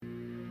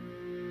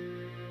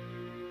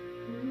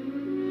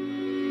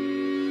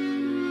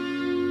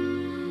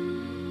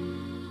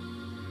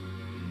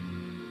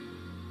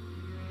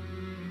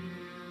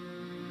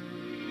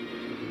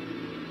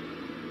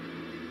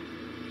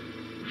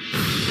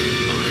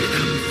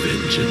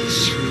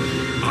vengeance.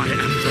 I am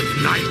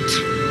the night.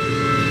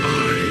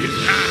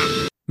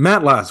 I am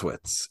Matt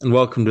Laswitz, and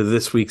welcome to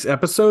this week's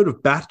episode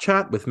of Bat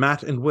Chat with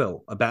Matt and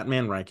Will, a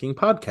Batman ranking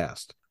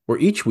podcast, where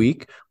each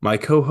week my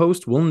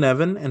co-host Will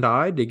Nevin and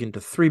I dig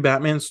into 3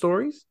 Batman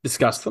stories,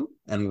 discuss them,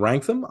 and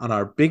rank them on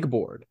our big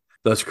board,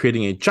 thus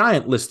creating a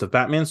giant list of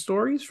Batman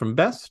stories from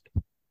best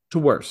to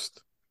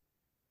worst.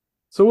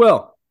 So,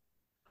 Will,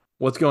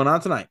 what's going on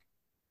tonight?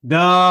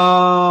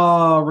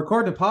 No,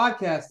 recording a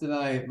podcast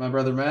tonight, my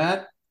brother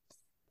Matt.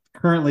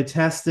 Currently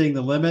testing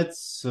the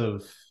limits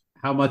of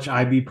how much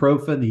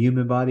ibuprofen the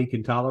human body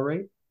can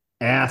tolerate.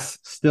 Ass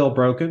still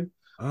broken.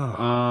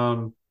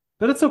 Oh.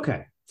 But it's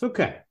okay. It's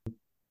okay.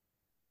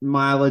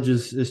 Mileage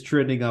is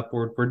trending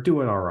upward. We're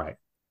doing all right.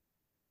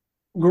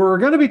 We're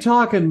going to be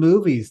talking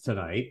movies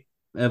tonight,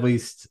 at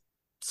least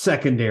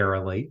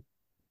secondarily.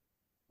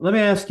 Let me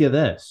ask you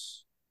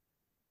this.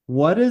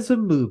 What is a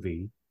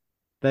movie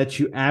that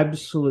you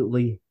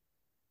absolutely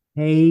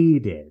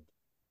hated?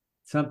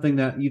 Something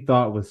that you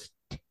thought was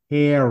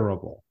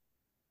terrible.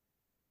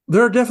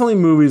 There are definitely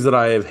movies that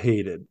I have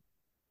hated.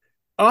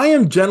 I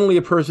am generally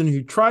a person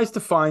who tries to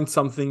find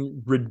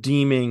something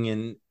redeeming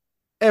in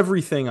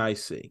everything I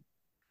see.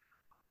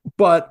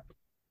 But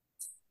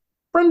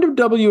friend of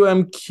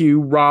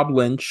WMQ, Rob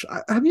Lynch.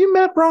 Have you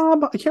met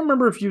Rob? I can't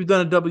remember if you've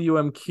done a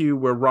WMQ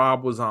where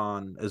Rob was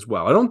on as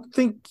well. I don't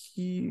think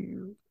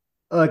you...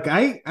 Look,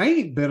 I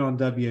ain't been on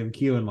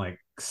WMQ in like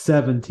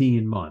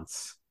 17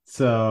 months.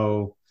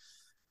 So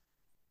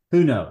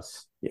who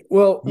knows?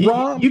 Well,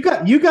 Rob... you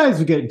guys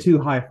are getting too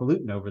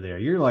highfalutin over there.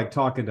 You're like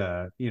talking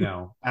to,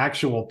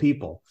 actual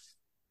people.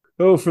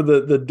 Oh, for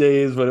the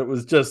days when it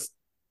was just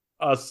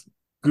us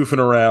goofing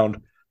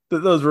around.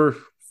 Those were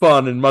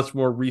fun and much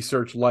more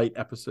research light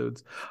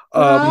episodes.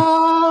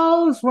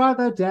 Those were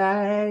the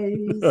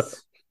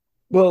days.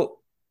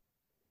 Well,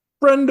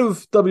 friend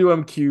of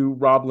WMQ,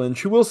 Rob Lynch,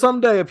 who will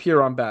someday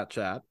appear on Bat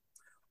Chat,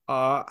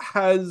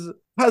 has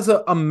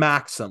a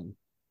maxim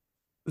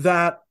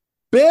that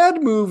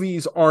bad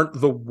movies aren't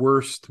the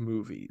worst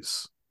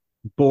movies.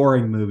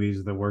 Boring movies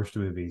are the worst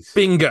movies.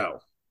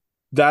 Bingo.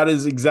 That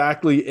is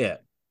exactly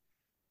it.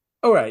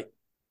 All right.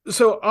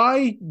 So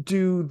I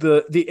do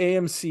the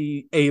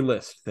AMC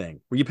A-list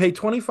thing where you pay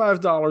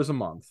 $25 a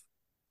month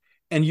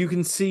and you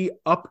can see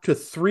up to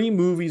 3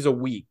 movies a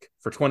week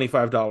for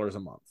 $25 a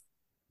month.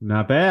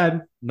 Not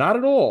bad. Not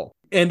at all.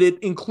 And it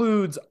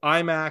includes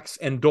IMAX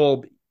and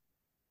Dolby.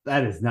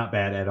 That is not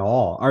bad at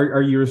all.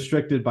 Are you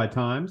restricted by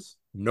times?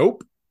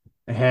 Nope.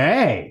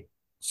 Hey.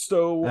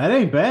 So that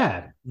ain't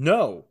bad.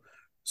 No.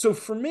 So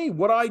for me,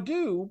 what I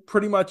do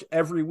pretty much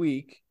every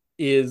week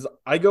is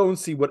I go and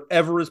see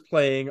whatever is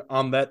playing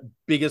on that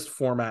biggest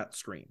format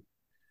screen.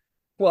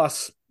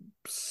 Plus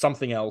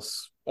something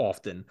else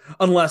often.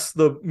 Unless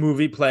the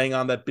movie playing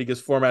on that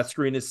biggest format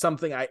screen is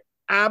something I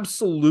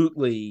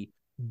absolutely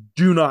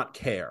do not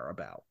care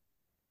about.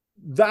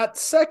 That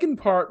second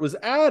part was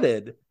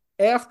added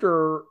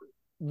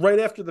right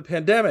after the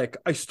pandemic.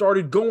 I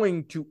started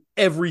going to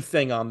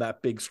everything on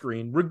that big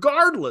screen,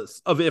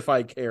 regardless of if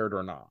I cared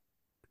or not.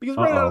 Because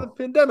right out of the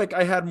pandemic,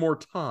 I had more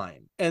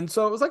time. And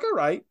so it was like, all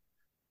right,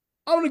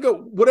 I'm going to go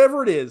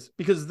whatever it is,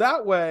 because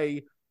that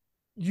way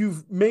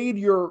you've made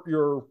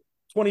your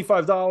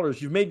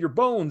 $25. You've made your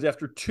bones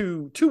after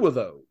two of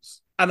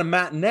those and a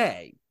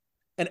matinee,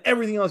 and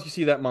everything else you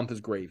see that month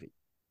is gravy.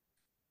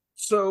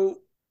 So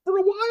for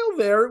a while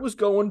there, it was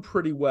going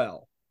pretty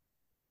well.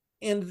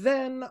 And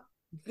then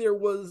there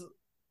was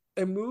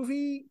a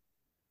movie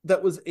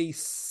that was a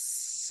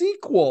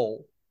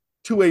sequel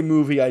to a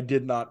movie I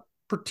did not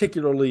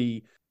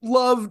particularly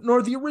love,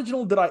 nor the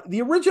original did I.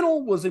 The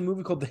original was a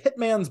movie called The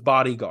Hitman's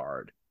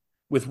Bodyguard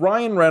with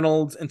Ryan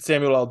Reynolds and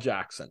Samuel L.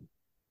 Jackson.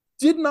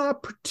 Did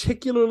not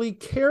particularly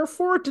care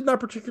for it, did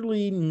not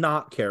particularly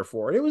not care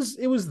for it.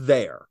 It was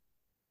there.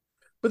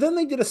 But then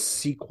they did a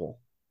sequel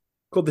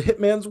called The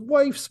Hitman's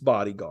Wife's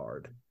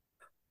Bodyguard.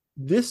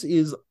 This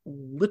is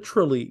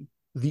literally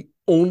the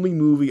only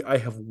movie I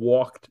have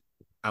walked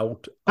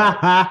out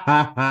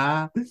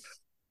of.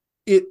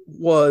 It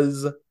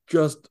was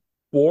just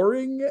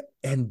boring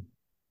and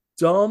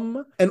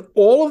dumb. And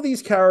all of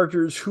these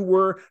characters who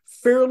were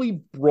fairly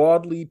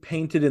broadly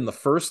painted in the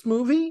first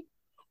movie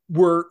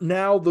were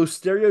now, those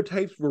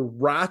stereotypes were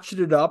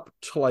ratcheted up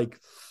to like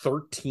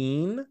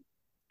 13.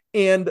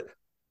 And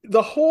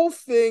the whole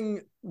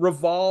thing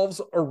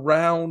revolves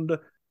around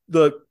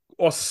the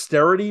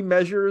austerity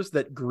measures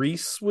that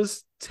Greece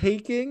was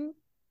taking.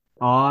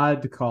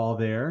 Odd call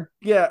there.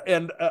 Yeah,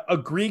 and a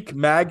Greek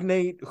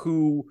magnate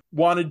who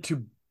wanted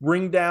to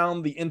bring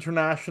down the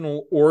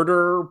international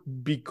order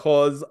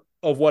because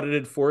of what it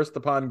had forced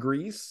upon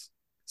Greece.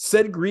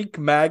 Said Greek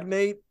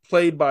magnate,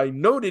 played by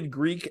noted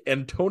Greek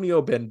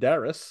Antonio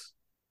Banderas.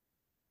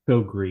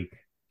 So Greek.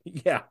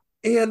 Yeah.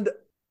 And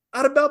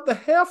at about the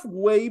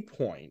halfway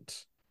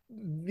point,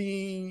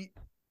 the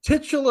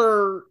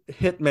titular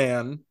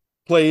hitman,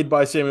 played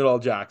by Samuel L.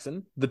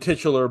 Jackson, the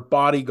titular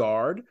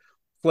bodyguard,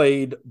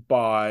 played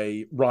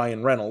by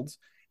Ryan Reynolds,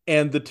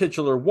 and the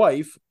titular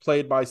wife,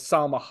 played by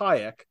Salma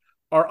Hayek,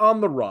 are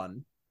on the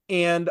run,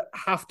 and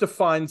have to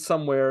find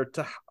somewhere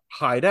to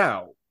hide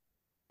out.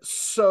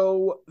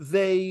 So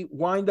they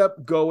wind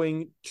up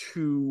going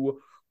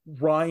to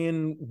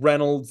Ryan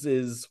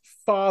Reynolds'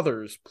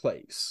 father's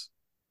place.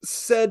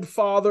 Said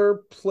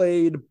father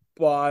played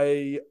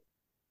by...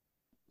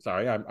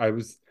 Sorry, I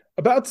was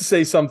about to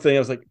say something. I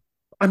was like,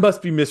 I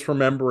must be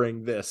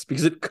misremembering this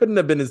because it couldn't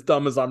have been as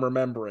dumb as I'm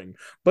remembering,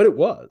 but it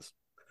was.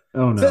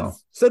 Oh, no.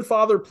 Said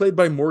father played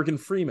by Morgan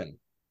Freeman.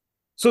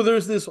 So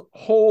there's this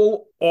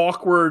whole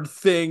awkward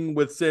thing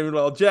with Samuel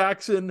L.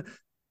 Jackson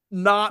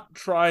not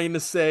trying to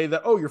say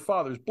that, oh, your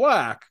father's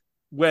black,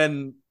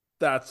 when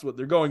that's what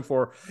they're going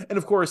for. And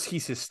of course,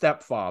 he's his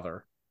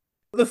stepfather.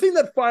 The thing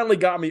that finally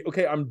got me,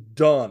 okay, I'm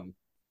done,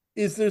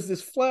 is there's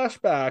this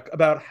flashback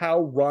about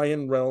how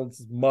Ryan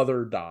Reynolds'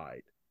 mother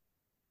died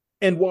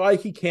and why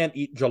he can't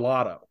eat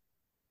gelato.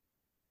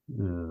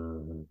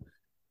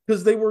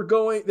 Because they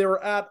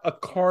were at a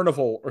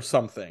carnival or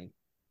something,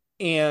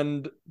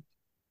 and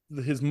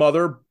his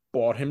mother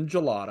bought him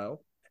gelato,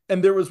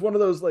 and there was one of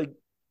those like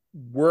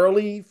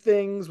whirly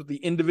things with the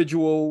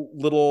individual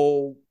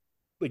little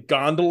like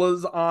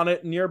gondolas on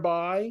it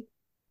nearby,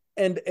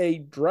 and a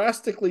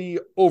drastically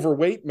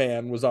overweight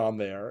man was on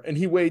there, and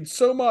he weighed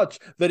so much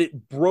that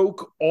it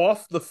broke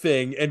off the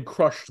thing and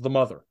crushed the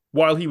mother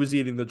while he was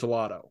eating the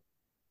gelato.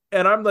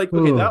 And I'm like,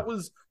 okay, that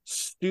was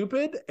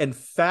stupid and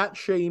fat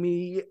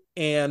shamey,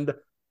 and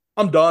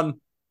I'm done.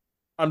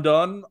 I'm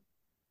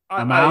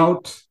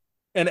out.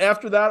 And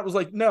after that, it was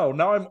like, no,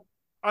 now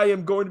I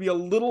am going to be a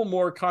little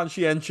more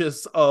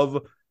conscientious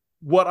of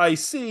what I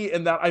see,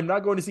 and that I'm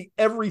not going to see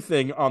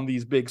everything on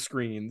these big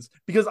screens,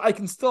 because I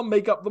can still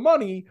make up the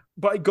money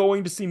by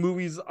going to see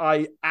movies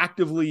I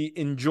actively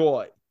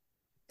enjoy.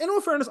 In all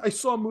fairness, I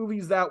saw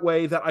movies that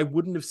way that I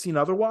wouldn't have seen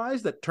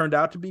otherwise that turned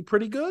out to be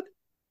pretty good,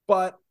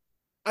 but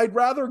I'd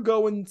rather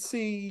go and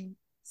see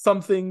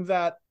something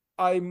that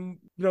I'm,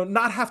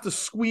 not have to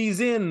squeeze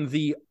in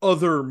the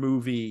other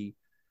movie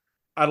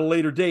at a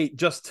later date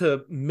just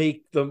to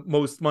make the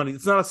most money.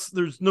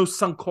 There's no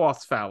sunk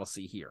cost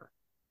fallacy here.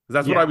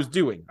 That's what I was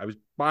doing. I was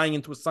buying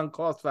into a sunk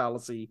cost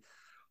fallacy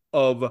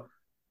of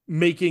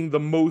making the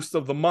most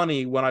of the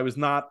money when I was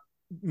not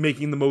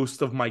making the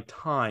most of my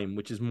time,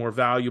 which is more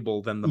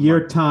valuable than the Your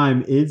money.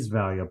 time is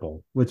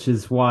valuable, which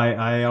is why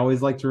I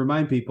always like to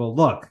remind people,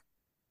 look,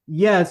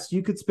 yes,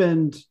 you could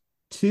spend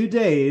 2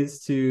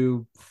 days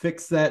to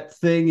fix that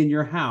thing in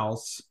your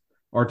house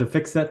or to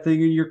fix that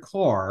thing in your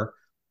car,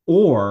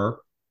 or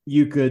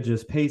you could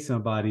just pay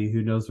somebody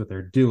who knows what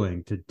they're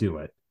doing to do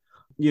it.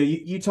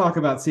 You talk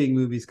about seeing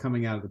movies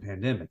coming out of the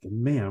pandemic,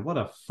 and man, what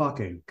a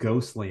fucking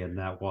ghostland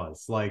that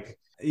was. Like,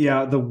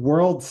 yeah, the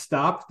world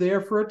stopped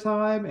there for a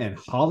time, and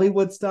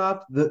Hollywood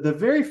stopped. The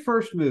very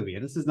first movie,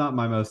 and this is not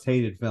my most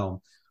hated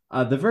film,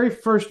 the very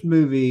first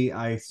movie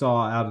I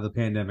saw out of the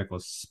pandemic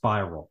was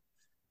Spiral,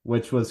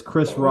 which was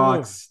Chris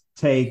Rock's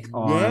take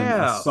on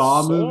a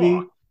Saw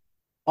movie,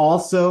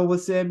 also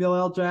with Samuel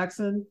L.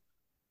 Jackson,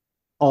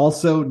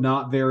 also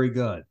not very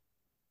good.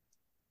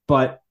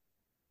 But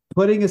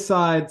putting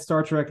aside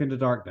Star Trek Into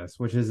Darkness,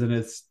 which is in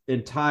its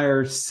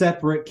entire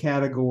separate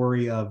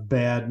category of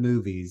bad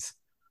movies,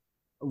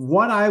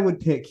 what I would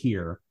pick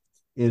here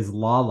is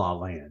La La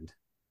Land.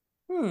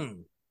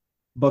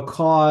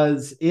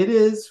 Because it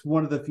is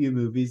one of the few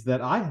movies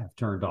that I have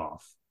turned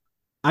off.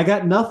 I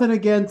got nothing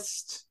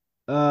against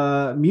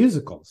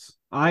musicals.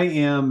 I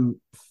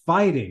am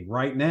fighting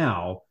right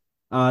now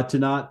to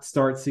not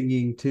start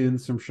singing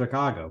tunes from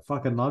Chicago.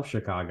 Fucking love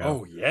Chicago.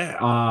 Oh,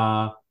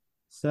 yeah.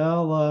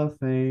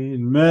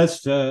 Cellophane,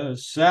 Mr.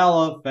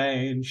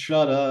 Cellophane,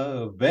 should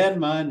have been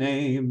my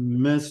name,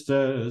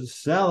 Mr.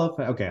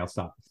 Cellophane. Okay, I'll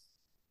stop.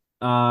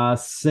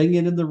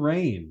 Singing in the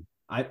Rain.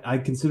 I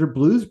consider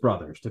Blues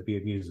Brothers to be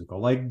a musical.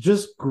 Like,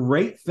 just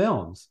great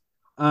films.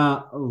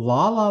 La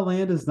La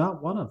Land is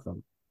not one of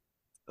them.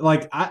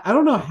 Like, I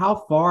don't know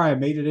how far I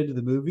made it into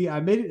the movie.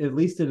 I made it at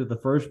least into the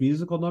first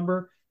musical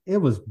number. It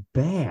was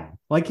bad.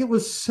 Like, it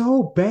was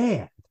so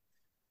bad.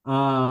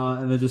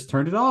 And then just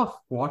turned it off,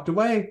 walked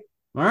away.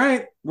 All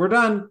right, we're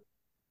done.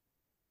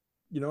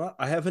 You know what?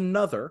 I have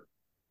another,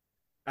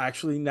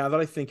 actually, now that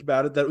I think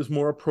about it, that was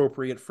more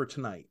appropriate for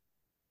tonight.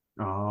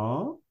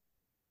 Oh,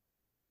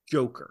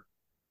 Joker.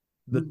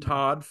 The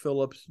Todd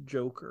Phillips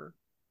Joker.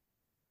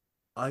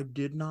 I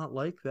did not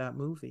like that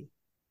movie.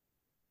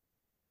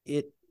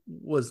 It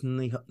was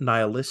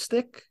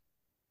nihilistic.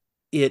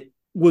 It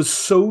was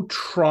so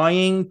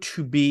trying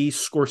to be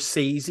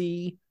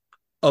Scorsese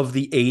of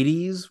the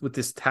 80s with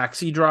this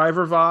Taxi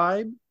Driver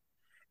vibe.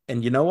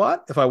 And you know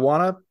what? If I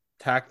want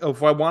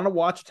to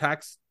watch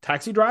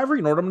Taxi Driver,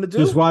 you know what I'm going to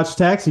do? Just watch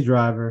Taxi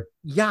Driver.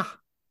 Yeah.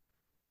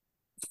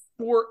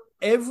 For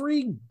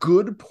every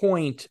good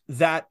point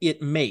that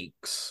it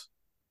makes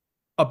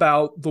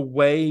about the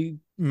way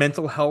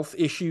mental health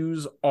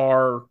issues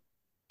are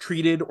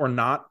treated or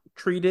not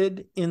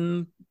treated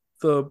in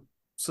the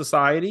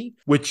society,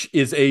 which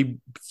is a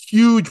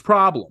huge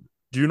problem.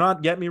 Do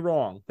not get me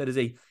wrong. That is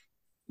a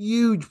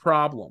huge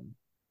problem.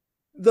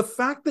 The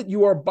fact that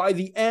you are, by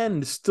the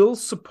end, still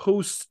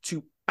supposed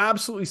to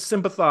absolutely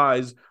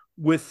sympathize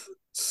with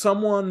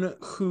someone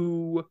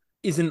who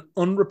is an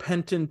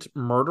unrepentant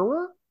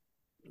murderer?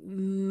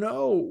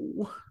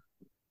 No.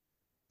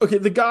 Okay,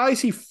 the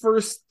guys he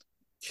first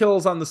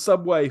kills on the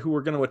subway who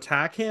are going to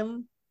attack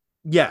him,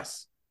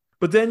 yes.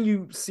 But then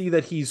you see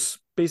that he's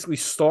basically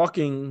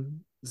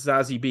stalking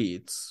Zazie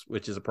Beetz,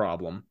 which is a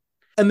problem.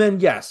 And then,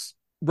 yes,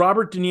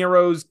 Robert De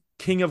Niro's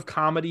King of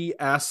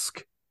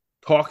Comedy-esque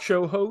talk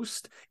show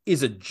host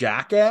is a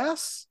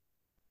jackass,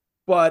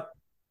 but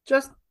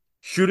just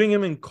shooting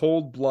him in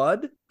cold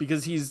blood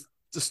because he's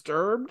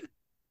disturbed?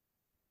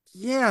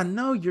 Yeah,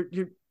 no,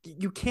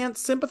 you can't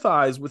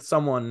sympathize with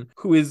someone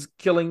who is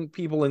killing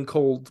people in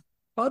cold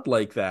blood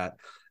like that.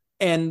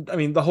 And I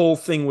mean, the whole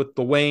thing with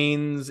the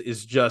Waynes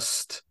is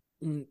just,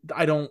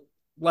 I don't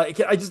like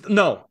it.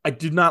 I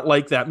did not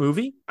like that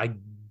movie. I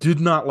did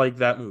not like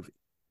that movie.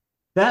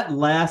 That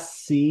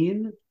last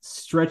scene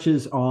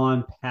stretches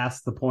on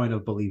past the point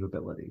of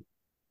believability.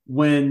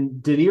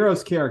 When De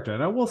Niro's character,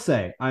 and I will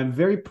say, I'm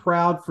very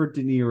proud for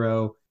De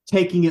Niro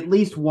taking at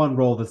least one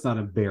role that's not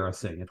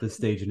embarrassing at this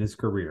stage in his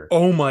career.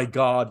 Oh my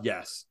God,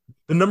 yes.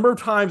 The number of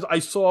times I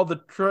saw the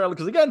trailer,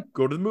 because again,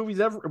 go to the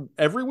movies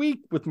every week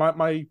with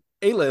my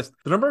A-list.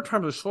 The number of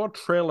times I saw a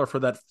trailer for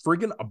that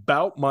friggin'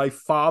 About My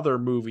Father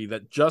movie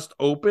that just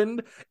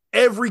opened,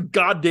 every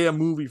goddamn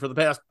movie for the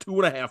past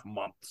 2.5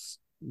 months.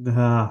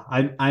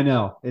 I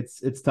know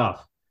it's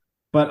tough,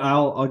 but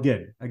I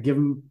give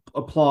him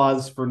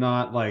applause for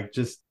not like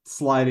just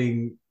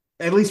sliding,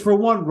 at least for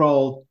one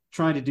role,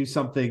 trying to do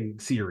something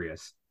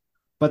serious.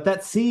 But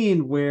that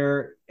scene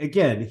where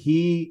again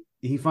he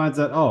finds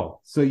out, oh,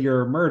 so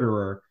you're a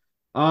murderer.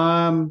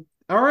 All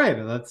right,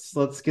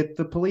 let's get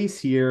the police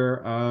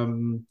here.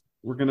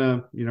 We're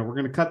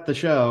gonna cut the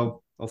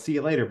show. I'll see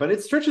you later. But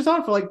it stretches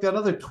on for like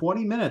another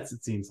 20 minutes,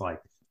 it seems like.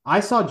 I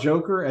saw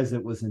Joker as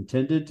it was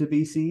intended to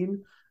be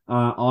seen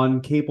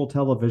on cable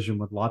television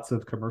with lots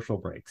of commercial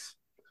breaks.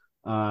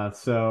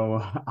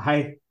 So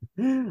I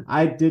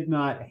did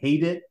not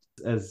hate it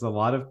as a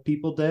lot of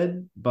people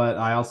did, but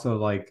I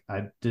also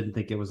I didn't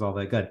think it was all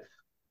that good.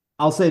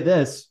 I'll say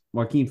this: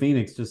 Joaquin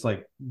Phoenix just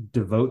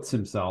devotes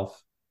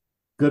himself.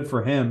 Good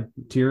for him.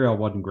 Material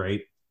wasn't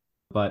great,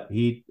 but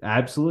he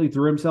absolutely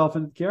threw himself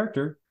into the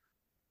character.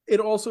 It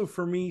also,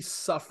 for me,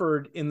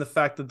 suffered in the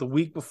fact that the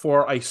week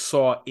before I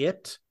saw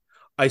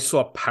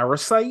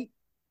Parasite,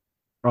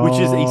 which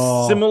is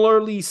a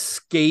similarly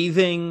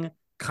scathing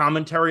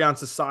commentary on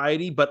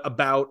society, but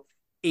about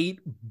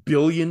 8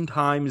 billion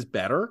times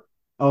better.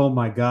 Oh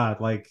my God.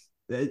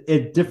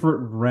 In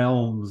different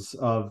realms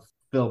of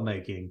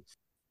filmmaking.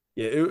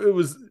 Yeah, it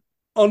was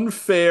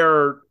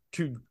unfair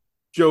to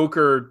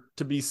Joker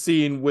to be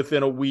seen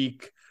within a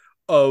week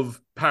of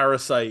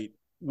Parasite,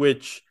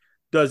 which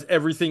does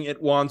everything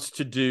it wants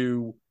to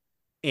do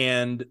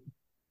and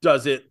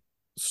does it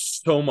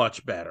so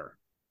much better.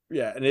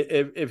 Yeah, and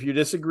if you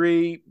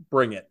disagree,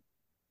 bring it.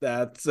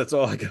 That's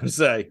all I gotta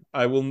say.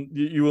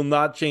 You will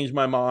not change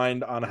my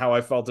mind on how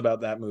I felt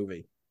about that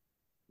movie.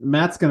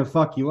 Matt's gonna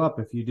fuck you up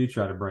if you do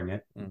try to bring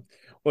it.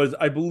 Was,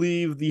 I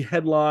believe, the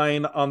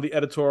headline on the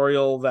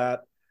editorial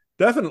that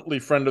definitely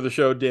friend of the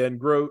show Dan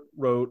Grote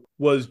wrote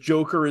was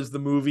 "Joker is the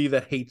movie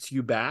that hates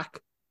you back,"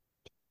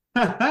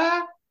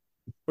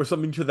 or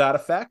something to that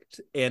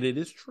effect, and it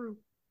is true.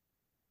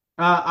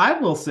 I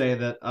will say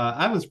that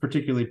I was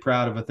particularly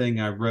proud of a thing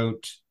I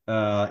wrote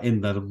in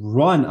the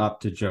run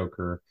up to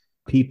Joker.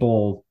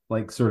 People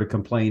sort of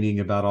complaining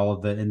about all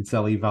of the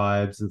incel-y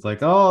vibes. It's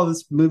oh,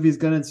 this movie is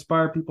going to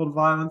inspire people to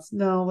violence.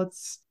 No,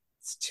 let's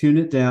tune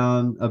it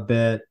down a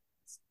bit.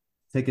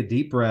 Take a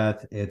deep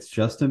breath. It's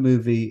just a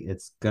movie.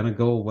 It's going to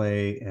go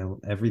away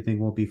and everything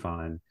will be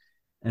fine.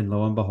 And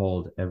lo and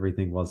behold,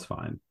 everything was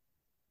fine.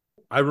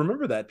 I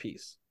remember that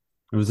piece.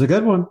 It was a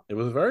good one. It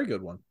was a very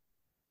good one.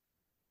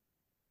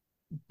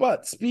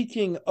 But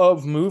speaking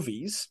of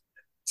movies,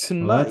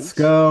 tonight... Let's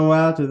go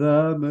out to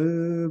the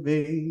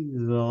movies.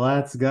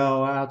 Let's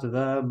go out to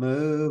the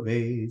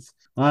movies.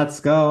 Let's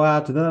go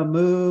out to the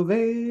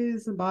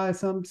movies and buy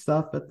some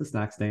stuff at the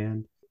snack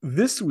stand.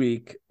 This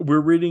week, we're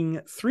reading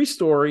 3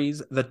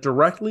 stories that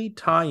directly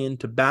tie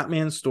into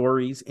Batman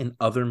stories in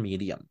other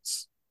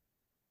mediums.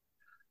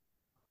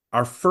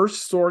 Our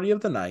first story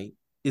of the night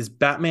is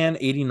Batman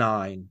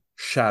 89,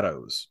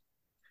 Shadows.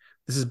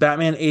 This is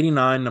Batman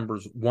 89,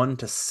 numbers 1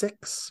 to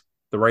 6.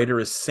 The writer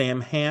is Sam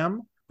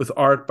Hamm, with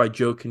art by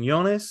Joe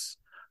Quinones,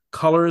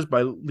 colors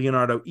by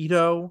Leonardo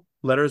Ito,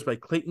 letters by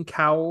Clayton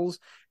Cowles,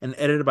 and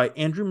edited by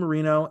Andrew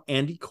Marino,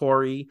 Andy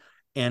Corey,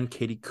 and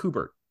Katie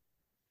Kubert.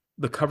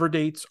 The cover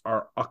dates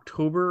are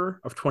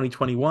October of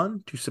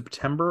 2021 to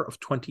September of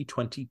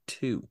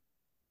 2022.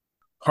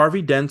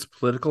 Harvey Dent's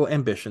political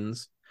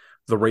ambitions,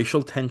 the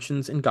racial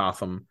tensions in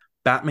Gotham,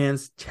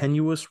 Batman's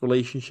tenuous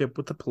relationship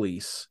with the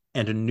police,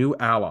 and a new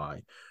ally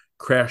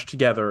crash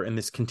together in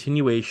this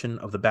continuation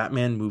of the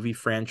Batman movie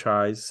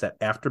franchise set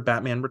after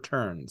Batman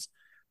Returns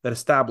that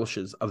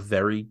establishes a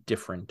very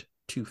different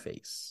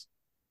Two-Face.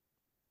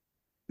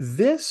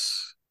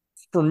 This,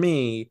 for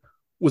me,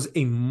 was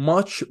a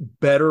much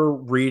better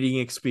reading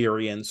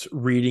experience,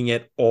 reading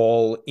it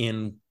all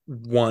in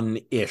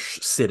one-ish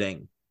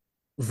sitting.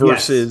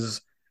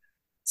 versus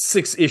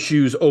 6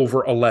 issues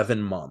over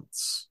 11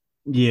 months.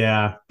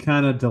 Yeah,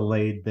 kind of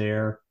delayed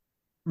there.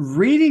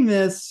 Reading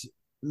this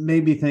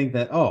made me think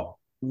that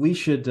we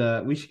should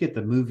get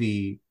the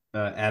movie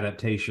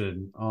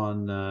adaptation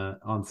on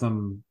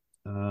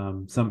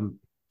some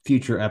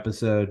future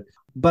episode.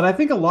 But I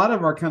think a lot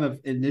of our kind of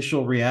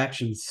initial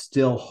reactions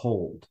still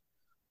hold.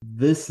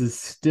 This is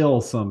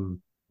still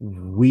some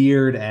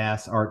weird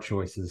ass art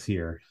choices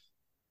here.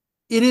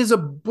 It is a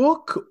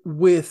book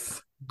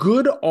with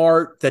good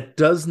art that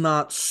does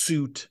not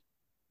suit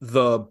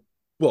the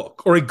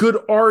book, or a good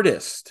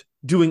artist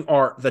doing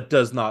art that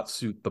does not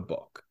suit the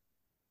book.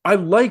 I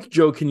like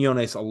Joe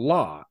Quinones a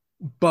lot,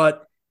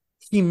 but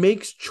he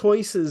makes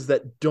choices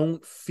that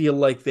don't feel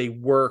like they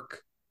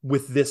work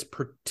with this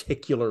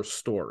particular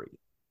story.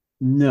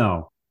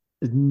 No,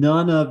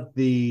 none of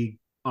the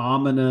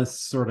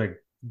ominous sort of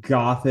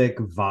gothic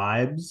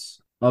vibes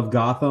of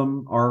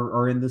Gotham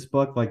are in this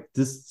book. Like,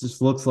 this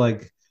just looks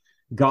like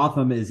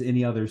Gotham is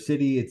any other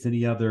city. It's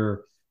any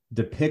other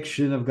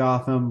depiction of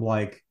Gotham.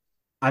 Like,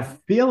 I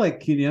feel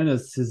like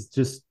Quinones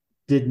just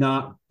did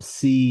not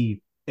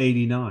see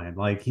 89.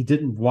 Like, he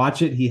didn't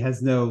watch it. He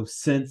has no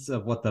sense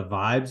of what the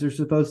vibes are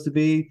supposed to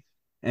be.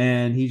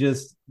 And he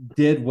just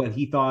did what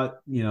he thought,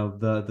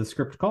 the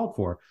script called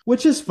for,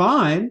 which is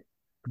fine.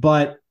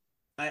 But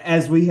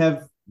as we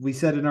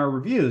said in our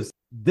reviews,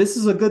 this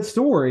is a good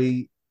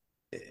story.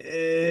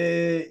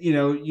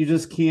 You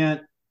just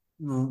can't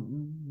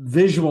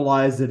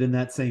visualize it in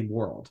that same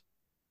world.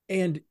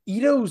 And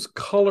Ito's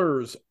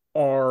colors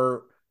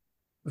are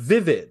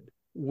vivid,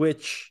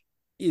 which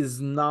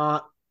is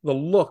not the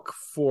look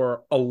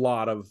for a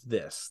lot of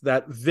this.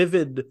 That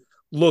vivid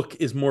look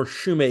is more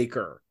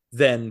Shoemaker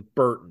than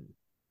Burton.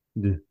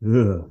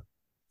 Ugh.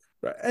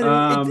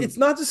 And it's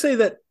not to say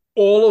that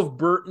all of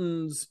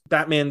Burton's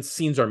Batman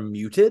scenes are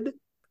muted.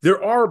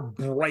 There are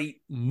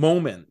bright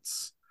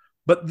moments,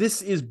 but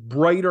this is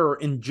brighter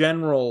in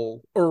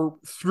general or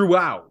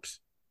throughout,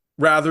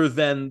 rather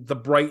than the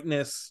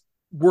brightness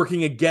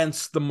working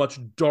against the much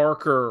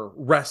darker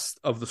rest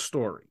of the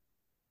story.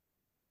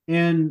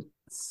 And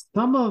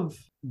some of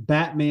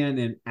Batman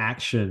in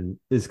action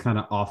is kind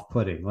of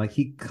off-putting. Like,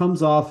 he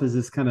comes off as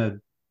this kind of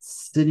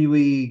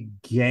sinewy,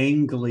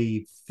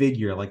 gangly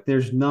figure. Like,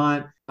 there's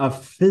not a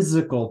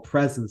physical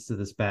presence to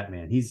this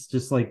Batman. He's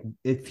just like,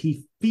 if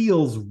he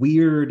feels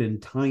weird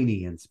and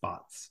tiny in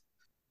spots.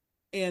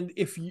 And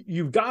if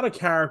you've got a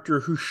character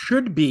who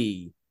should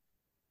be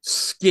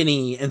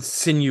skinny and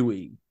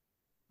sinewy,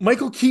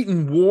 Michael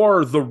Keaton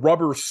wore the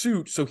rubber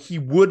suit so he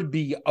would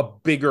be a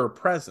bigger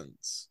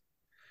presence.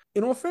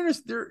 In all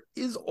fairness, there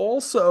is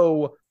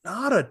also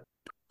not a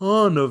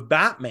ton of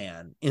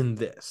Batman in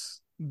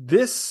this.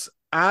 This,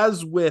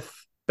 as with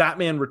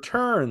Batman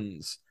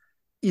Returns,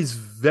 is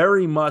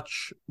very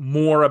much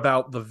more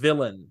about the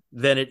villain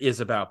than it is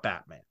about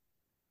Batman.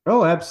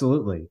 Oh,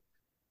 absolutely.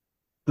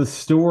 The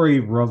story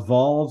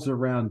revolves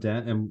around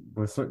Dent, and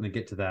we'll certainly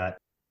get to that.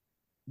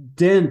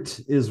 Dent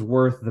is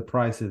worth the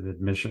price of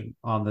admission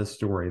on this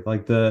story.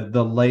 Like,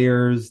 the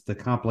layers, the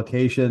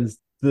complications,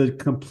 the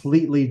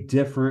completely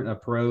different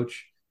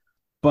approach.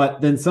 But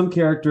then some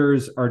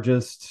characters are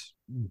just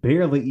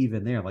barely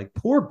even there. Like,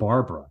 poor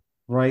Barbara,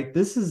 right?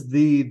 This is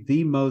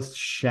the most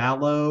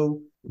shallow,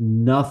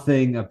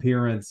 nothing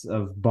appearance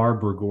of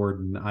Barbara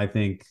Gordon, I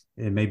think,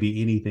 in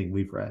maybe anything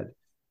we've read.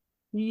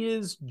 He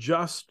is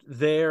just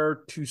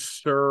there to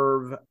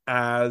serve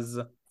as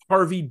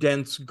Harvey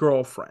Dent's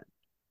girlfriend.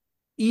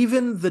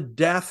 Even the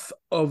death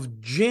of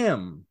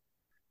Jim,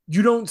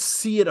 you don't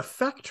see it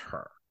affect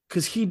her,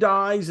 because he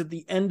dies at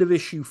the end of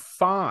issue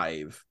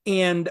 5.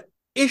 And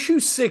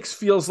issue 6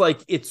 feels like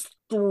it's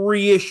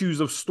 3 issues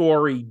of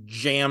story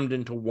jammed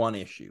into 1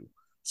 issue.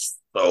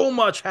 So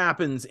much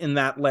happens in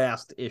that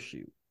last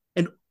issue.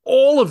 And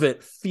all of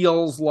it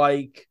feels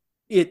like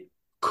it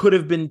could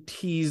have been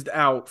teased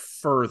out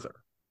further.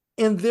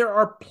 And there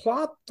are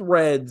plot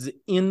threads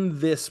in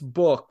this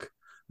book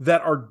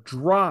that are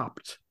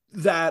dropped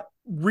that,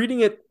 reading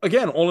it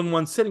again all in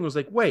one sitting, was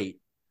like, wait,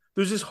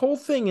 there's this whole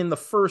thing in the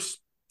first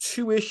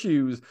 2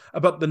 issues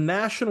about the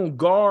National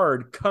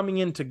Guard coming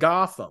into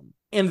Gotham.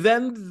 And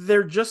then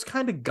they're just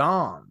kind of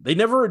gone. They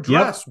never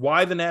address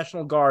why the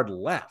National Guard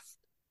left.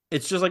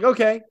 It's just like,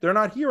 okay, they're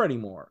not here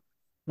anymore,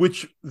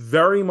 which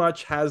very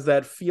much has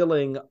that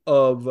feeling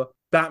of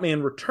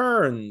Batman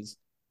Returns,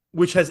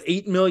 which has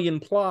 8 million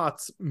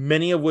plots,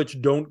 many of which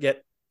don't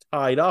get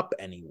tied up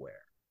anywhere.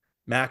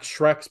 Max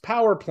Shreck's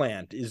power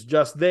plant is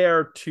just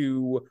there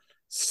to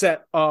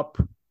set up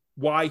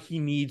why he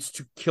needs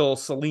to kill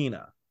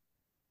Selina.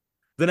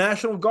 The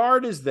National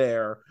Guard is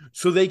there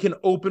so they can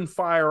open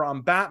fire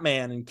on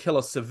Batman and kill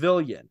a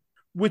civilian,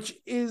 which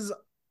is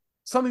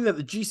something that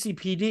the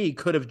GCPD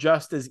could have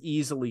just as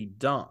easily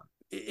done.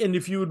 And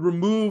if you had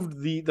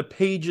removed the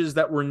pages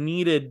that were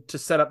needed to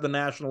set up the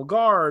National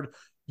Guard,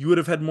 you would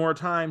have had more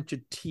time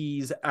to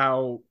tease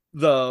out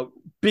the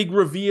big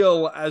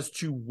reveal as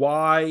to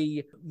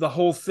why the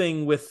whole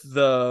thing with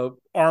the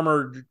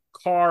armored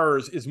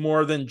cars is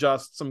more than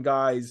just some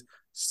guys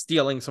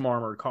stealing some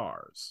armored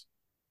cars.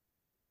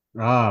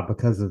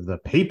 Because of the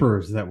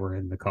papers that were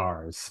in the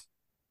cars.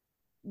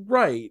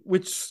 Right,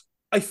 which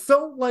I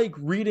felt like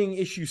reading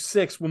issue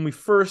 6 when we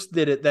first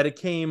did it, that it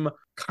came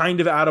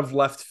kind of out of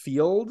left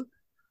field.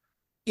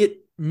 It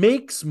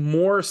makes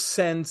more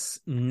sense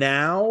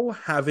now,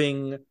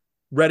 having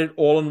read it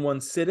all in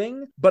one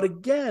sitting. But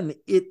again,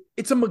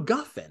 it's a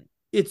MacGuffin.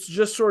 It's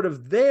just sort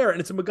of there, and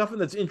it's a MacGuffin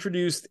that's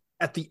introduced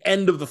at the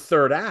end of the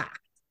third act.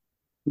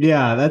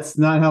 Yeah, that's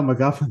not how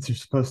MacGuffins are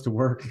supposed to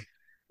work.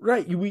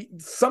 Right.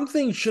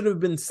 Something should have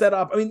been set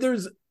up. I mean,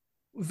 there's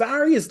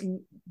various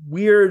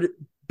weird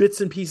bits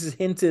and pieces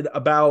hinted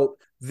about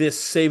this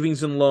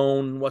savings and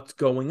loan, what's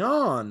going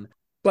on,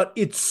 but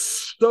it's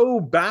so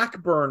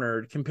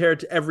backburnered compared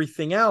to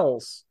everything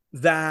else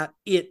that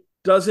it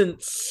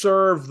doesn't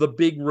serve the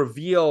big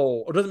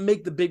reveal, or doesn't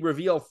make the big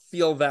reveal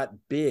feel that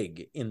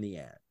big in the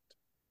end.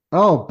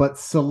 Oh, but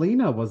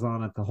Selena was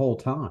on it the whole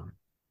time.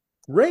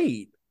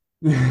 Great.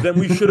 Then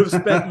we should have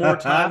spent more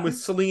time with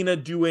Selena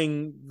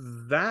doing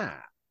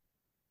that.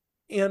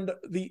 And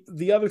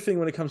the other thing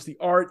when it comes to the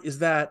art is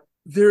that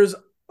there's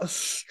a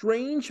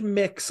strange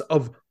mix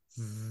of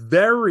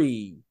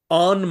very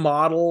on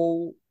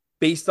model,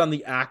 based on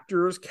the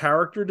actors'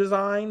 character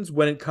designs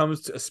when it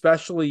comes to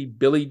especially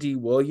Billy D.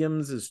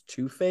 Williams'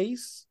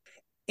 Two-Face,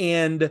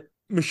 and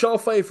Michelle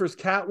Pfeiffer's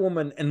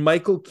Catwoman and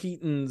Michael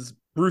Keaton's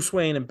Bruce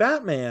Wayne and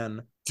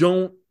Batman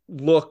don't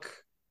look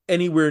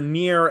anywhere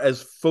near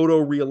as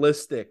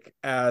photorealistic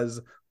as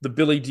the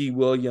Billy D.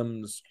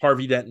 Williams,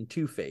 Harvey Dent, and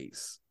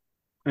Two-Face.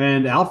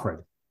 And Alfred.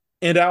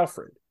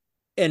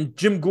 And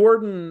Jim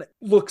Gordon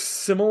looks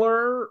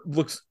similar,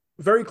 looks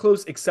very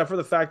close, except for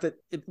the fact that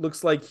it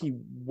looks like he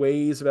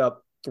weighs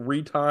about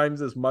 3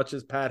 times as much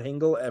as Pat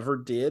Hingle ever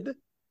did.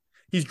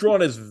 He's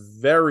drawn as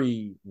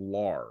very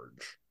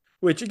large,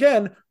 which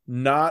again,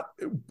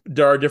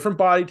 there are different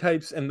body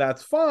types, and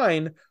that's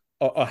fine.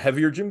 A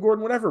heavier Jim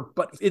Gordon, whatever,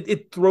 but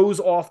it throws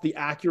off the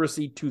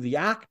accuracy to the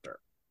actor.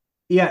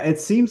 Yeah,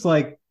 it seems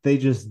like they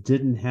just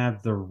didn't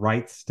have the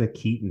rights to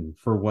Keaton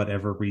for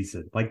whatever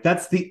reason. Like,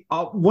 that's the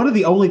one of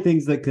the only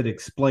things that could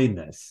explain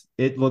this.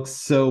 It looks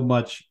so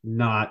much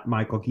not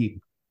Michael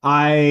Keaton.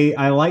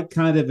 I like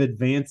kind of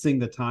advancing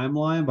the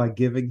timeline by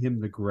giving him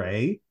the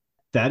gray.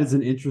 That is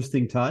an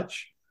interesting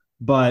touch,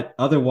 but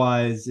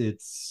otherwise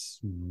it's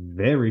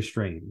very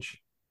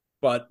strange.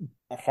 But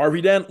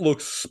Harvey Dent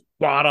looks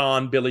spot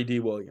on Billy D.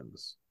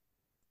 Williams.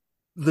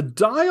 The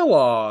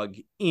dialogue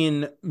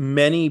in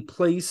many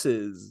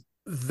places,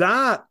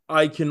 that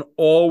I can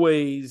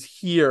always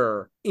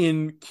hear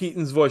in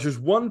Keaton's voice. There's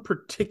one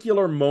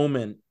particular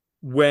moment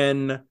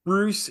when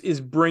Bruce is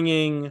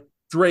bringing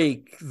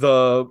Drake,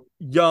 the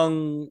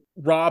young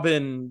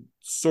Robin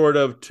sort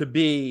of to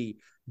be,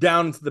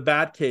 down into the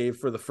Batcave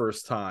for the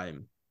first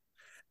time.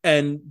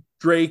 And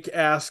Drake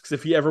asks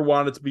if he ever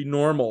wanted to be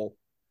normal.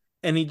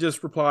 And he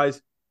just replies,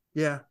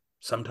 yeah,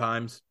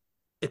 sometimes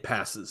it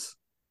passes.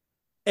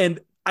 And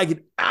I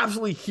could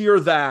absolutely hear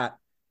that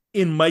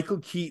in Michael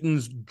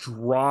Keaton's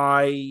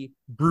dry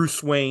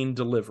Bruce Wayne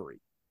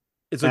delivery.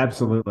 It's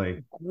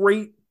absolutely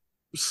great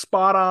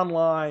spot on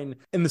line,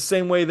 in the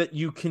same way that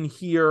you can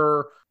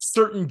hear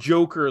certain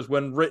Jokers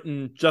when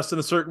written just in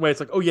a certain way. It's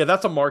like, oh yeah,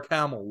 that's a Mark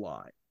Hamill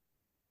line.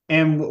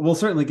 And we'll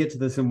certainly get to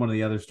this in one of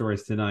the other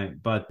stories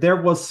tonight, but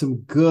there was some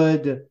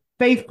good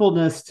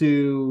faithfulness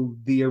to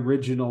the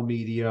original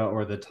media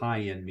or the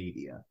tie-in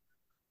media.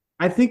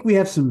 I think we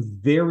have some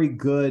very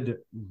good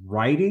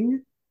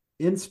writing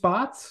in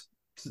spots.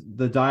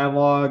 The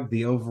dialogue,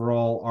 the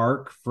overall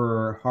arc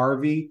for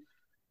Harvey.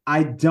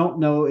 I don't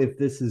know if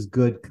this is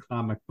good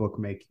comic book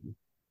making.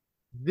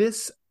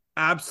 This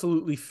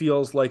absolutely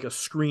feels like a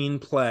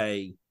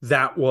screenplay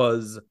that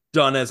was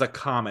done as a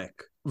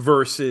comic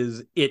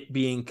versus it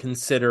being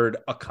considered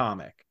a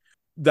comic.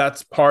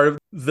 That's part of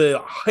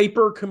the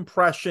hyper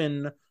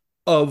compression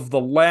of the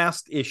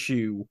last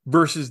issue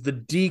versus the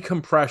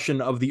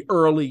decompression of the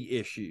early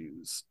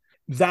issues.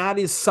 That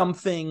is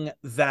something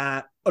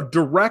that a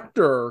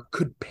director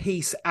could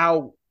pace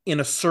out in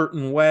a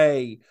certain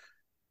way.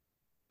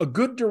 A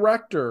good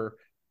director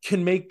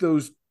can make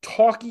those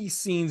talky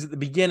scenes at the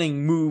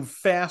beginning move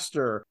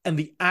faster, and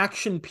the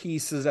action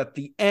pieces at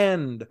the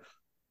end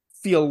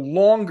feel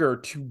longer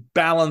to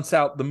balance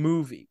out the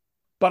movie.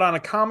 But on a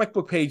comic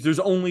book page, there's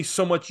only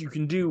so much you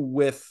can do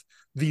with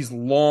these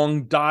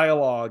long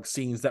dialogue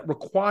scenes that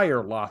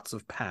require lots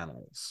of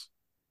panels.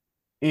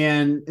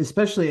 And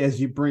especially as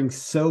you bring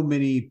so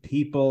many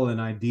people and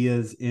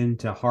ideas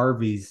into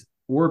Harvey's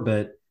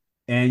orbit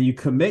and you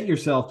commit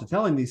yourself to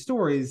telling these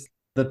stories,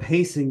 the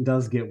pacing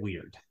does get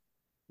weird.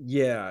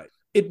 Yeah,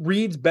 it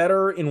reads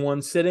better in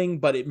one sitting,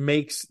 but it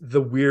makes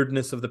the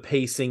weirdness of the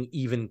pacing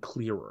even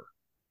clearer.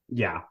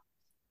 Yeah.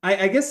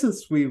 I guess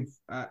since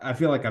I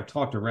feel like I've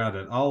talked around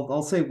it,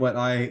 I'll say what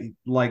I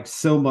liked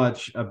so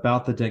much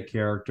about the Dent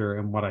character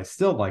and what I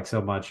still like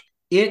so much.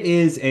 It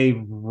is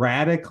a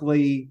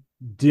radically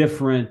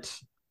different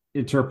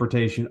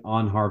interpretation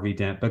on Harvey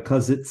Dent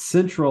because it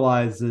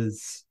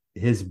centralizes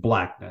his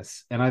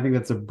blackness. And I think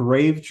that's a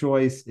brave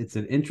choice. It's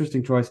an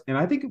interesting choice. And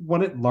I think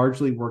what it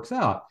largely works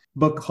out,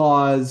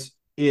 because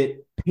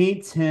it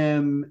paints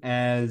him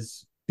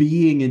as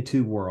being in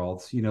two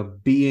worlds,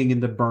 being in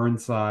the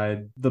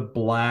Burnside, the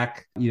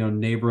black,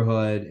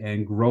 neighborhood,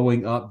 and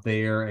growing up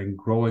there and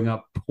growing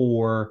up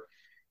poor.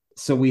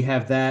 So we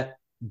have that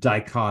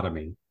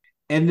dichotomy.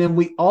 And then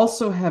we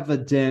also have a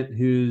Dent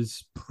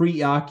who's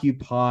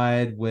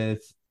preoccupied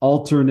with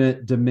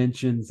alternate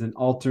dimensions and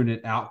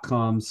alternate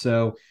outcomes.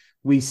 So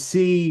we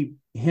see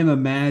him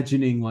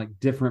imagining like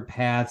different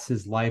paths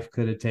his life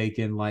could have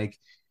taken. Like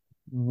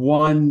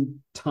one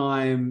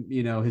time,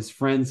 his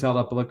friends held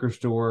up a liquor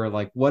store.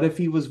 Like, what if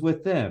he was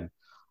with them?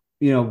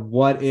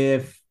 What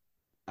if,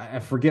 I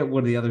forget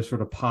what the other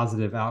sort of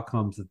positive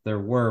outcomes that there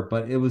were,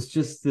 but it was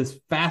just this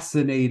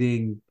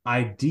fascinating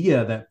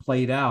idea that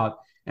played out.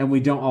 And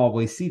we don't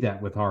always see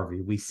that with Harvey.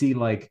 We see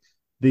like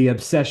the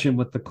obsession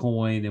with the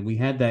coin, and we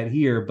had that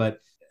here, but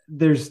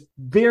there's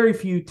very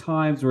few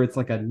times where it's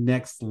like a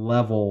next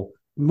level,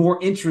 more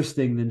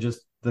interesting than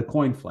just the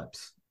coin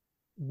flips.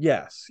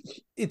 Yes.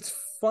 It's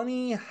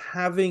funny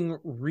having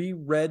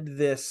reread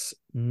this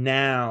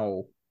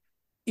now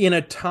in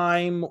a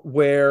time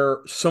where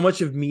so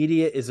much of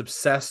media is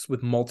obsessed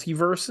with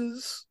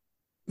multiverses,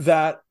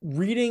 that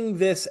reading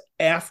this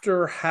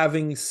after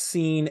having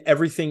seen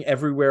Everything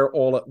Everywhere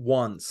All at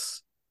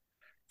Once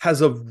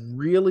has a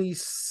really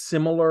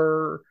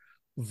similar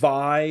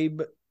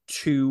vibe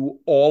to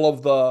all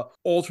of the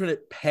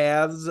alternate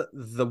paths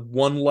the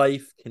one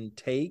life can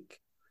take.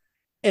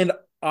 And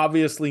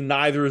obviously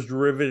neither is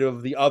derivative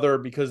of the other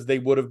because they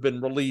would have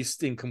been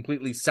released in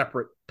completely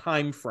separate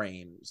time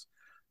frames.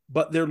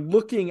 But they're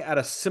looking at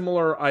a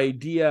similar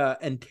idea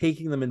and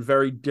taking them in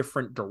very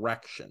different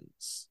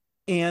directions.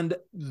 And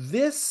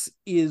this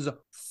is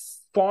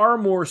far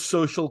more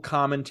social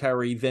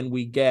commentary than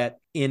we get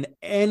in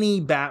any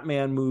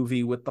Batman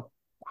movie, with the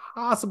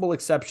possible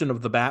exception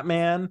of The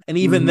Batman. And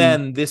even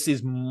then, this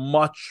is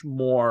much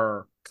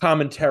more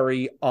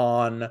commentary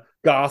on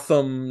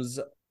Gotham's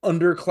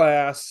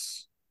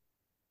underclass,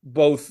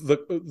 both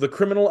the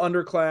criminal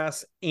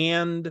underclass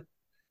and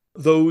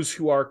those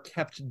who are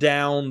kept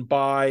down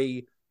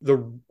by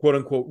the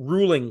quote-unquote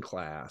ruling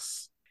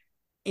class,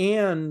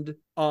 and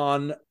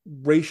on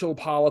racial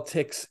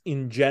politics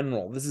in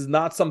general. This is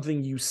not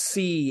something you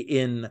see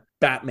in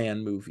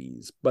Batman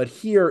movies, but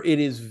here it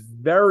is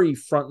very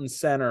front and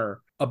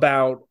center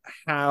about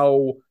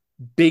how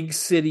big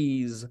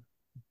cities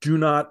do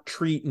not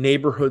treat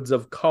neighborhoods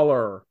of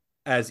color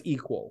as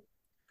equal.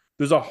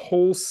 There's a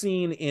whole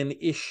scene in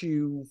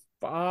issue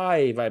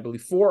 5, I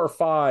believe, 4 or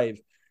 5,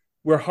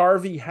 where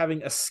Harvey,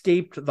 having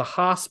escaped the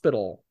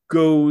hospital,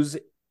 goes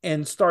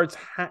and starts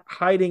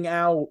hiding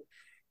out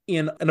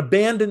in an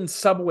abandoned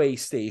subway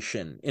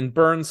station in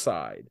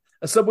Burnside,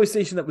 a subway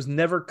station that was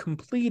never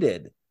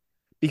completed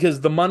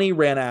because the money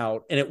ran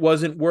out and it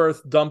wasn't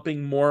worth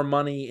dumping more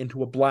money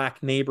into a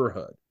black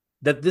neighborhood.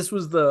 That this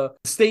was the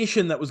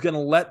station that was going to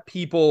let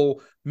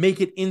people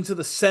make it into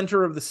the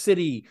center of the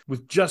city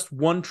with just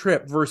one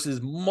trip versus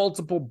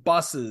multiple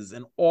buses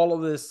and all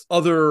of this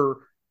other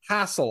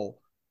hassle,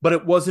 but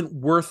it wasn't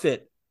worth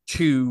it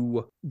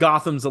to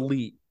Gotham's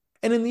elite.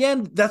 And in the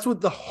end, that's what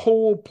the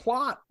whole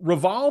plot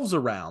revolves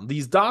around.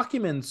 These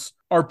documents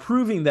are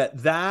proving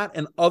that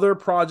and other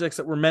projects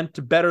that were meant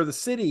to better the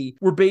city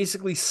were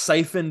basically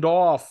siphoned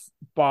off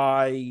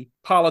by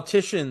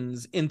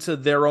politicians into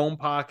their own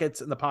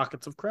pockets and the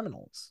pockets of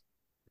criminals.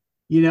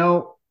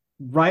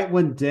 Right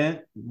when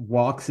Dent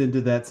walks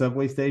into that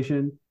subway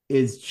station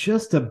is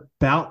just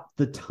about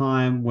the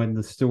time when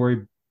the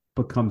story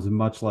becomes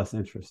much less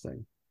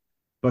interesting.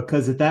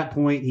 Because at that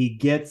point, he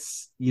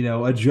gets,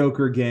 a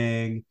Joker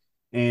gang,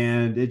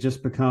 and it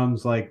just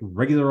becomes like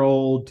regular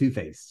old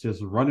Two-Face,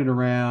 just running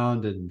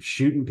around and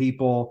shooting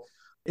people.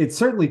 It's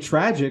certainly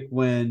tragic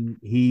when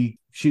he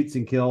shoots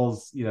and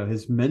kills,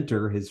 his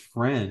mentor, his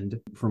friend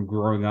from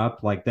growing up.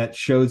 Like, that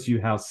shows you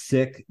how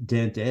sick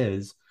Dent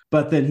is.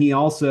 But then he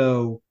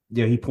also,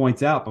 he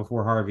points out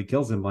before Harvey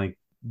kills him, like,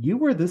 you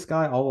were this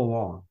guy all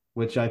along,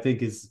 which I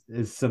think is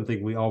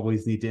something we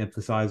always need to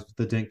emphasize with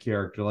the Dent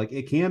character. Like,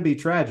 it can be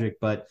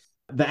tragic, but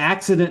the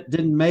accident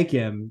didn't make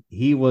him.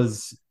 He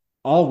was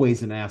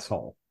always an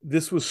asshole.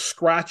 This was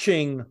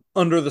scratching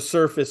under the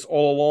surface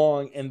all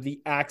along, and the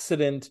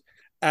accident,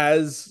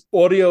 as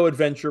Audio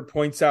Adventure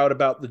points out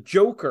about the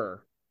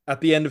Joker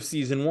at the end of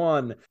season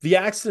 1, the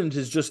accident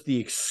is just the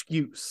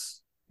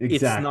excuse.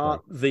 Exactly. It's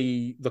not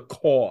the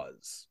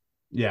cause.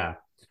 Yeah.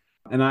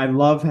 And I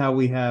love how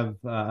we have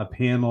a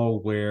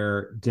panel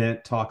where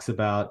Dent talks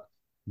about,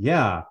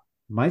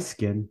 my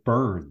skin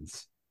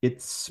burns.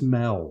 It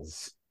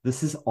smells.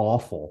 This is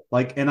awful.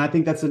 And I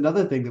think that's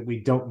another thing that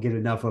we don't get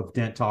enough of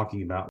Dent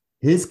talking about.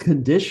 His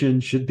condition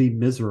should be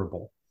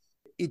miserable.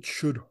 It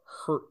should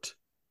hurt.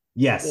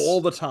 Yes. All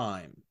the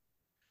time.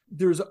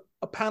 There's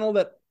a panel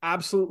that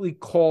absolutely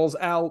calls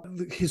out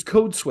his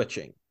code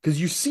switching, because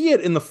you see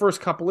it in the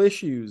first couple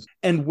issues.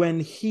 And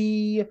when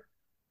he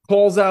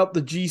calls out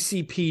the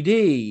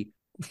GCPD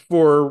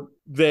for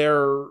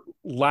their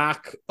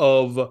lack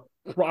of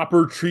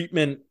proper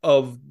treatment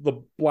of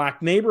the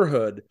black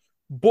neighborhood,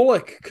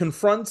 Bullock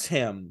confronts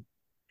him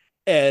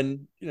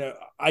And,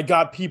 I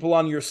got people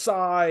on your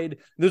side.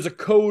 There's a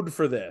code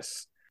for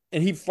this.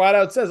 And he flat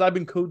out says, I've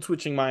been code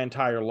switching my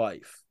entire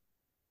life.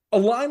 A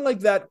line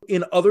like that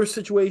in other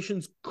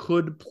situations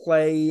could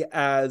play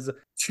as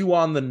too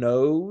on the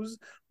nose,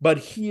 but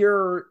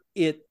here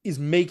it is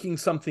making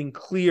something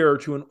clear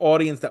to an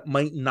audience that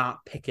might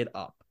not pick it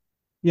up.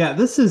 Yeah,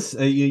 this is,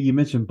 you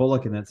mentioned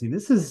Bullock in that scene.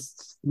 This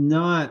is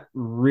not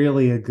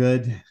really a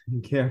good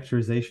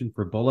characterization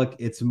for Bullock.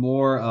 It's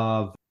more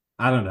of,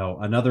 I don't know,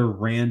 another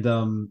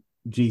random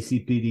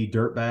GCPD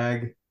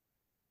dirtbag.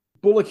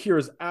 Bullock here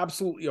is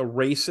absolutely a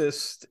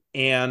racist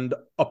and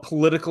a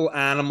political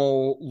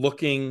animal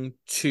looking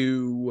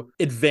to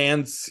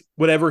advance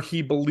whatever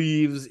he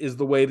believes is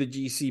the way the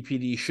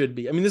GCPD should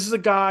be. I mean, this is a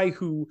guy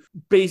who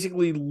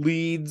basically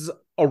leads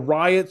a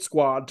riot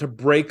squad to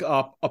break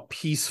up a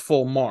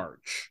peaceful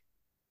march.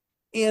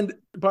 And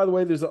by the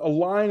way, there's a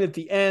line at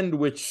the end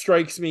which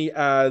strikes me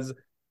as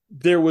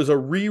there was a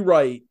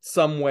rewrite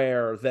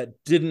somewhere that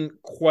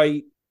didn't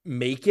quite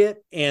make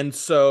it. And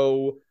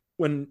so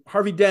when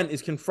Harvey Dent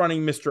is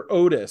confronting Mr.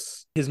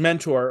 Otis, his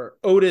mentor,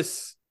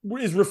 Otis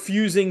is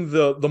refusing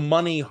the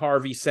money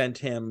Harvey sent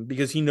him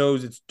because he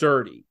knows it's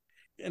dirty.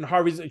 And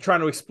Harvey's trying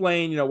to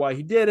explain, why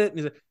he did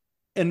it.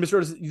 And Mr.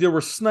 Otis, there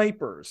were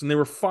snipers and they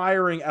were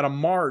firing at a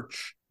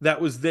march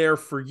that was there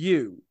for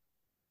you.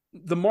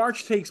 The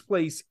march takes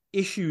place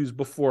issues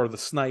before the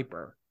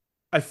sniper.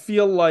 I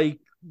feel like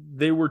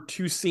they were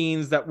two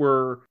scenes that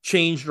were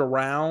changed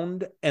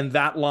around and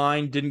that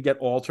line didn't get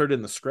altered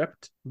in the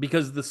script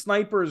because the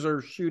snipers are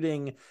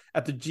shooting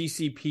at the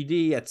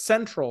GCPD at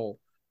Central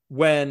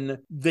when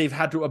they've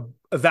had to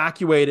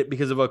evacuate it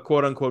because of a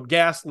quote unquote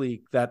gas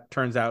leak that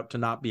turns out to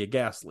not be a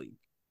gas leak.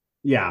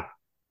 Yeah.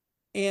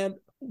 And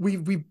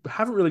we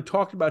haven't really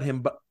talked about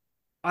him, but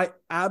I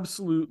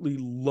absolutely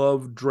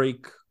love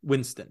Drake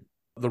Winston,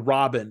 the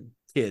Robin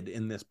kid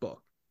in this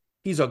book.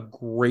 He's a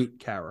great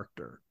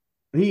character.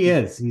 He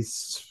is. He's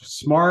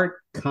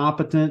smart,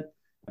 competent.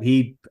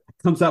 He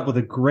comes up with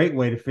a great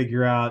way to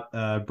figure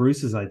out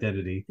Bruce's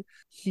identity.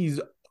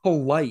 He's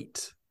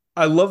polite.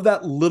 I love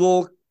that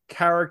little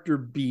character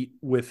beat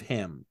with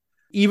him.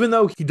 Even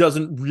though he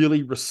doesn't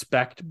really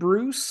respect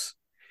Bruce,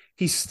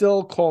 he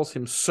still calls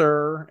him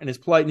sir and is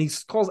polite. And he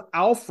calls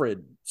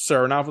Alfred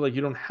sir. And Alfred's like,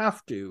 you don't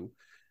have to.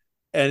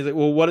 And he's like,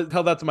 well,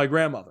 tell that to my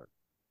grandmother.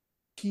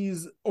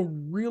 He's a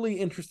really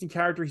interesting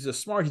character. He's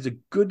he's a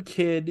good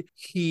kid.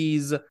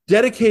 He's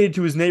dedicated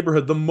to his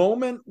neighborhood. The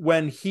moment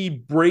when he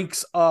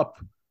breaks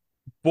up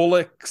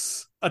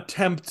Bullock's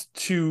attempt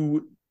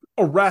to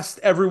arrest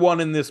everyone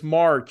in this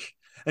march,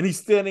 and he's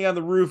standing on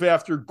the roof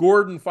after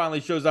Gordon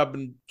finally shows up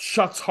and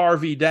shuts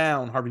Harvey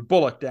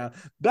Bullock down.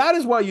 That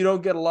is why you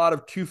don't get a lot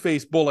of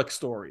Two-Face Bullock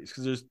stories,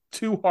 because there's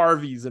two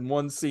Harveys in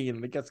one scene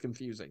and it gets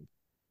confusing.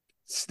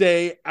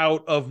 Stay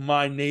out of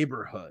my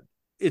neighborhood.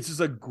 It's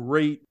just a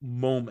great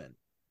moment.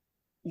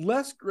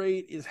 Less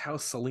great is how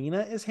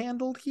Selina is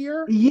handled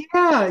here.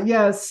 Yeah,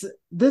 yes.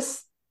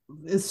 This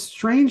is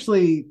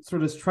strangely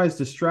sort of tries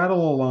to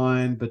straddle a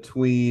line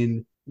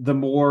between the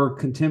more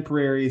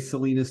contemporary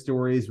Selina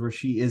stories where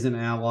she is an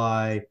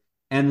ally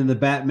and then the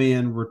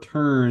Batman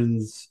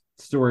Returns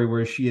story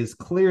where she is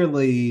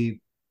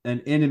clearly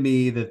an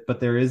enemy,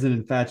 but there is an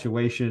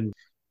infatuation.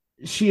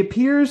 She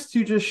appears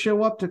to just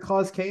show up to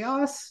cause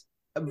chaos,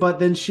 but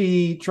then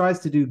she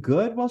tries to do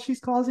good while she's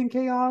causing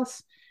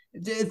chaos.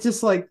 It's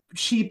just like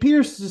she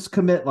appears to just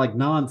commit like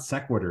non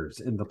sequiturs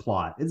in the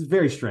plot. It's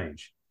very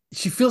strange.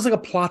 She feels like a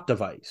plot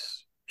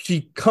device.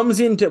 She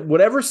comes into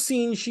whatever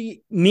scene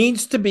she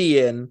needs to be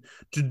in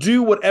to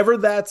do whatever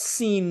that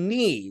scene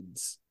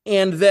needs,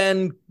 and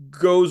then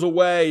goes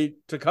away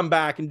to come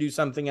back and do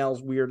something else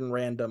weird and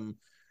random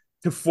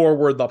to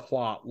forward the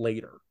plot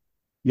later.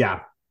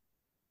 Yeah.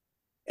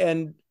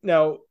 And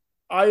now,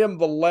 I am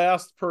the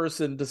last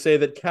person to say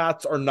that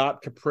cats are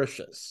not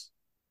capricious,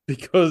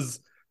 because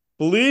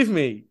believe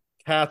me,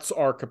 cats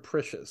are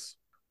capricious.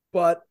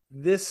 But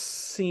this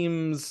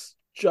seems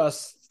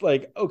just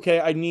like,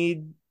 okay, I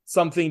need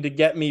something to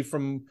get me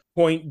from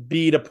point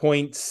B to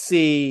point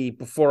C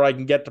before I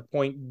can get to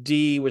point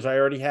D, which I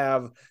already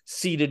have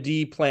C to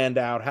D planned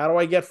out. How do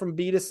I get from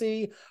B to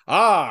C?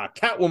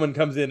 Catwoman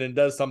comes in and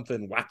does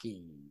something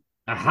wacky.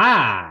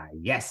 Aha,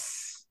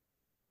 yes.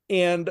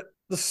 And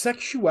the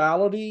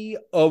sexuality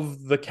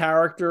of the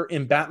character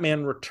in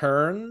Batman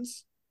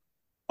Returns,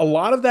 a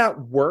lot of that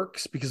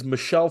works because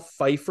Michelle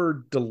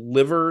Pfeiffer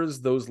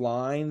delivers those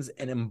lines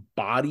and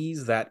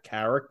embodies that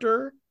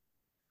character.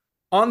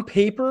 On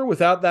paper,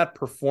 without that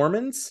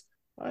performance,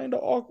 kind of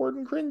awkward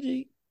and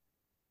cringy.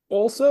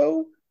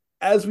 Also,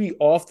 as we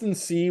often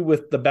see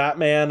with the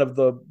Batman of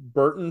the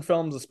Burton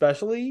films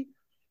especially,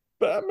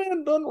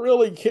 Batman doesn't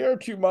really care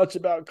too much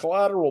about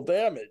collateral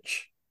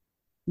damage.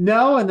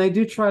 No, and they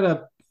do try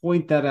to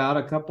point that out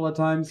a couple of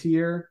times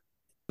here.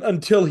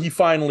 Until he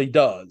finally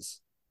does.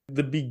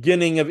 The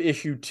beginning of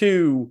issue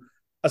 2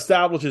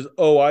 establishes,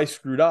 I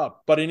screwed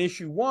up. But in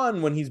issue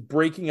 1, when he's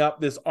breaking up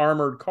this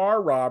armored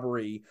car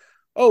robbery,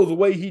 the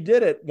way he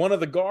did it, one of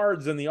the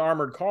guards in the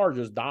armored car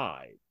just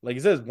died. Like he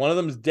says, one of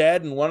them's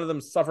dead and one of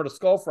them suffered a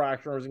skull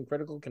fracture or is in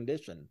critical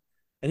condition.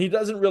 And he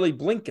doesn't really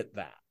blink at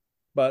that.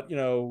 But,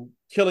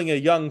 having a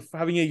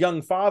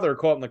young father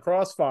caught in the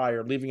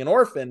crossfire, leaving an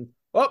orphan,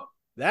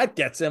 that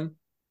gets him.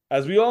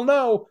 As we all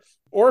know,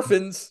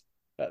 orphans,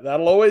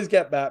 that'll always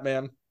get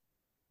Batman.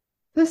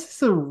 This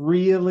is a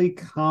really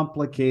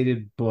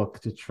complicated book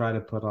to try to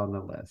put on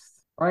the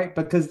list, right?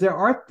 Because there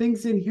are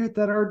things in here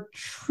that are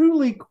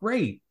truly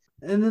great.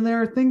 And then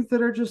there are things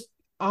that are just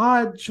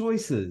odd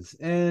choices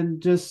and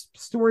just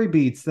story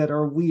beats that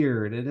are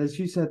weird. And as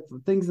you said,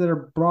 things that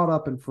are brought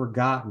up and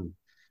forgotten.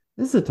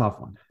 This is a tough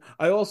one.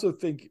 I also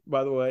think,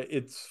 by the way,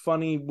 it's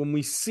funny when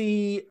we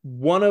see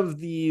one of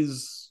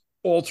these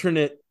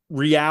alternate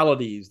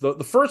realities. The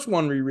first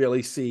one we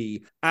really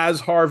see as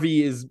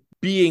Harvey is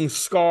being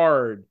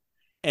scarred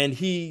and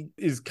he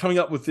is coming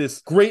up with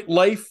this great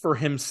life for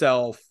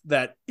himself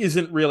that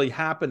isn't really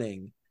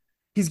happening.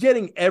 He's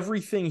getting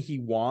everything he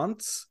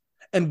wants.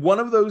 And one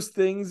of those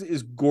things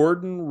is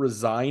Gordon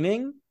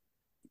resigning.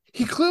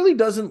 He clearly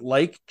doesn't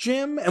like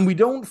Jim, and we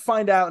don't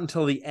find out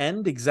until the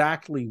end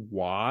exactly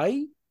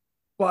why.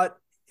 But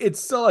it's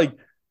still like,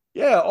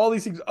 yeah, all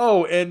these things.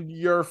 Oh, and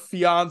your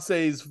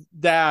fiance's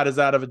dad is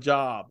out of a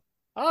job.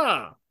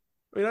 I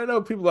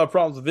know people have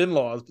problems with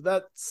in-laws, but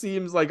that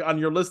seems like on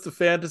your list of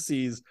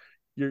fantasies,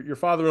 your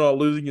father-in-law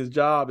losing his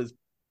job is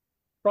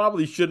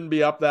probably shouldn't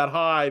be up that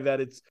high,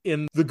 that it's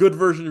in the good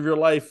version of your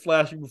life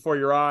flashing before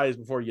your eyes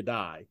before you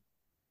die.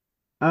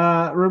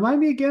 Remind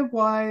me again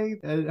why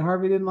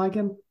Harvey didn't like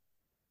him.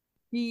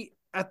 He,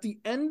 at the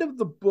end of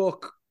the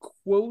book,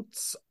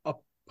 quotes a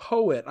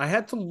poet. I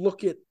had to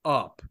look it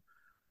up.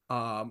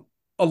 A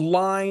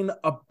line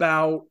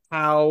about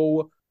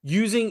how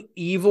using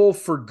evil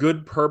for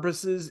good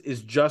purposes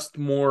is just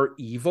more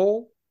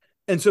evil.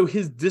 And so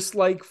his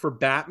dislike for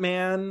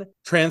Batman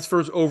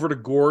transfers over to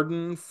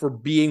Gordon for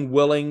being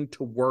willing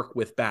to work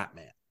with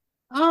Batman.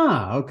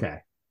 Okay.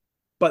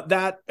 But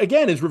that,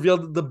 again, is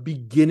revealed at the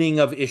beginning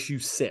of issue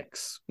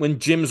 6, when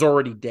Jim's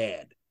already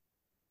dead.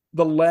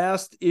 The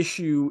last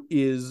issue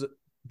is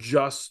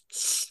just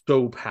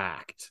so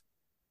packed.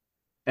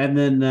 And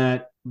then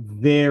that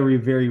very,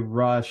 very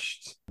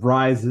rushed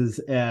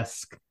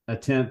Rises-esque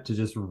attempt to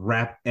just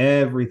wrap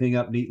everything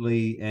up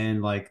neatly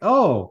and like,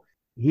 oh,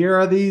 here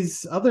are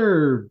these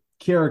other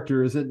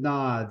characters and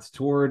nods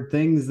toward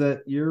things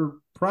that you're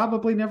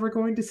probably never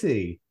going to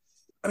see.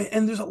 I mean,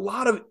 and there's a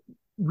lot of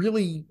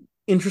really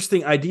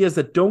interesting ideas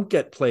that don't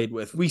get played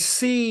with. We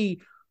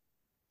see,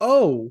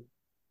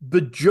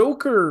 the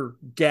Joker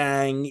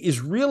gang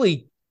is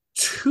really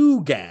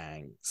 2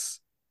 gangs.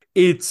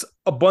 It's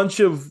a bunch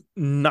of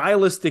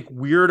nihilistic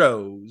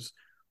weirdos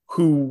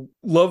who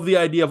love the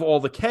idea of all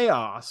the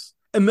chaos,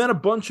 and then a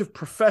bunch of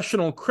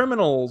professional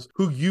criminals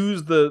who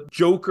use the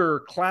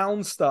Joker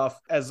clown stuff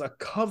as a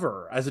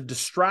cover, as a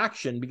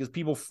distraction, because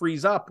people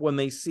freeze up when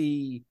they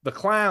see the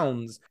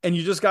clowns. And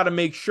you just got to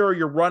make sure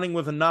you're running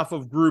with enough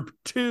of group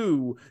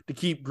 2 to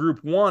keep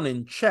group 1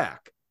 in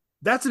check.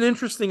 That's an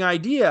interesting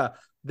idea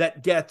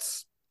that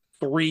gets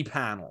 3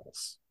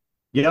 panels.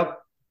 Yep.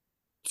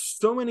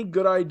 So many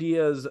good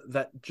ideas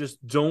that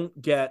just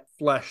don't get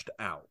fleshed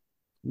out.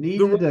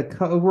 Needed a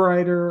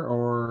co-writer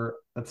or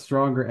a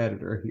stronger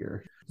editor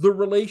here. The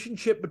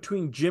relationship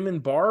between Jim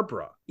and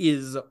Barbara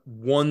is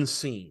one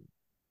scene.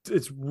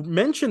 It's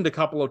mentioned a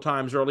couple of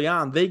times early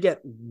on. They get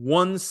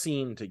one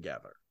scene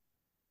together.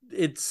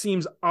 It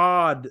seems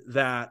odd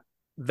that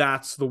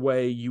that's the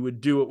way you would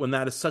do it when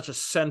that is such a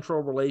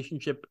central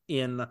relationship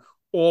in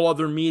all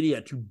other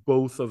media to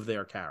both of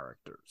their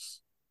characters.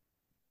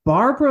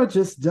 Barbara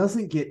just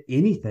doesn't get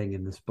anything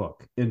in this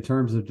book in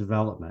terms of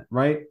development,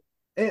 right?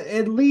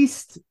 At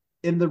least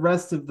in the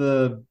rest of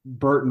the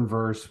Burton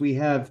verse, we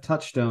have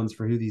touchstones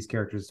for who these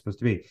characters are supposed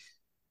to be.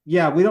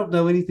 Yeah, we don't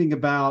know anything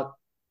about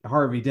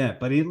Harvey Dent,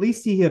 but at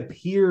least he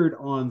appeared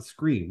on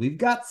screen. We've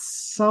got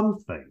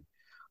something.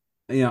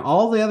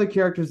 All the other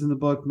characters in the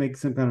book make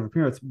some kind of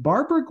appearance.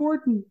 Barbara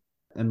Gordon,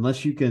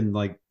 unless you can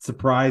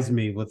surprise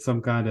me with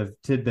some kind of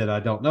tidbit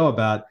I don't know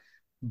about,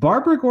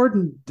 Barbara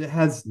Gordon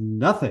has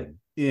nothing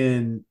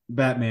in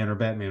Batman or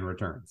Batman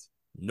Returns.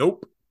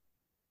 Nope.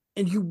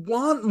 And you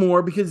want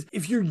more, because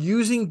if you're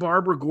using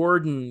Barbara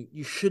Gordon,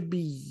 you should be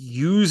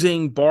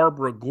using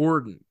Barbara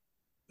Gordon.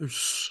 There's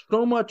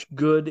so much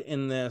good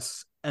in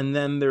this, and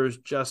then there's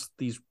just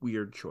these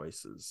weird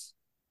choices.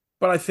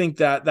 But I think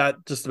that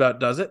just about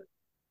does it.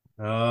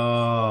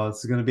 Oh, this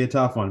is going to be a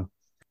tough one.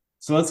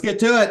 So let's get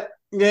to it.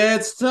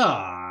 It's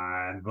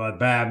time for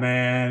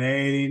Batman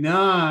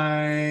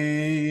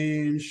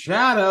 89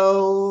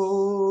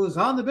 Shadows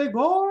on the Big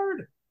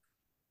Board.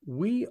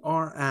 We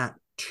are at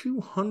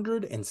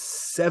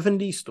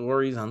 270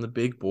 stories on the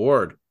big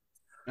board.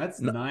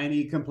 That's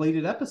 90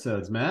 completed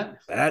episodes, Matt.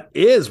 That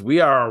is. We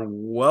are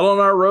well on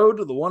our road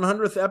to the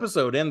 100th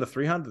episode and the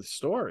 300th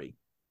story.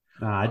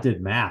 I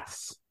did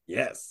maths.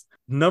 Yes.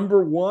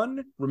 Number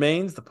 1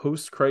 remains the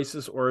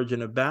post-crisis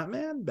origin of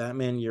Batman,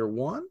 Batman Year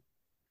One.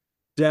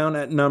 Down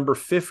at number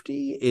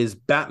 50 is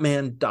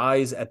Batman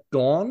Dies at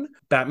Dawn,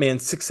 Batman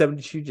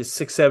 672 to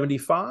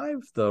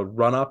 675, the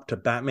run-up to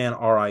Batman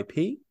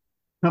R.I.P.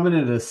 Coming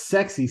in at a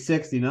sexy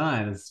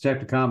 69, it's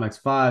Detective Comics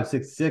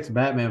 566,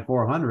 Batman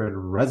 400,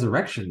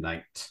 Resurrection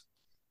Night.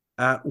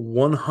 At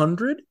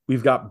 100,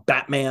 we've got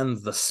Batman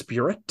the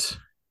Spirit.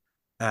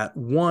 At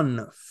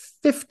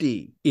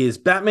 150 is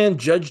Batman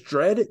Judge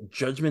Dredd,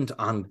 Judgment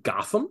on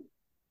Gotham.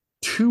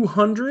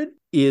 200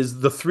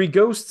 is The Three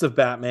Ghosts of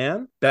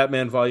Batman,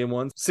 Batman Volume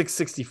 1,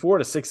 664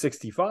 to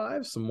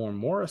 665, some more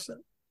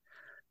Morrison.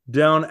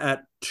 Down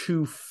at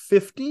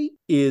 250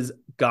 is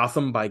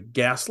Gotham by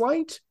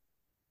Gaslight.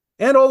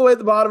 And all the way at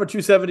the bottom of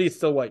 270 is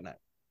still White Knight.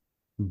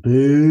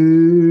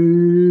 Boo!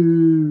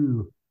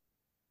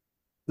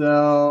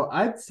 So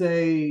I'd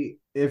say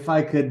if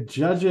I could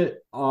judge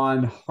it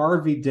on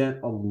Harvey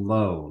Dent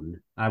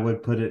alone, I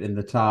would put it in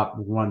the top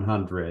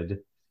 100.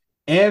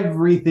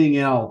 Everything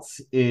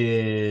else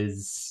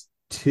is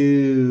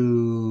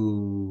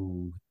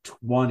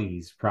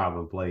 220s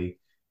probably.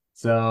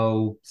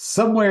 So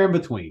somewhere in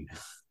between.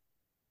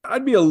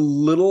 I'd be a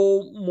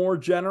little more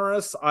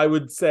generous. I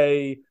would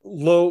say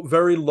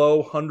very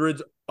low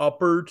hundreds,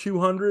 upper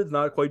 200s,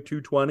 not quite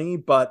 220,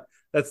 but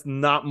that's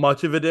not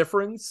much of a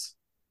difference.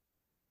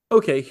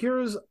 Okay,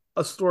 here's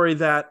a story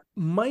that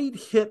might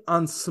hit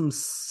on some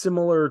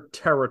similar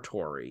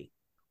territory.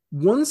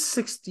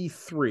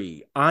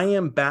 163, I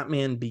Am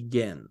Batman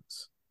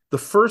Begins, the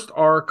first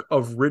arc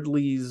of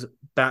Ridley's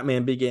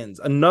Batman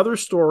Begins, another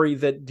story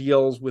that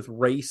deals with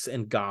race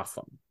and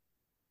Gotham.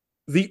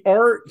 The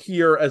art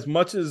here, as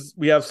much as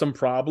we have some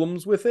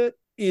problems with it,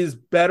 is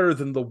better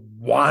than the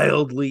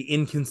wildly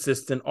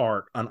inconsistent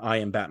art on I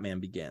Am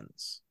Batman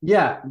Begins.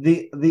 Yeah,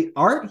 the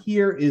art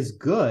here is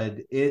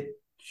good. It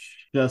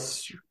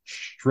just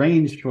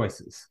strange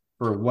choices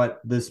for what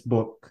this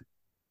book,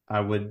 I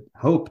would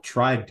hope,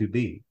 tried to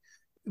be.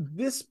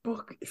 This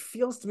book, it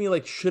feels to me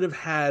like should have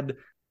had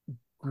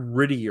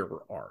grittier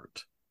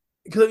art.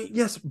 Because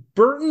yes,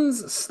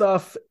 Burton's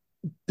stuff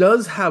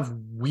does have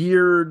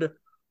weird,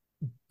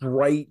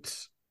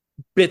 bright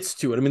bits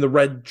to it. I mean, the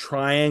Red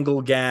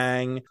Triangle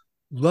Gang,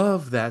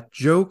 love that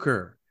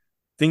Joker,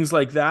 things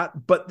like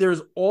that. But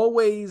there's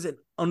always an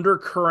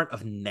undercurrent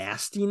of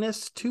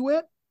nastiness to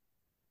it.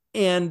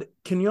 And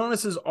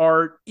Quinones's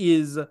art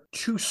is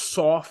too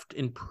soft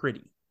and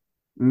pretty.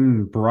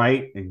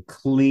 Bright and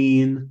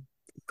clean.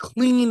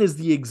 Clean is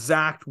the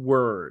exact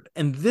word.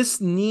 And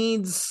this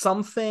needs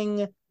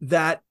something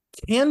that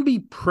can be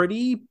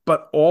pretty,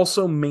 but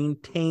also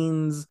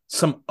maintains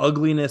some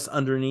ugliness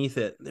underneath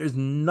it. There's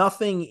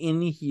nothing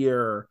in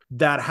here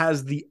that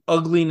has the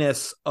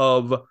ugliness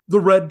of the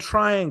Red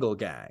Triangle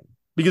Gang.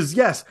 Because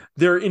yes,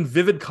 they're in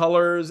vivid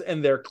colors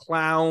and they're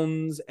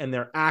clowns and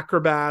they're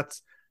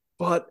acrobats,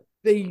 but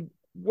they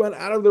went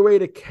out of their way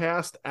to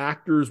cast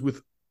actors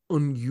with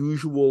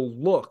unusual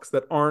looks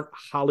that aren't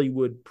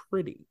Hollywood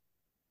pretty.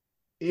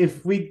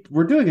 If we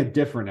were doing a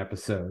different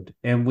episode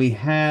and we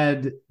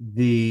had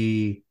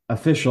the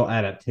official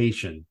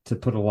adaptation to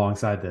put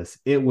alongside this,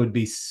 it would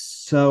be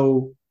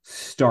so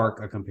stark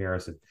a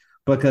comparison.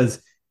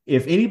 Because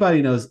if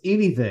anybody knows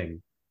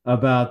anything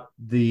about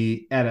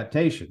the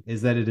adaptation,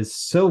 is that it is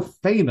so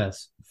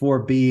famous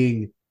for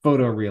being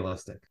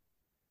photorealistic.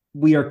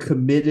 We are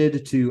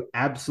committed to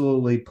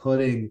absolutely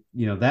putting,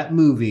 that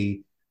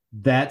movie,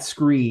 that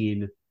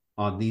screen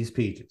on these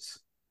pages.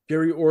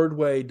 Jerry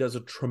Ordway does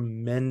a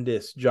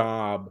tremendous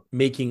job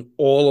making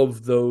all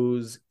of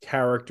those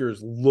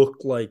characters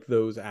look like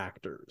those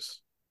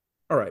actors.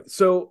 All right,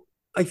 so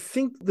I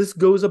think this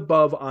goes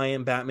above I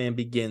Am Batman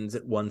Begins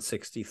at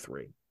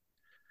 163.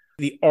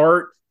 The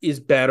art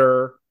is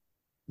better.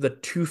 The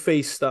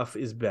Two-Face stuff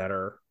is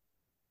better.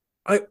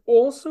 I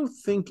also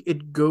think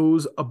it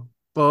goes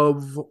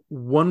above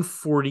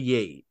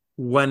 148,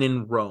 When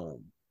in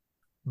Rome.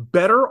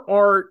 Better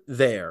art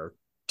there.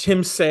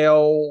 Tim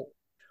Sale.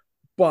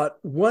 But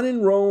When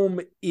in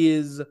Rome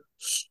is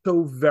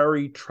so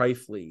very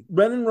trifly.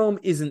 When in Rome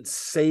isn't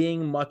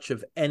saying much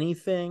of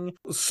anything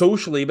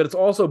socially, but it's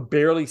also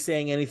barely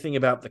saying anything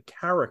about the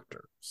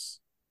characters.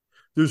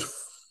 There's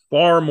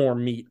far more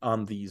meat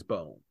on these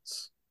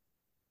bones.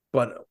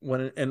 But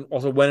When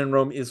in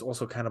Rome is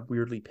also kind of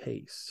weirdly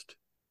paced.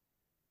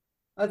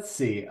 Let's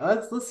see.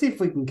 Let's see if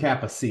we can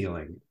cap a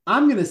ceiling.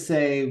 I'm going to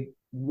say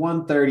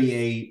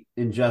 138,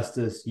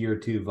 Injustice Year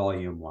 2,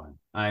 Volume 1.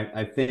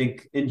 I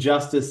think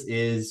Injustice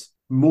is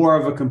more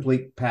of a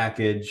complete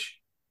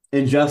package.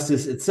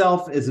 Injustice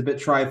itself is a bit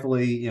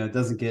trifly. It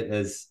doesn't get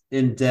as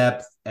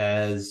in-depth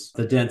as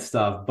the Dent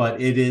stuff, but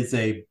it is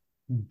a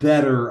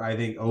better, I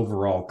think,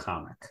 overall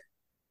comic.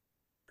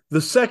 The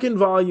second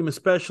volume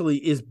especially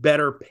is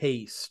better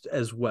paced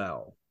as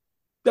well.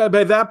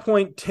 By that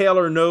point,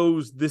 Taylor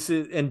knows this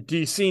is, and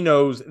DC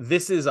knows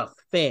this is a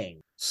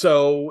thing.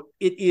 So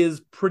it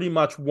is pretty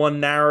much one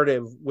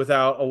narrative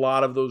without a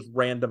lot of those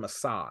random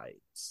asides.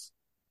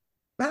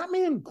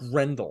 Batman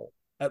Grendel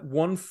at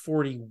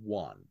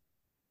 141.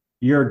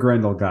 You're a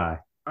Grendel guy.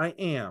 I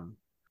am.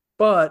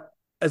 But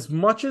as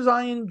much as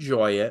I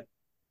enjoy it,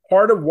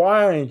 part of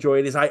why I enjoy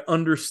it is I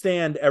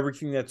understand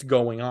everything that's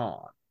going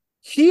on.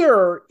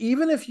 Here,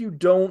 even if you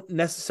don't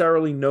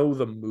necessarily know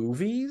the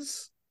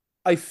movies,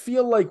 I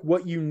feel like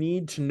what you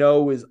need to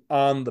know is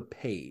on the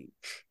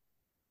page.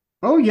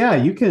 Oh yeah,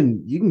 you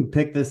can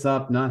pick this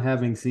up not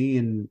having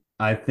seen,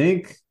 I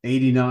think,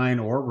 89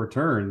 or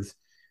Returns.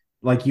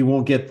 Like you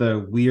won't get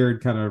the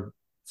weird kind of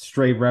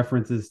stray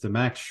references to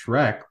Max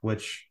Shrek,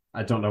 which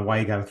I don't know why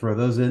you got to throw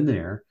those in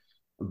there.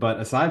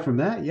 But aside from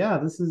that, yeah,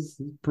 this is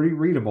pretty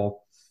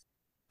readable.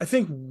 I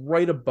think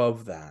right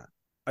above that,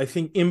 I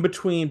think in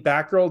between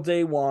Batgirl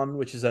Day One,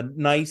 which is a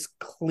nice,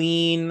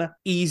 clean,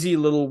 easy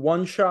little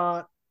one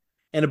shot,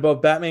 and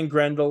above Batman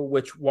Grendel,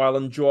 which, while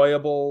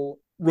enjoyable,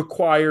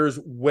 requires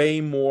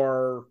way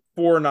more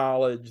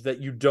foreknowledge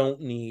that you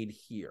don't need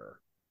here.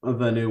 Of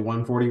the new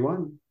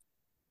 141.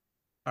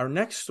 Our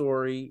next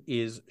story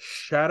is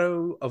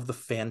Shadow of the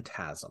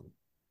Phantasm.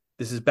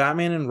 This is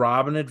Batman and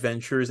Robin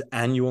Adventures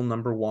Annual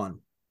Number 1.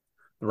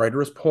 The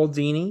writer is Paul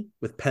Dini,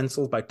 with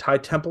pencils by Ty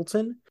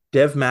Templeton,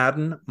 Dev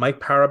Madden,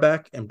 Mike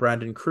Parabek, and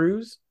Brandon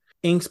Cruz.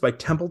 Inks by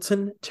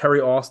Templeton, Terry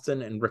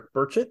Austin, and Rick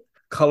Burchett.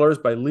 Colors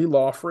by Lee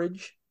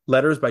Loffridge.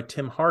 Letters by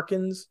Tim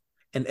Harkins.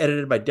 And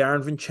edited by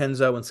Darren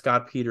Vincenzo and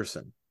Scott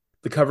Peterson.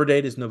 The cover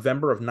date is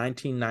November of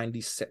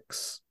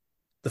 1996.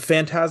 The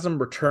Phantasm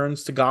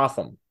returns to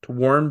Gotham to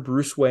warn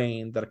Bruce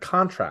Wayne that a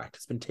contract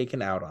has been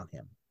taken out on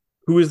him.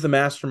 Who is the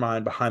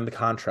mastermind behind the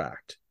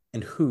contract,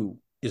 and who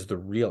is the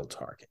real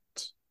target?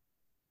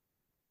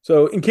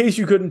 So, in case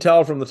you couldn't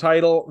tell from the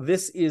title,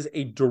 this is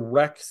a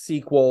direct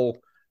sequel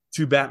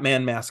to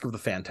Batman Mask of the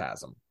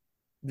Phantasm.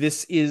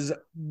 This is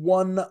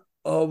one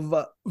of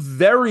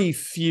very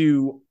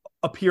few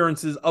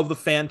appearances of the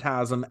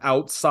Phantasm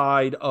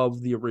outside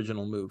of the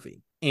original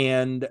movie.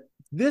 And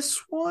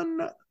this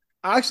one,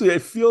 actually,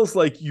 it feels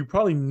like you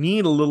probably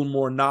need a little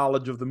more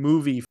knowledge of the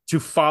movie to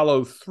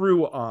follow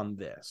through on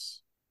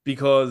this,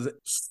 because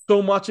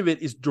so much of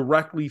it is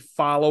directly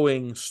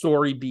following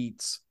story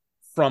beats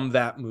from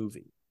that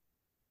movie.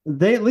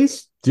 They at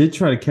least did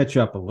try to catch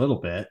up a little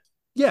bit.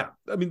 Yeah,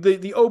 I mean,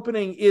 the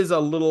opening is a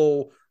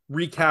little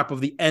recap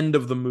of the end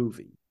of the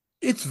movie.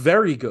 It's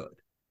very good.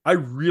 I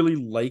really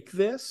like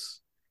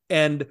this.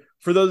 And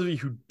for those of you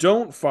who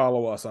don't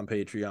follow us on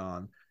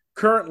Patreon,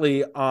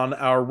 currently on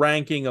our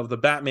ranking of the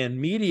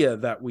Batman media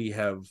that we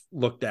have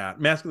looked at,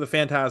 Mask of the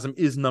Phantasm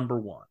is number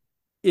 1.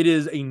 It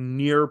is a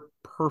near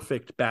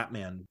perfect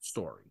Batman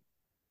story.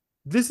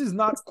 This is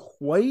not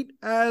quite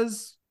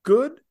as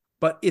good,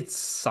 but it's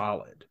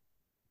solid.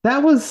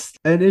 That was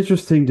an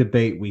interesting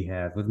debate we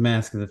had with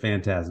Mask of the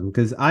Phantasm,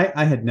 because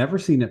I had never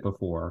seen it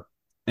before,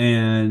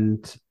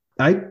 and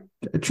I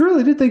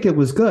truly did think it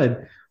was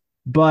good,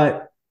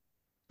 but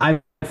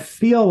I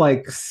feel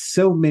like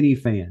so many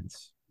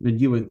fans, and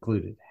you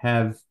included,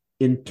 have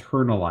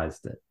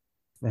internalized it,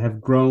 have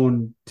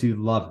grown to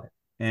love it,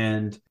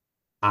 and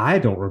I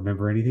don't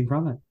remember anything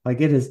from it.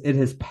 Like it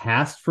has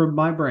passed from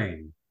my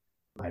brain.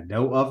 I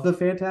know of the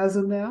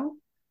Phantasm now,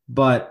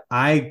 but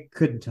I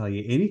couldn't tell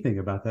you anything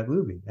about that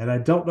movie. And I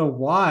don't know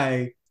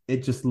why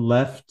it just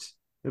left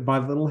my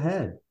little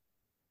head.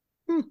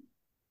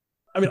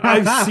 I mean,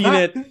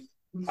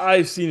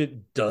 I've seen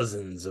it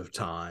dozens of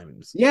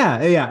times. Yeah.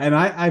 And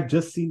I've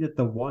just seen it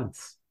the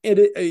once.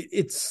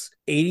 It's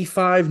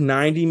 85,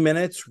 90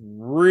 minutes,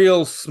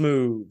 real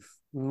smooth,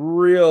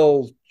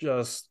 real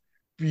just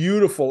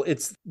beautiful.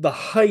 It's the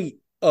height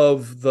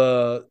of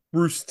the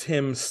Bruce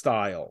Timm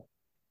style.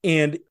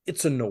 And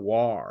it's a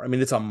noir. I mean,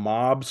 it's a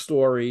mob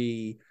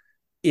story.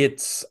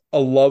 It's a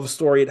love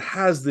story. It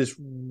has this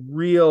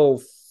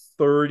real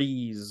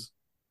 30s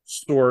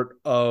sort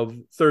of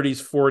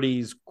 30s,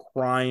 40s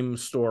crime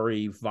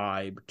story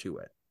vibe to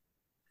it.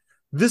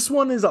 This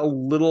one is a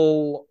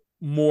little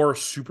more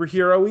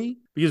superhero-y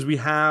because we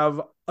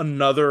have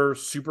another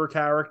super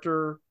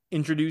character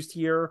introduced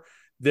here.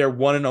 Their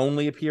one and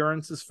only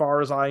appearance, as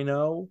far as I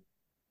know.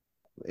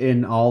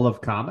 In all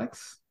of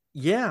comics?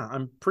 Yeah,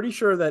 I'm pretty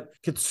sure that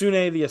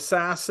Kitsune the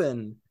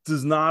Assassin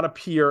does not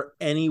appear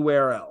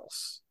anywhere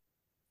else.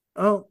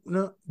 Oh,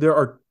 no. There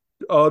are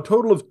a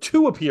total of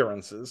 2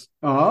 appearances.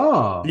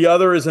 Oh. The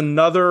other is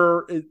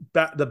another,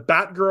 the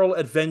Batgirl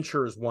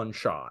Adventures one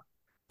shot.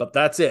 But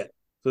that's it.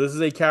 So this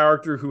is a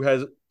character who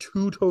has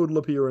 2 total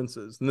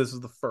appearances, and this is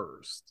the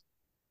first.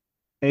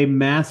 A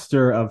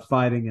master of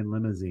fighting in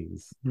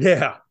limousines.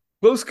 Yeah.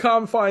 Close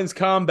confines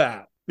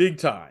combat. Big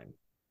time.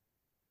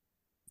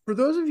 For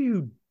those of you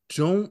who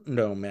don't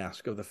know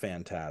Mask of the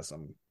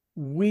Phantasm,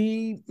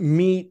 we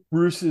meet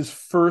Bruce's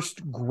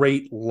first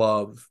great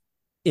love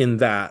in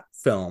that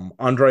film,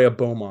 Andrea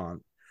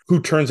Beaumont,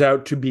 who turns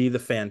out to be the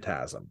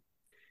Phantasm.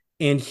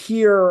 And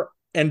here,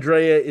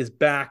 Andrea is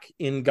back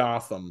in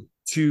Gotham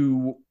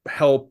to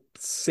help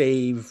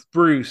save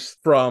Bruce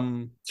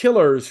from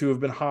killers who have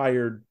been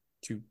hired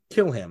to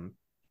kill him.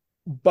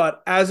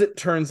 But as it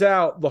turns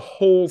out, the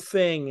whole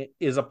thing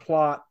is a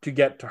plot to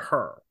get to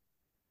her.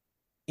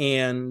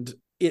 And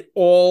it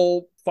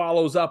all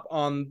follows up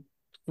on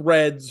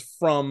threads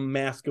from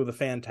Mask of the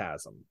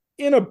Phantasm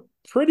in a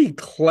pretty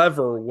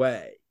clever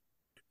way.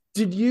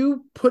 Did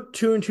you put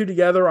two and two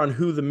together on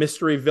who the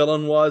mystery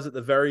villain was at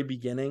the very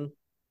beginning?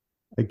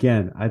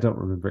 Again, I don't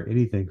remember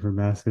anything from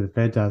Mask of the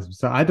Phantasm,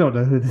 so I don't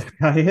know who this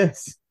guy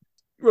is.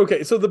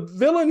 Okay, so the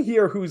villain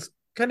here, who's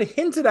kind of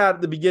hinted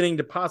at the beginning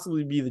to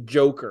possibly be the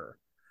Joker,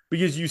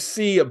 because you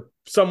see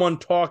someone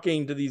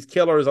talking to these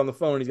killers on the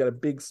phone, he's got a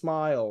big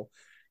smile,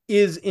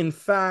 is in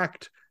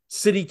fact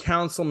City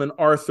Councilman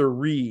Arthur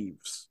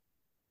Reeves,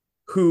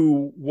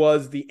 who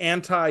was the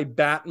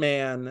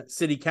anti-Batman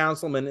city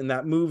councilman in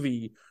that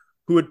movie,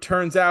 who it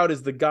turns out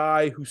is the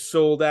guy who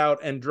sold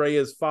out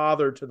Andrea's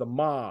father to the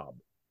mob,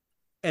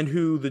 and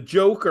who the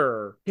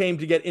Joker came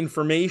to get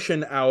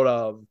information out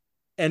of.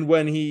 And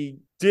when he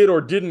did or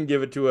didn't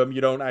give it to him,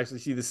 you don't actually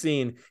see the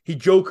scene, he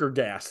Joker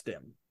gassed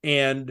him.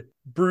 And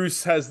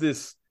Bruce has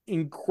this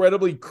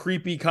incredibly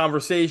creepy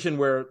conversation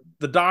where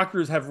the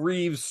doctors have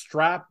Reeves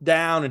strapped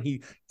down and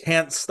he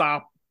can't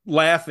stop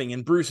laughing,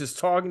 and Bruce is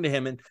talking to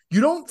him, and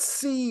you don't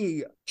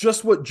see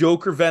just what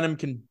Joker Venom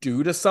can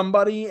do to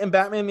somebody in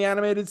Batman the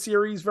Animated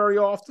Series very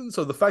often.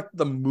 So the fact that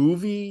the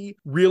movie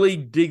really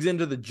digs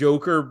into the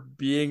Joker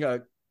being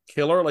a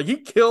killer, like he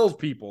kills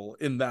people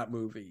in that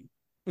movie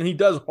and he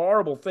does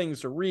horrible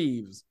things to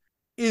Reeves,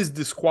 is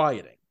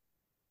disquieting.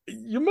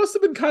 You must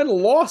have been kind of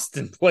lost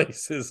in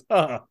places,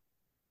 huh?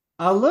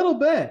 A little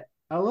bit.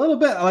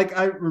 Like,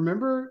 I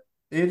remember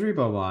Andrew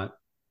Beaumont.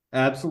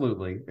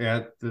 Absolutely.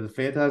 Yeah, the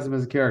Phantasm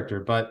as a character.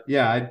 But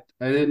yeah, I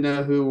didn't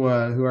know who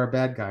our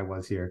bad guy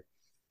was here.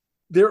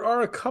 There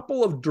are a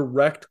couple of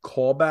direct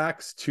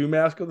callbacks to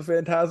Mask of the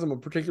Phantasm, a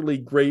particularly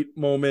great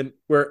moment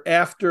where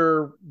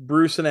after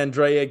Bruce and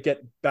Andrea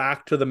get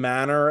back to the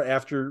manor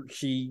after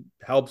she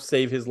helps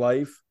save his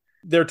life,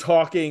 they're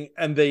talking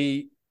and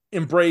they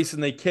embrace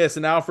and they kiss,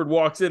 and Alfred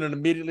walks in and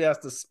immediately has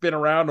to spin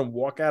around and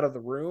walk out of the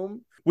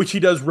room, which he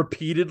does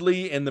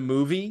repeatedly in the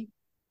movie.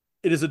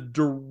 It is a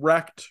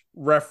direct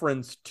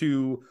reference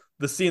to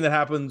the scene that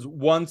happens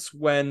once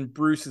when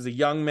Bruce is a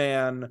young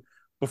man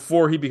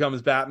before he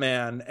becomes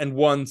Batman, and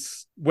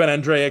once when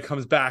Andrea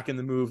comes back in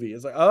the movie.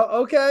 It's like,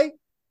 oh, okay.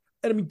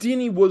 And I mean,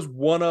 Dini was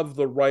one of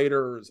the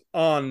writers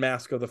on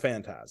Mask of the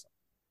Phantasm,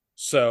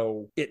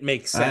 so it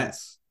makes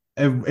sense.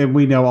 And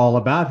we know all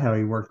about how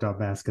he worked on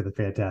Mask of the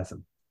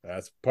Phantasm.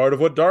 That's part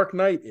of what Dark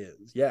Knight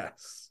is,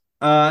 yes.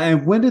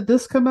 And when did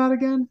this come out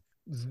again?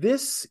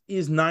 This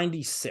is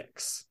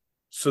 96.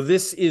 So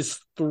this is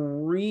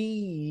 3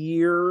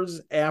 years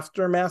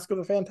after Mask of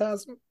the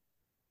Phantasm.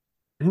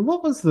 And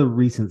what was the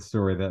recent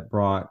story that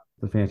brought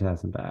the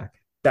Phantasm back?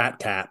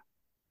 Batcat.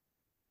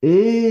 Ew.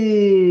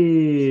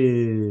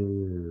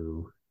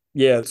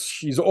 Yes,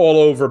 she's all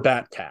over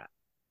Batcat.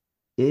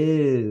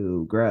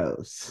 Ew,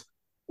 gross.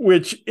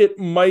 Which it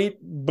might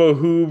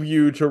behoove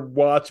you to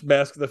watch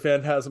Mask of the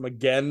Phantasm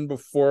again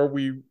before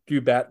we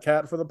do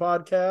Batcat for the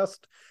podcast,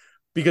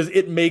 because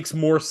it makes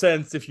more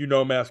sense if you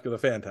know Mask of the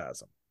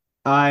Phantasm.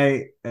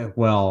 It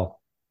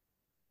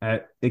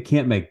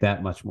can't make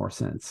that much more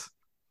sense.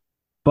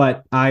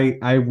 But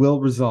I will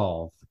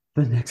resolve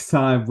the next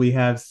time we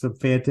have some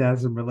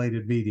Phantasm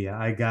related media.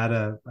 I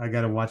gotta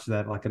watch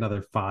that like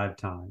another 5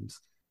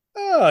 times.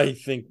 I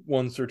think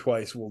once or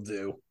twice will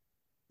do.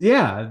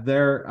 Yeah,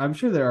 I'm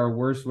sure there are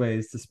worse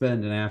ways to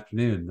spend an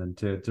afternoon than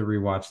to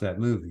rewatch that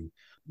movie.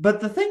 But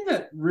the thing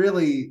that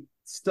really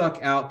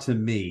stuck out to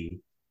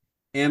me,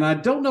 and I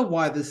don't know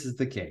why this is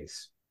the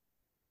case,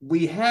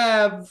 we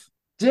have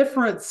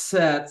different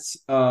sets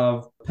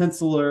of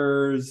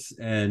pencilers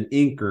and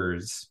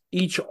inkers.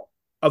 Each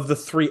of the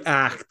 3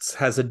 acts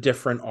has a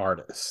different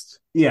artist.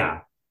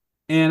 Yeah.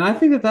 And I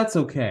think that that's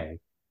okay.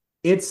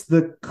 It's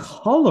the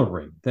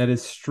coloring that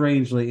is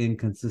strangely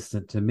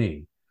inconsistent to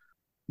me.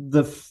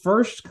 The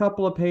first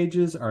couple of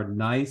pages are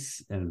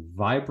nice and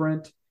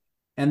vibrant.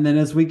 And then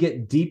as we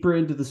get deeper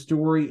into the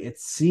story, it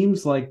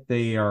seems like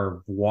they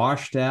are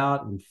washed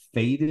out and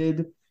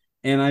faded.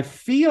 And I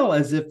feel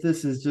as if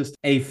this is just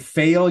a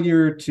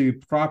failure to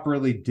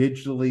properly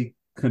digitally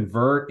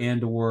convert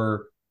and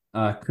or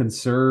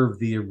conserve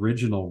the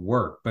original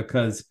work,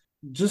 because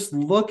just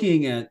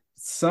looking at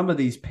some of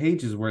these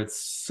pages where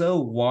it's so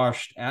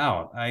washed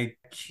out, I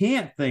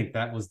can't think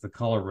that was the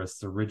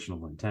colorist's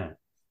original intent.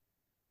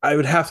 I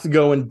would have to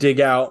go and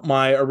dig out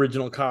my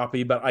original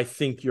copy, but I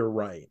think you're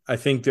right. I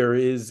think there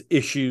is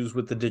issues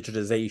with the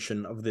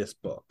digitization of this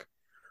book.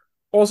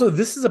 Also,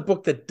 this is a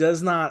book that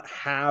does not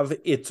have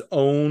its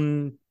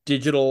own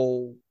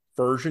digital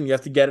version. You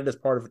have to get it as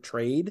part of a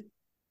trade.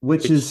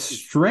 Which is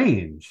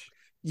strange.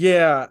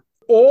 Yeah.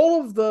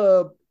 All of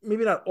the,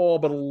 maybe not all,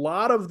 but a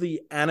lot of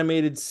the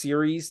animated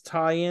series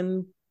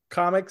tie-in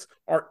comics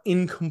are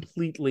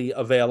incompletely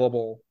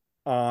available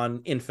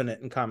on Infinite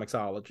and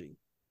Comixology.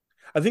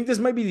 I think this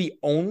might be the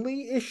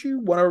only issue,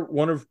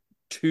 one of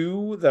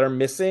 2 that are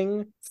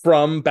missing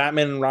from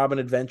Batman and Robin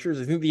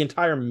Adventures. I think the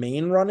entire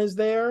main run is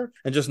there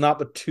and just not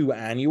the 2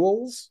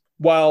 annuals,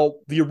 while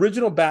the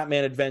original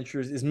Batman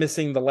Adventures is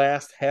missing the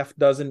last half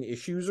dozen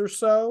issues or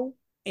so.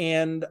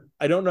 And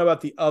I don't know about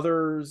the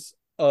others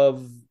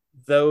of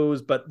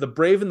those, but the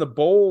Brave and the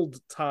Bold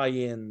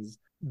tie-ins,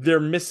 they're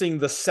missing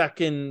the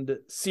second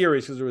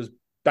series, because there was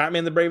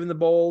Batman the Brave and the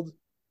Bold,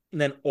 and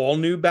then All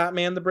New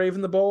Batman the Brave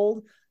and the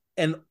Bold.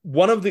 And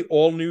one of the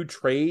all new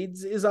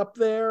trades is up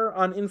there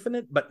on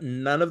Infinite, but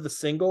none of the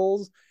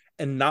singles,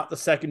 and not the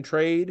second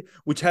trade,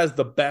 which has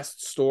the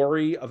best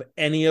story of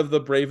any of the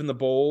Brave and the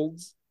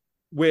Bolds,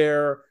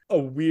 where a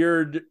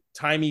weird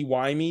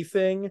timey-wimey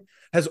thing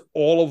has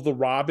all of the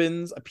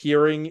Robins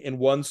appearing in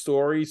one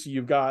story. So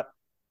you've got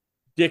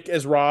Dick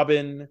as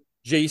Robin,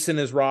 Jason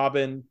as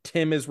Robin,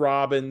 Tim as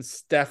Robin,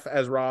 Steph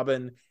as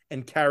Robin,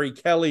 and Carrie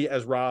Kelly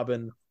as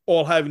Robin,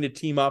 all having to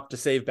team up to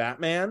save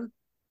Batman.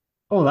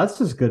 Oh, that's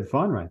just good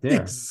fun right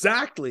there.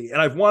 Exactly.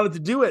 And I've wanted to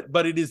do it,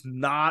 but it is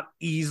not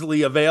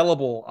easily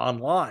available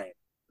online.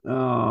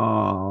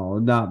 Oh,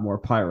 not more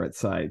pirate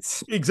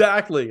sites.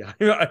 Exactly.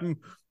 I'm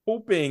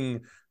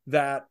hoping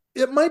that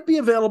it might be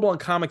available on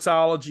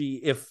Comixology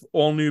if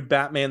All New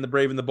Batman the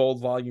Brave and the Bold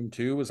Volume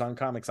 2 is on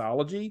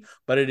Comixology,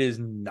 but it is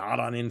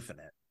not on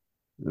Infinite.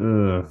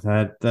 Ugh,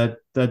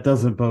 that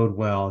doesn't bode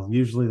well.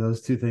 Usually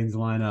those two things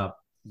line up.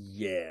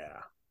 Yeah.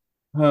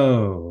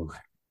 Oh.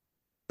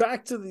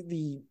 Back to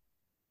the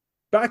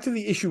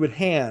issue at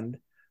hand.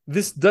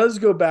 This does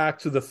go back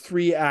to the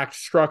 3-act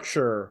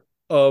structure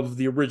of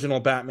the original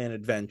Batman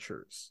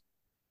Adventures.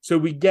 So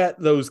we get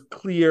those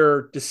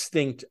clear,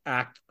 distinct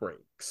act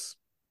breaks.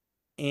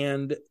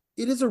 And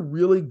it is a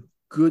really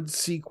good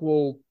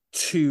sequel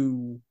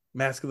to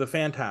Mask of the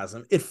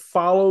Phantasm. It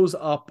follows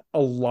up a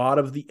lot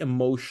of the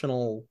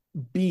emotional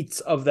beats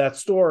of that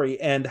story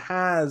and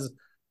has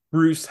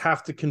Bruce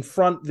have to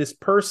confront this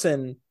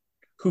person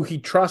who he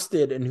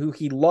trusted and who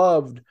he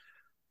loved,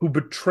 who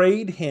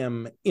betrayed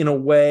him in a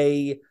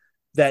way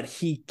that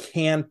he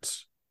can't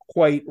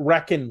quite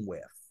reckon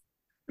with.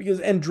 Because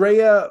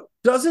Andrea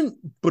doesn't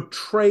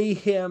betray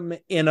him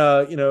in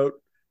a,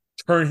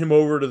 turn him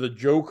over to the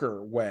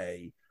Joker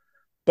way,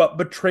 but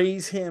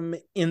betrays him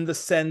in the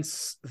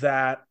sense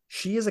that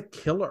she is a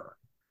killer.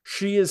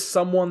 She is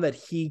someone that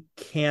he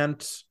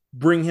can't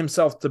bring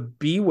himself to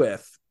be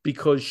with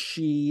because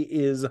she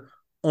is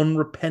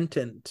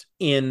unrepentant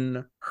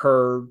in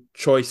her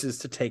choices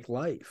to take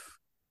life.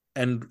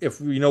 And if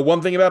you know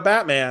one thing about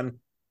Batman,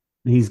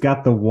 he's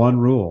got the one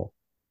rule.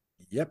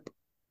 Yep.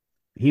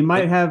 He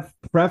might have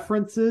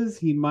preferences.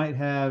 He might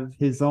have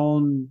his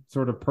own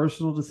sort of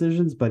personal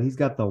decisions, but he's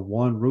got the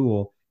one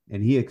rule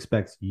and he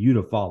expects you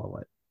to follow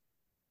it.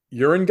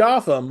 You're in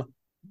Gotham.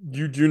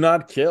 You do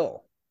not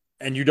kill.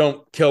 And you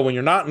don't kill when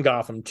you're not in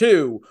Gotham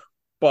too,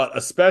 but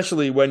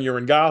especially when you're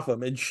in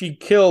Gotham. And she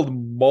killed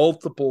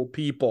multiple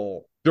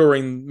people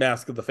during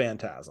Mask of the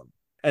Phantasm.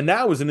 And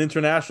now is an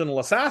international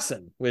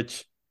assassin,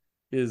 which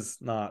is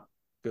not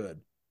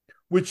good.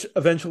 Which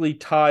eventually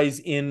ties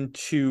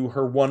into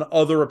her one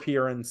other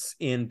appearance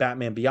in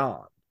Batman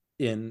Beyond,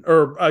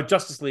 or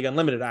Justice League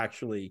Unlimited,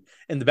 actually,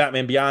 in the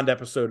Batman Beyond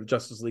episode of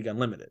Justice League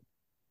Unlimited.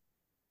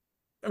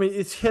 I mean,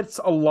 it hits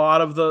a lot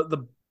of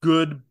the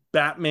good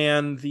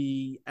Batman,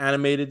 the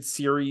animated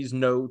series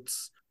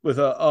notes with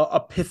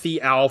a pithy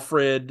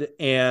Alfred,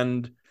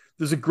 and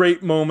there's a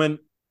great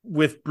moment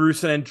with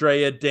Bruce and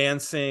Andrea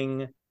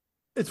dancing.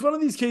 It's one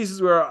of these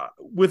cases where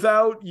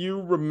without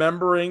you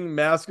remembering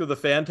Mask of the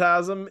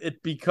Phantasm,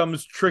 it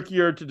becomes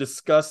trickier to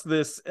discuss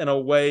this in a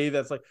way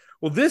that's like,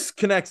 well, this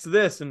connects to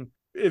this. And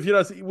if you're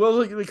not,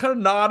 well, you're kind of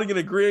nodding and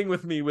agreeing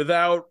with me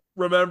without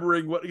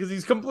remembering what, because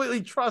he's completely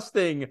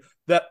trusting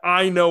that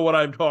I know what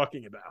I'm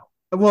talking about.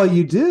 Well,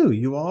 you do.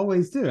 You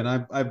always do. And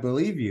I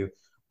believe you.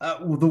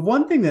 The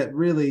one thing that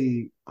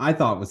really I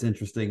thought was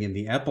interesting in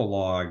the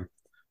epilogue,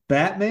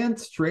 Batman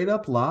straight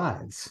up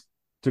lies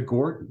to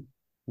Gordon,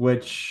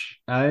 which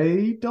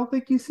I don't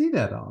think you see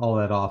that all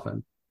that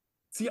often.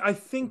 See, I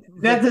think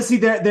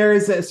there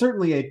is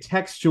certainly a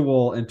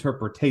textual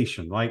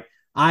interpretation. Like,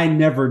 I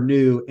never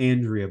knew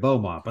Andrea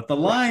Beaumont, but the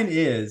line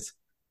is,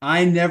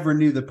 I never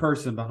knew the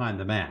person behind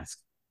the mask.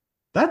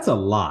 That's a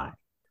lie.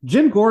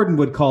 Jim Gordon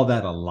would call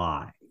that a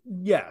lie.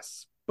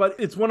 Yes, but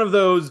it's one of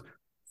those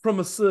from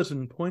a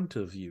certain point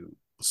of view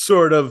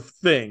sort of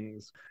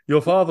things.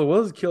 Your father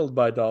was killed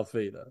by Darth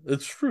Vader.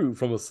 It's true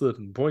from a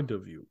certain point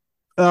of view.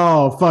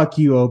 Oh, fuck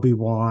you,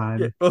 Obi-Wan.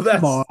 Yeah, well,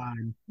 come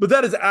on. But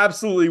that is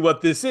absolutely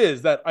what this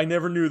is, that I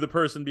never knew the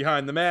person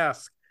behind the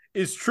mask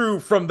is true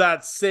from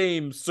that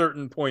same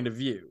certain point of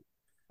view.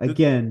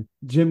 Again,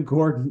 Jim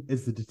Gordon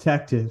is the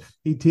detective.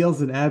 He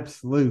deals in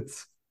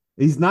absolutes.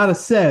 He's not a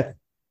Sith,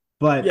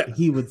 but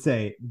he would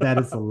say that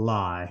is a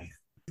lie.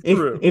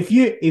 If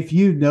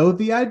you know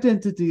the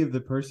identity of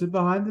the person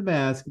behind the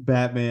mask,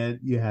 Batman,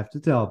 you have to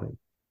tell me.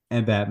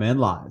 And Batman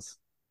lies.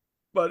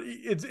 But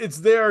it's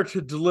there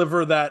to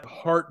deliver that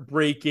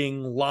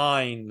heartbreaking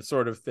line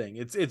sort of thing.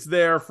 It's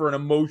there for an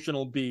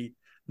emotional beat,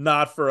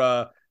 not for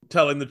a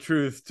telling the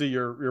truth to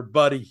your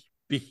buddy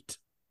beat.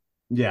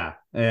 Yeah.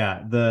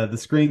 The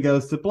screen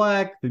goes to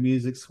black, the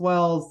music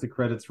swells, the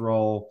credits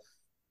roll.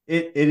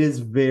 It is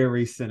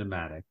very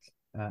cinematic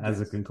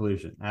as a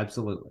conclusion.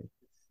 Absolutely.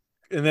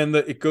 And then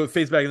it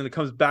fades back, and then it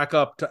comes back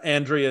up to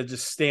Andrea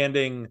just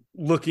standing,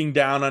 looking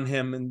down on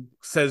him, and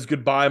says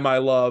goodbye, my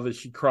love, as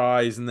she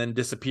cries, and then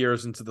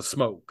disappears into the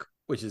smoke,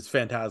 which is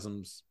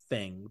Phantasm's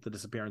thing, the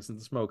disappearance in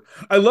the smoke.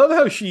 I love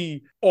how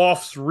she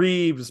offs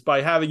Reeves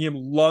by having him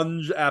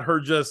lunge at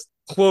her just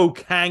cloak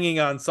hanging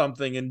on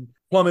something and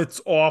plummets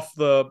off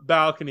the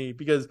balcony,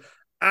 because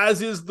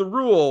as is the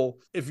rule,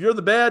 if you're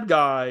the bad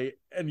guy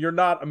and you're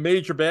not a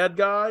major bad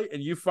guy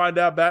and you find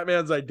out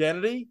Batman's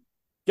identity,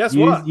 guess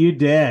what? You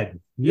dead.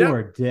 You Yeah.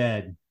 are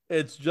dead.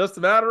 It's just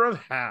a matter of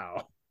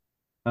how.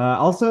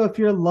 Also, if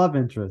you're a love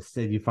interest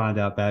and you find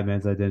out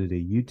Batman's identity,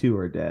 you too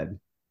are dead.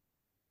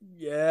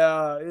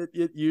 Yeah,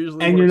 it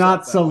usually And you're works not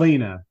out that way.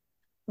 Selena.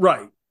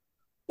 Right.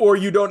 Or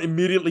you don't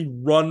immediately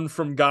run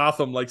from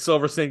Gotham like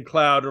Silver St.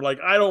 Cloud, or like,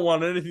 I don't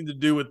want anything to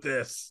do with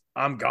this.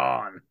 I'm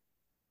gone.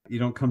 You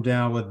don't come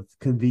down with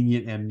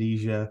convenient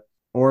amnesia,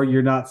 or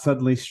you're not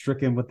suddenly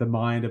stricken with the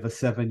mind of a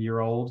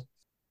 7-year-old.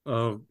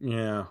 Oh,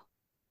 yeah.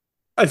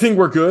 I think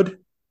we're good.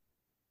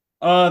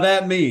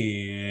 That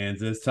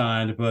means it's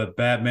time to put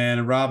Batman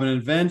and Robin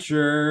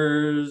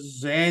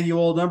Adventures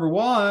annual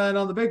 #1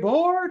 on the big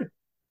board.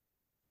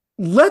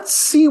 Let's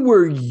see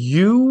where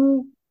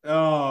you...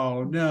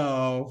 Oh,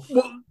 no.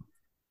 Well,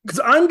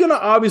 because I'm going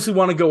to obviously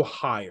want to go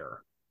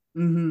higher.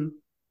 Mm-hmm.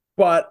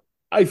 But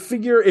I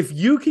figure if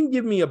you can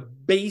give me a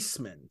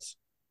basement,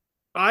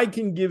 I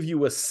can give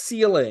you a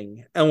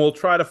ceiling, and we'll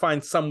try to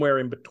find somewhere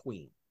in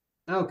between.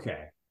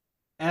 Okay.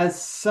 As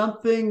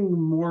something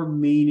more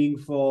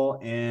meaningful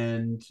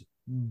and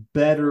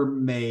better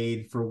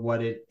made for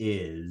what it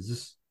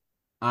is,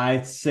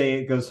 I'd say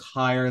it goes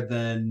higher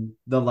than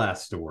the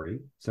last story.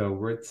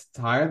 So it's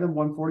higher than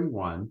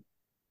 141.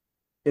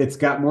 It's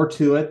got more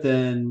to it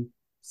than,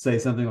 say,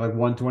 something like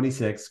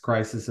 126,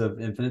 Crisis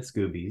of Infinite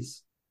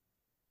Scoobies.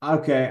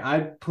 Okay,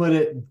 I'd put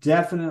it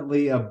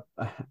definitely,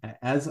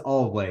 as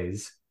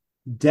always,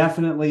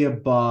 definitely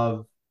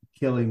above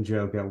Killing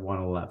Joke at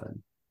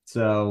 111.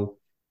 So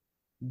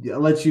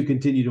I'll let you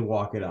continue to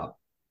walk it up.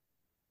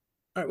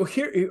 All right,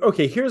 well,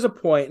 here's a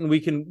point, and we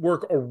can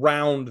work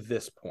around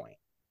this point.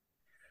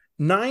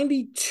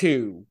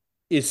 92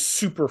 is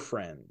Super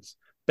Friends,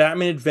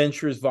 Batman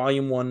Adventures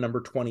Volume 1,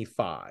 number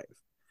 25.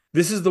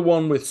 This is the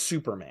one with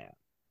Superman.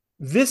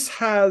 This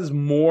has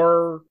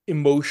more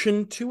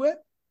emotion to it.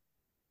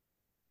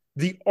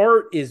 The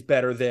art is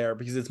better there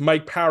because it's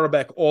Mike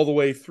Parobeck all the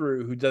way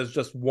through, who does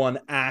just one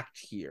act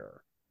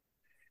here.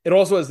 It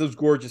also has those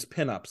gorgeous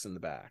pinups in the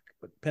back,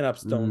 but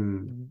pinups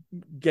don't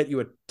get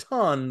you a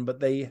ton, but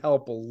they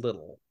help a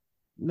little.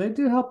 They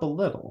do help a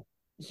little.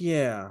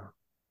 Yeah.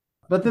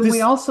 But then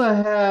we also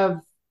have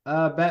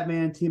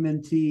Batman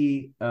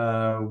TMNT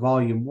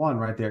Volume 1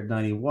 right there at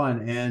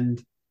 91,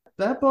 and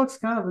that book's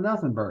kind of a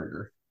nothing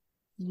burger.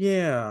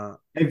 Yeah.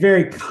 A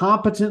very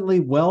competently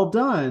well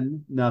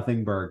done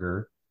nothing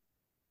burger.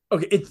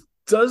 Okay, it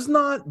does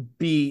not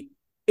beat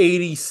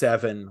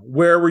 87,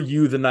 Where Were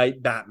You the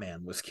Night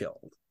Batman Was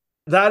Killed?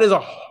 That is a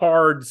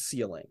hard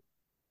ceiling.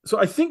 So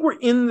I think we're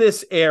in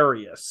this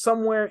area,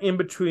 somewhere in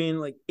between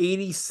like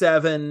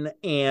 87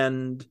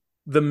 and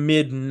the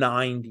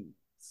mid-90s.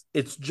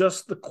 It's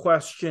just the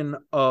question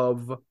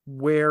of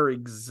where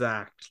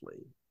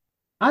exactly.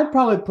 I'd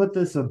probably put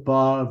this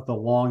above the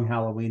Long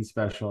Halloween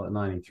Special at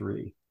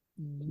 93.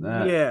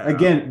 Yeah.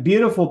 Again,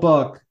 beautiful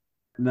book,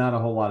 not a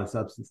whole lot of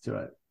substance to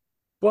it.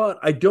 But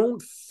I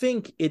don't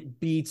think it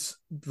beats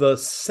the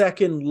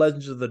second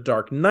Legends of the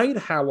Dark Knight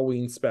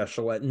Halloween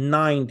Special at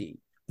 90.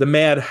 The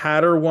Mad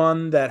Hatter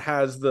one that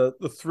has the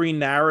three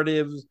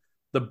narratives,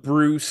 the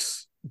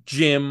Bruce,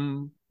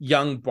 Jim,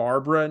 young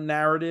Barbara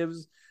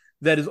narratives,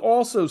 that is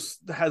also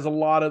has a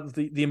lot of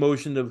the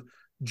emotion of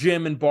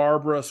Jim and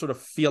Barbara sort of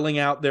feeling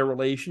out their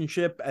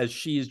relationship as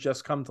she's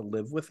just come to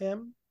live with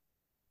him.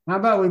 How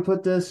about we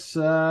put this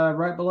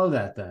right below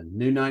that then?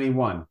 New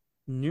 91.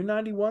 New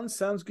 91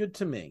 sounds good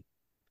to me.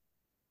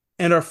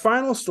 And our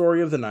final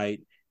story of the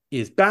night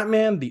is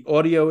Batman, the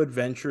Audio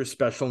Adventure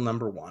Special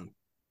 #1.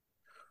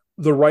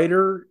 The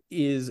writer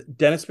is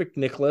Dennis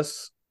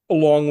McNicholas,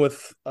 along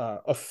with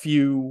a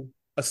few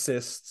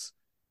assists,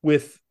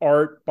 with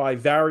art by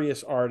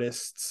various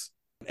artists,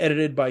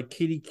 edited by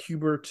Katie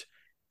Kubert,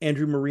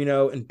 Andrew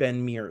Marino, and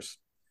Ben Mears.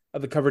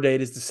 The cover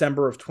date is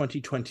December of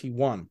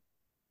 2021.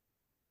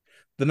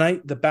 The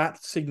night the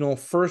bat signal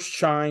first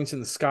shines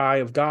in the sky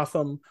of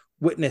Gotham,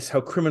 witness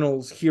how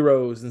criminals,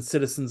 heroes, and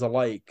citizens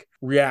alike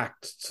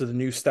react to the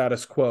new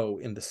status quo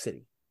in the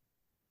city.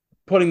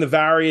 Putting the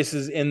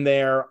variouses in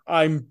there,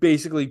 I'm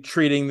basically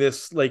treating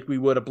this like we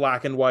would a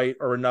Black and White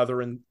or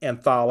another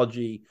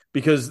anthology,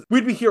 because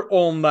we'd be here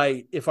all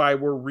night if I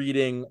were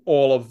reading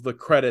all of the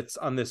credits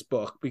on this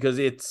book, because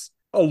it's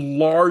a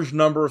large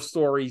number of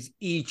stories,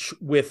 each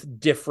with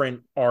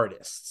different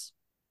artists.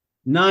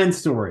 9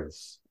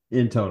 stories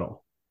in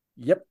total.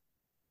 Yep.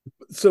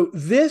 So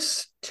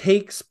this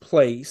takes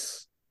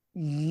place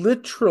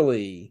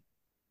literally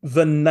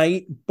the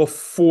night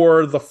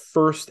before the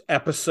first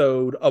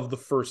episode of the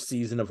first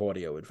season of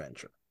Audio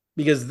Adventure,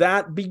 because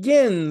that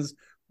begins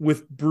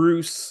with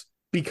Bruce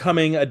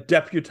becoming a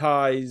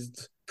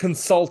deputized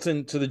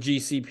consultant to the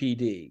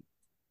GCPD.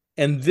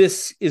 And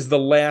this is the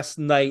last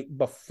night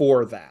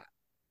before that,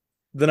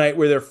 the night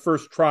where they're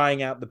first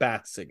trying out the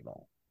bat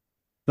signal.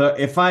 So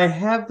if I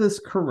have this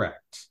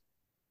correct,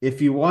 if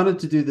you wanted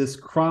to do this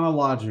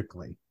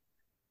chronologically,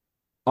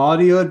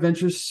 Audio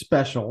Adventures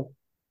Special,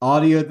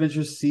 Audio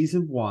Adventures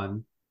Season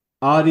 1,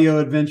 Audio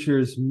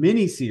Adventures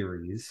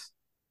Miniseries,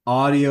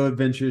 Audio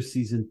Adventures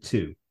Season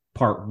 2,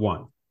 Part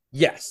 1.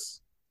 Yes.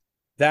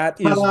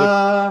 That is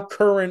the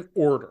current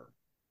order.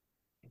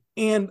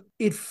 And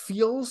it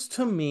feels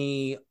to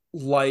me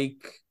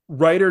like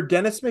writer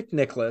Dennis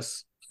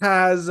McNicholas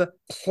has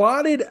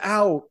plotted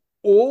out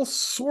all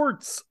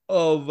sorts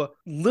of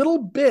little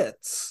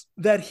bits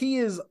that he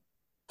is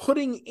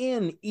putting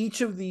in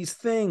each of these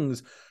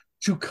things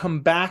to come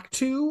back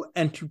to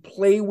and to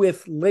play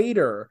with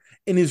later,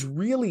 and is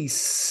really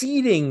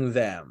seeding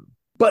them.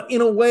 But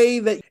in a way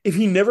that if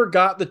he never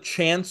got the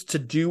chance to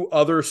do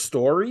other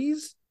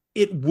stories,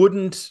 it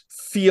wouldn't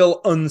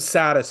feel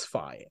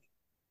unsatisfying.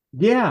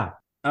 Yeah.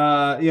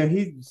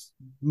 He's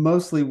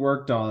mostly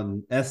worked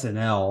on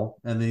SNL,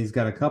 and then he's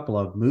got a couple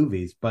of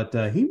movies, but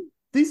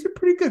these are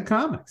pretty good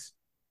comics.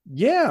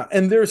 Yeah,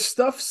 and there's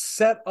stuff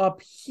set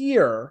up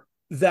here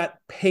that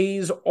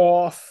pays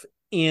off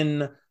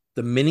in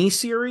the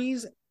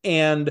miniseries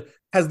and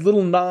has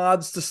little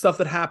nods to stuff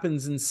that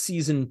happens in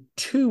season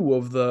 2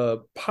 of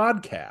the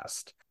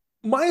podcast.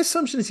 My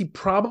assumption is he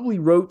probably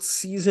wrote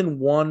season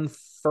 1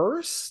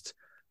 first,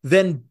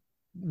 then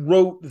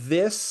wrote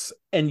this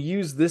and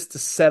used this to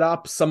set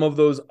up some of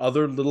those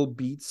other little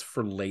beats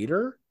for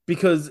later.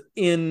 Because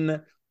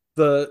in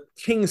the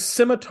King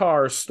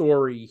Scimitar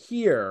story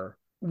here,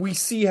 we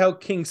see how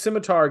King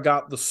Scimitar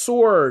got the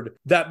sword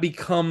that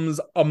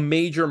becomes a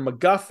major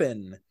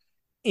MacGuffin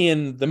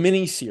in the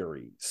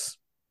miniseries.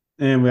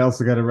 And we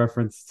also got a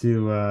reference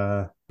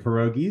to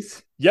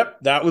pierogies.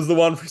 Yep, that was the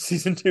one for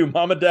season 2,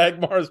 Mama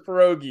Dagmar's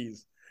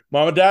pierogies.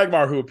 Mama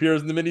Dagmar, who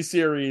appears in the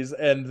miniseries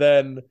and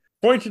then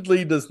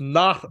pointedly does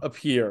not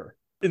appear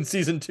in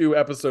season 2,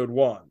 episode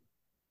 1.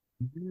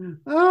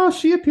 Oh,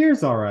 she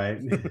appears all right.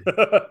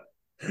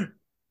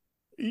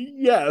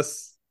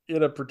 Yes,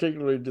 in a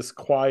particularly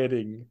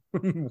disquieting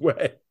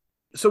way.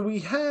 So we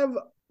have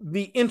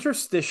the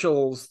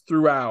interstitials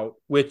throughout,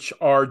 which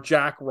are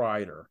Jack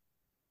Ryder,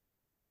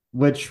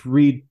 which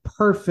read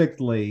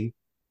perfectly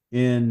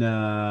in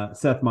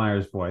Seth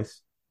Meyers'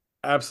 voice.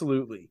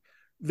 Absolutely.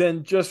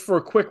 Then just for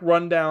a quick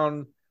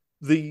rundown,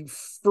 the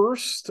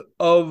first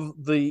of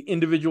the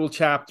individual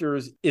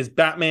chapters is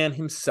Batman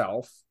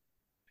himself.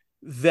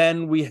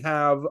 Then we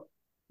have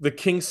the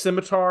King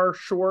Scimitar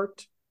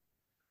short.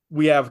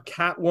 We have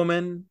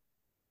Catwoman.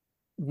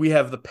 We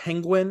have the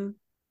Penguin,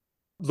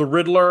 the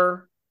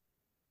Riddler,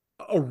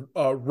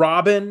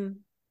 Robin,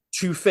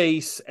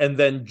 Two-Face, and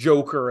then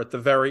Joker at the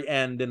very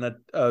end in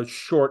a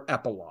short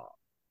epilogue.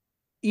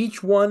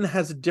 Each one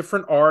has a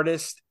different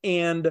artist,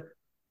 and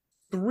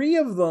 3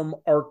 of them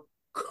are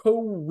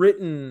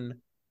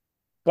co-written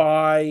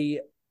by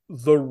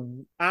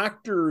the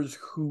actors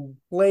who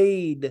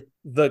played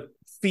the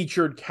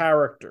featured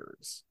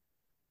characters.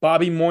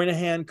 Bobby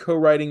Moynihan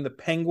co-writing the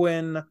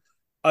Penguin,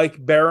 Ike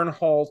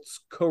Barinholtz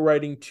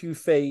co-writing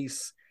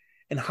Two-Face,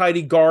 and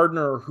Heidi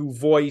Gardner, who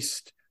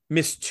voiced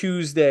Miss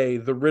Tuesday,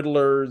 the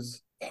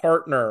Riddler's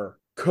partner,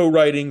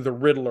 co-writing the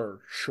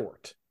Riddler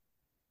short.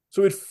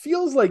 So it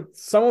feels like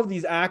some of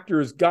these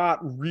actors got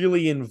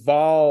really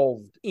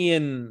involved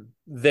in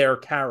their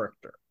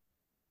character.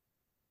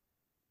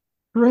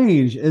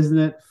 Strange, isn't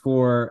it,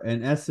 for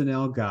an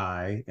SNL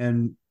guy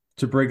and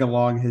to bring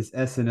along his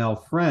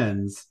SNL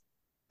friends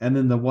and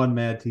then the one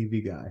Mad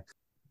TV guy?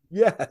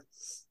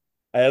 Yes.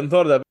 I hadn't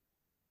thought of that.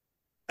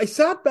 I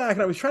sat back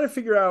and I was trying to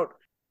figure out,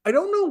 I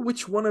don't know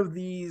which one of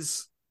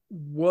these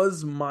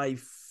was my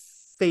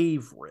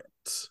favorite.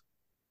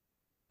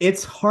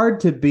 It's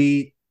hard to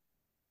beat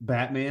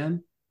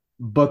Batman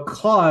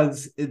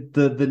because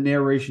the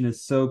narration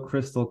is so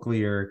crystal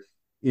clear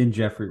in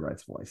Jeffrey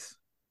Wright's voice.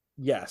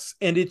 Yes,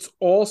 and it's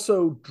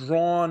also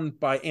drawn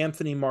by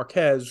Anthony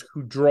Marquez,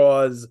 who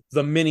draws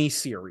the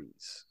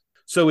miniseries.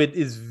 So it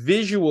is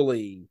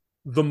visually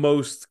the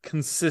most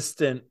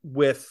consistent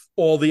with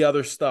all the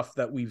other stuff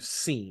that we've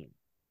seen.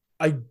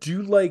 I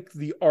do like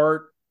the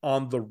art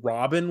on the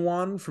Robin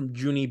one from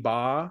Junie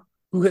Ba,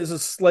 who has a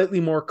slightly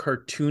more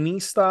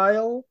cartoony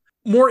style,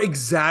 more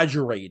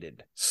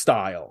exaggerated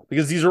style,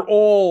 because these are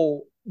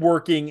all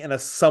working in a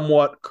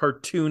somewhat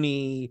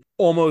cartoony,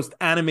 almost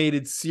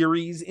animated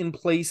series in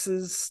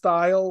places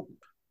style.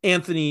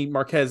 Anthony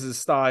Marquez's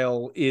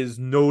style is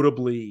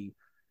notably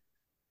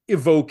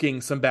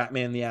evoking some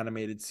Batman the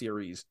Animated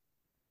Series.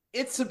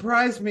 It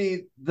surprised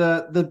me.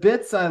 The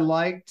bits I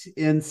liked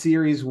in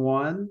series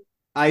 1,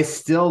 I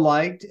still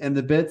liked, and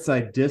the bits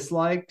I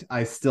disliked,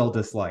 I still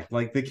disliked.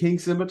 Like the King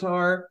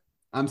Scimitar,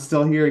 I'm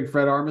still hearing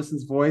Fred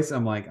Armisen's voice.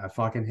 I'm like, I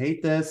fucking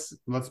hate this.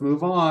 Let's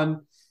move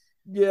on.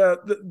 Yeah,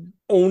 the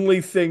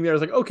only thing there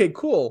is like, okay,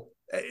 cool.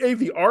 Hey,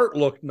 the art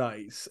looked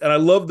nice. And I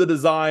love the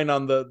design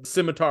on the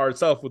scimitar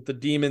itself with the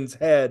demon's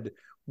head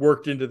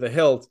worked into the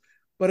hilt.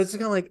 But it's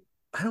kind of like,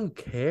 I don't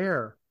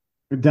care.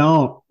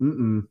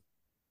 Don't.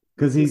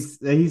 Because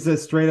he's a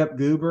straight up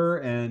goober,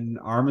 and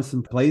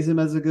Armisen plays him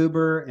as a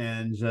goober,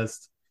 and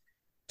just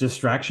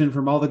distraction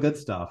from all the good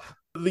stuff.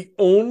 The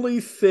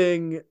only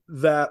thing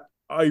that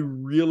I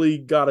really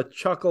got a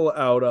chuckle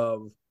out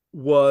of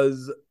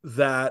was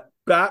that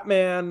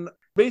Batman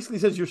basically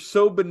says, "You're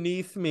so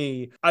beneath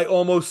me, I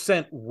almost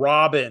sent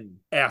Robin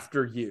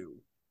after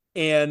you."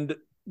 And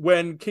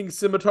when King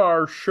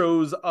Scimitar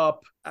shows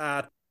up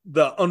at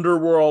the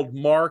underworld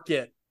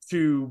market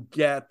to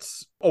get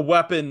a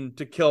weapon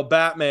to kill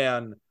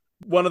Batman,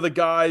 one of the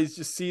guys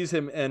just sees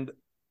him, and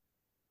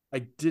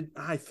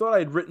I thought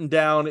I'd written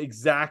down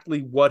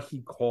exactly what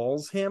he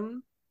calls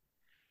him.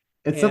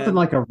 It's something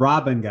like a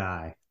Robin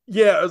guy.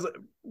 Yeah, it was like,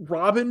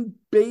 Robin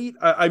bait.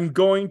 I'm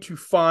going to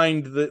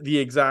find the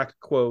exact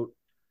quote.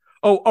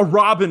 Oh, a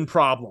Robin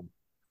problem.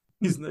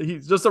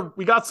 He's just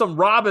we got some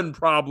Robin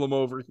problem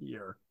over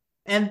here.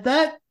 And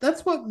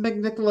that's what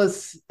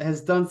McNicholas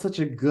has done such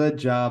a good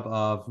job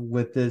of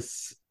with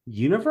this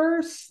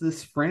universe,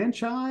 this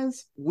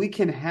franchise. We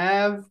can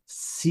have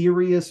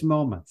serious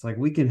moments. Like,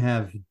 we can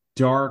have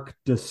dark,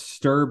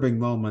 disturbing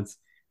moments.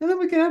 And then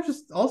we can have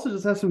just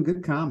have some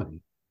good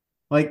comedy.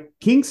 Like,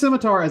 King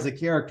Scimitar as a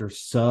character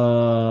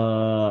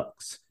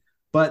sucks.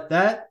 But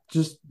that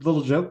just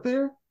little joke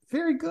there,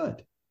 very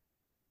good.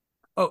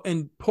 Oh,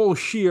 and Paul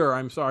Scheer,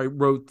 I'm sorry,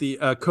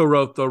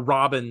 co-wrote the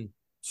Robin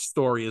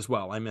story as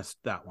well. I missed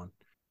that one.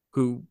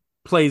 Who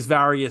plays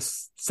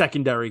various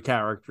secondary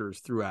characters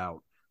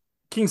throughout.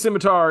 King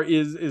Scimitar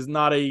is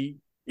not a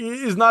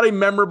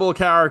memorable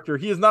character.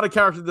 He is not a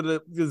character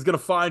that is going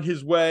to find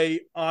his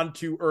way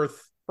onto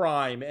Earth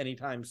Prime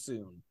anytime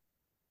soon.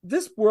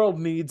 This world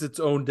needs its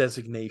own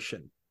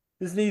designation.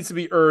 This needs to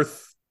be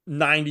Earth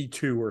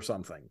 92 or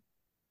something.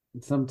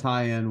 Some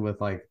tie-in with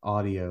like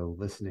audio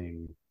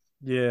listening.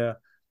 Yeah.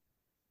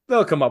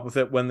 They'll come up with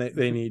it when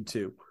they need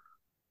to.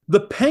 The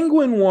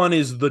Penguin one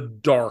is the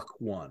dark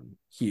one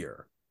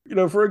here. You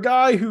know, for a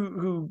guy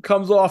who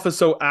comes off as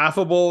so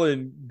affable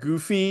and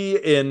goofy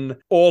in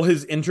all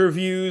his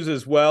interviews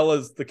as well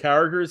as the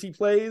characters he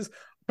plays,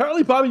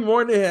 apparently Bobby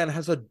Moynihan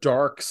has a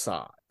dark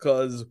side,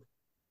 because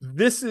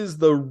this is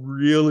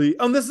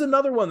this is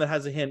another one that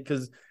has a hint,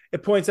 because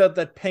it points out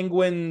that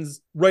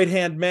Penguin's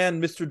right-hand man,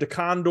 Mr. De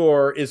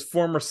Condor, is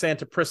former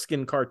Santa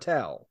Priscan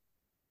cartel,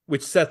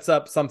 which sets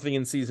up something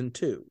in season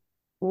 2.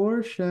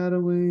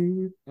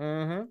 Foreshadowing.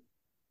 Mm-hmm.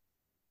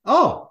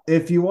 Oh,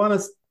 if you want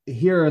to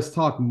hear us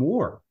talk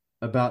more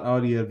about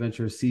Audio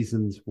Adventure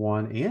seasons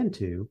 1 and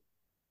 2,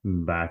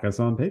 back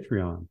us on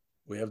Patreon.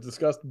 We have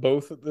discussed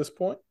both at this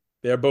point.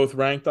 They're both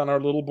ranked on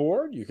our little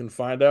board. You can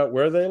find out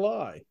where they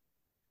lie.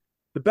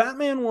 The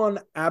Batman one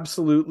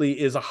absolutely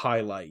is a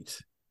highlight.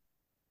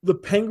 The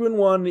Penguin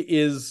one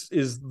is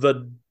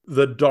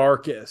the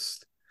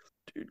darkest.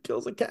 Dude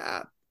kills a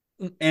cat.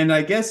 And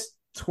I guess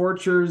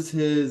tortures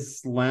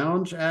his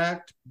lounge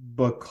act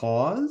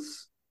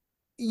because...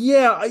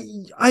 Yeah,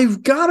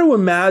 I've got to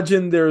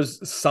imagine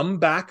there's some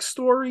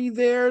backstory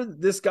there.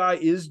 This guy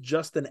is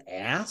just an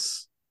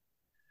ass.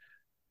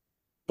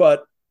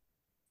 But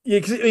yeah,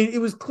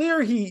 it was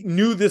clear he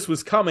knew this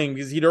was coming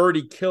because he'd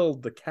already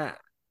killed the cat.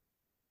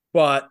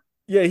 But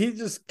yeah, he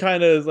just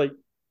kind of like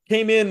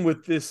came in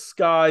with this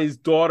guy's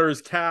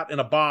daughter's cat in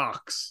a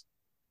box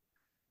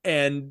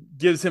and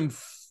gives him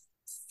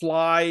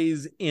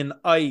flies in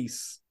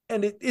ice.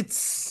 And it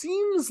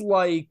seems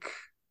like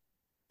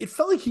it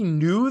felt like he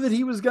knew that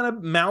he was going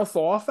to mouth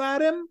off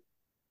at him,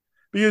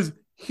 because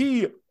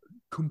he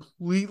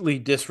completely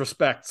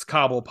disrespects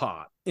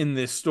Cobblepot in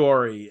this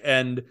story.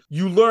 And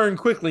you learn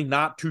quickly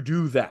not to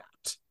do that.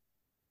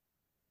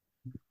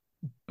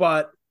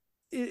 But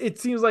it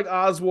seems like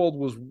Oswald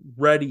was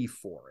ready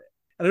for it.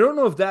 And I don't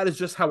know if that is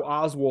just how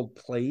Oswald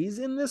plays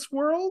in this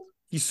world.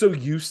 He's so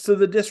used to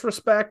the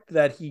disrespect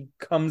that he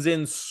comes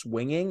in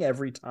swinging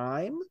every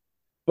time.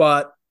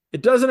 But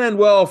it doesn't end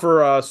well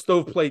for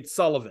Stoveplate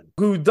Sullivan,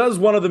 who does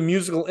one of the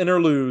musical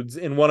interludes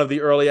in one of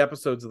the early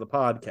episodes of the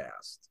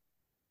podcast.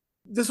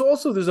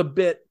 There's a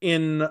bit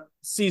in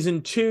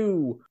season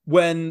 2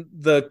 when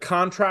the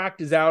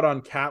contract is out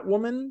on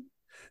Catwoman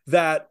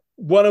that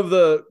one of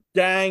the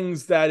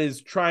gangs that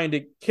is trying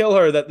to kill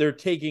her, that they're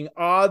taking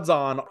odds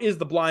on, is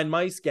the Blind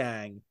Mice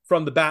gang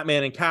from the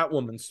Batman and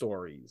Catwoman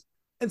stories.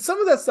 And some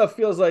of that stuff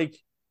feels like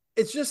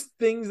it's just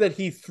things that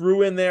he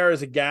threw in there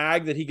as a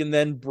gag that he can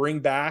then bring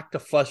back to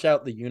flesh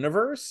out the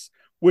universe,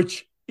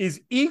 which is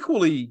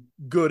equally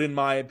good, in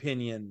my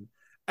opinion,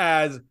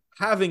 as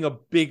having a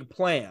big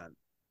plan.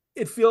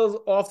 It feels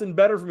often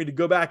better for me to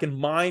go back and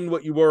mine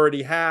what you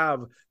already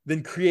have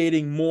than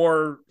creating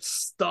more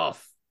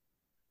stuff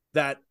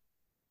that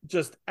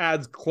just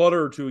adds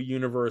clutter to a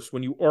universe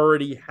when you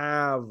already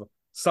have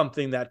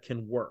something that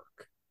can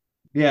work.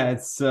 Yeah,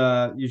 it's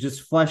you're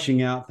just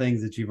fleshing out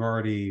things that you've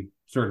already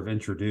sort of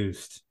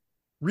introduced.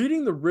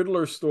 Reading the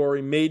Riddler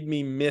story made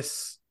me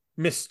miss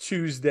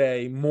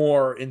Tuesday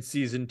more in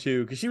season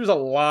 2, because she was a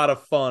lot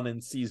of fun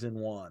in season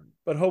 1.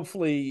 But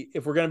hopefully,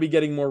 if we're going to be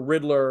getting more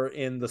Riddler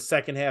in the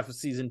second half of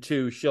season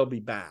 2, she'll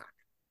be back.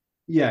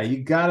 Yeah,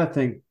 you got to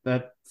think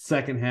that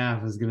second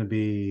half is going to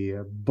be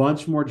a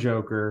bunch more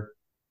Joker,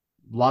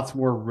 lots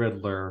more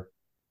Riddler,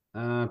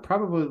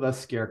 probably less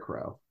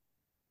Scarecrow.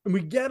 And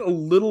we get a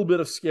little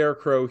bit of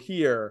Scarecrow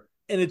here.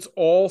 And it's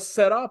all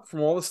set up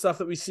from all the stuff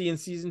that we see in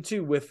season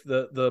 2 with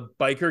the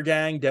biker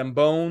gang, Dem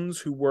Bones,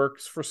 who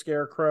works for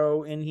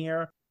Scarecrow in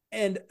here.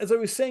 And as I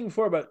was saying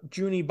before about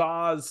Junie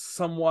Ba's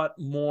somewhat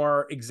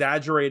more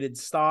exaggerated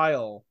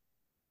style,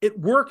 it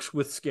works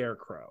with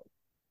Scarecrow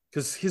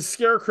because his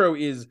Scarecrow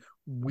is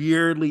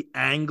weirdly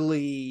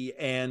angly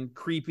and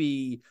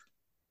creepy.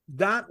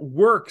 That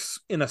works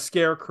in a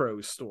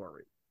Scarecrow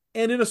story.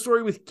 And in a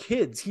story with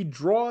kids, he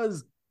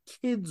draws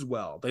kids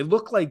well. They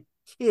look like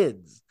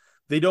kids.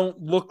 They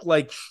don't look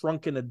like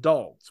shrunken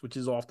adults, which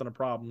is often a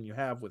problem you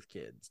have with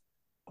kids.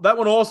 That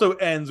one also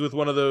ends with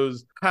one of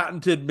those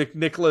patented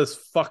McNicholas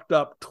fucked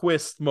up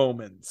twist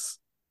moments.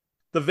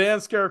 The van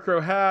Scarecrow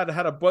had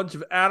a bunch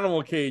of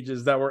animal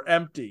cages that were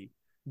empty.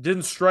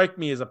 Didn't strike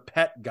me as a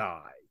pet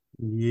guy.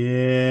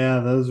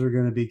 Yeah, those are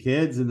going to be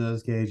kids in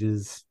those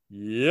cages.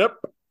 Yep.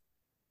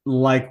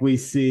 Like we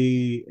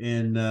see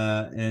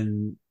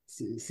in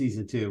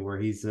season 2 where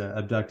he's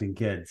abducting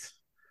kids.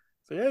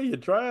 So yeah, you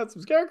try out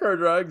some Scarecrow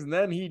drugs, and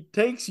then he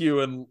takes you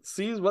and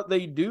sees what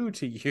they do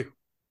to you.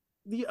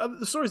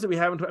 The stories that we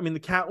haven't, I mean, the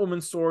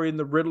Catwoman story and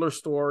the Riddler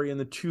story and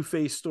the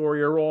Two-Face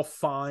story are all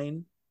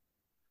fine.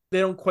 They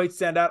don't quite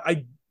stand out.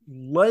 I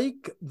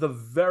like the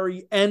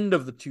very end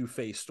of the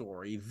Two-Face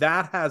story.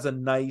 That has a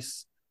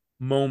nice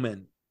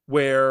moment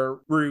where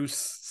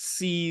Bruce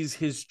sees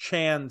his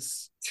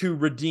chance to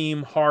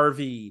redeem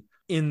Harvey,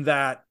 in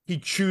that he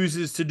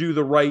chooses to do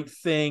the right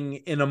thing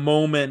in a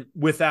moment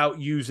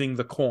without using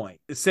the coin.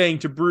 It's saying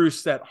to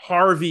Bruce that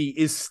Harvey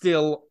is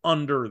still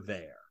under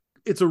there.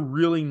 It's a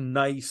really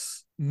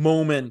nice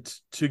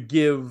moment to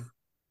give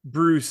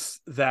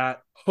Bruce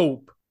that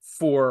hope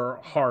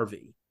for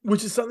Harvey,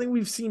 which is something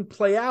we've seen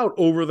play out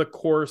over the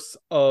course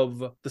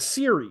of the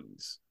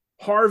series.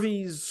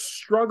 Harvey's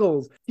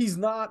struggles, he's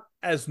not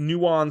as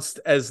nuanced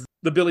as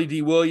the Billy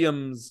D.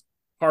 Williams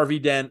Harvey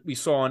Dent we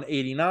saw in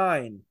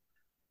 89,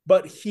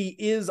 but he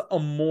is a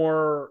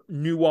more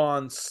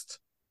nuanced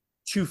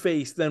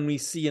Two-Face than we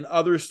see in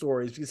other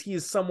stories, because he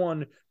is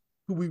someone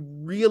who we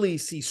really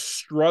see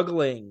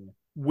struggling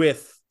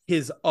with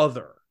his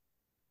other.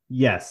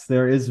 Yes,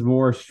 there is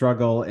more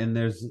struggle and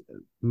there's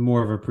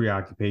more of a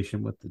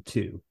preoccupation with the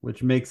two,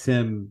 which makes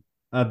him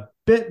a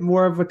bit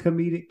more of a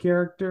comedic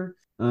character,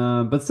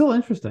 but still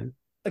interesting.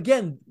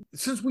 Again,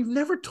 since we've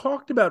never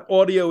talked about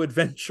audio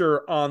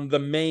adventure on the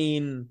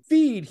main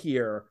feed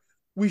here,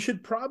 we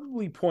should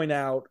probably point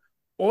out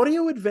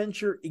audio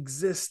adventure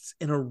exists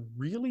in a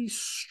really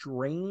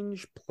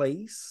strange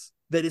place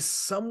that is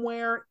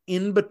somewhere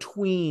in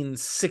between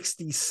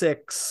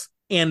 66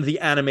 and the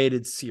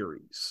animated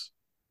series.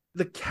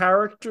 The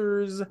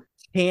characters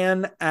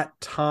can at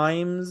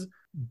times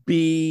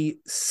be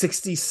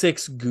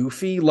 66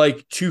 goofy,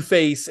 like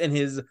Two-Face and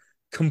his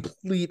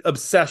complete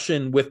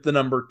obsession with the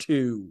number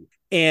 2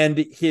 and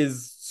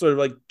his sort of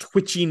like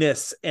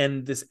twitchiness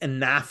and this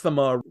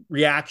anathema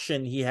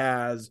reaction he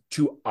has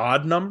to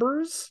odd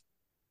numbers.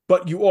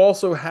 But you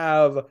also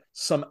have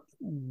some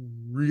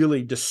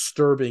really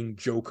disturbing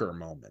Joker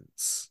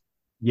moments.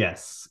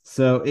 Yes.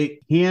 So it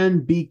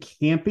can be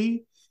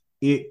campy.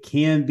 It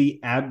can be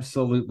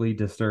absolutely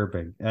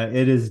disturbing.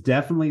 It is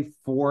definitely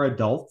for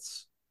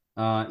adults,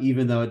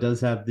 even though it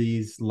does have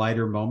these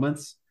lighter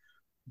moments.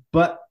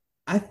 But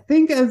I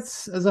think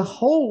as a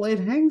whole, it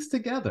hangs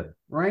together,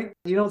 right?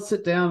 You don't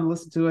sit down and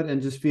listen to it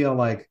and just feel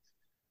like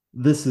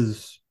this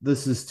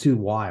is too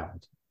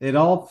wild. It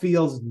all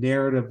feels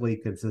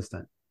narratively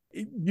consistent.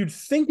 You'd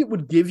think it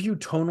would give you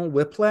tonal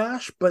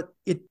whiplash, but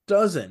it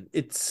doesn't.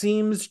 It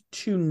seems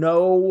to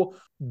know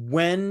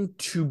when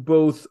to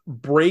both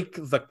break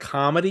the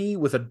comedy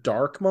with a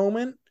dark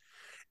moment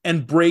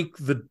and break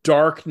the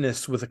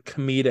darkness with a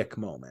comedic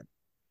moment.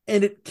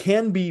 And it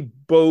can be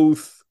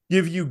both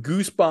give you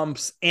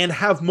goosebumps and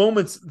have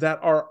moments that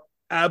are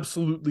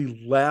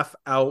absolutely laugh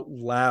out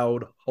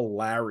loud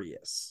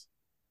hilarious.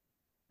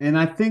 And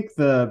I think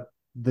the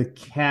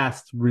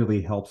cast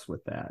really helps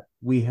with that.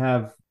 We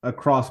have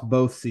across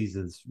both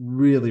seasons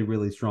really,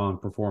 really strong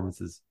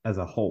performances as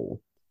a whole.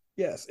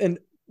 Yes. And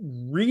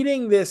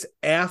reading this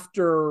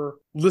after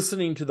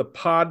listening to the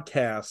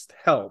podcast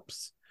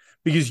helps,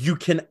 because you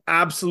can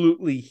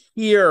absolutely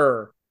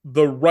hear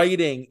the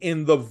writing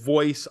in the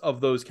voice of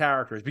those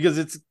characters, because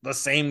it's the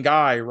same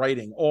guy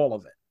writing all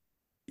of it.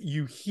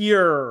 You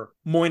hear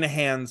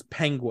Moynihan's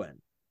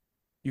Penguin.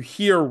 You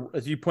hear,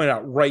 as you point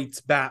out,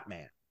 Wright's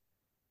Batman.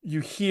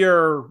 You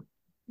hear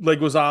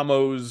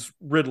Leguizamo's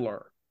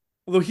Riddler.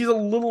 Although he's a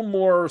little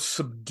more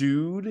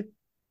subdued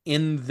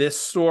in this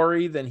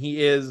story than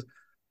he is.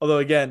 Although,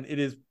 again, it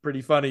is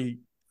pretty funny.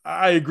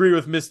 I agree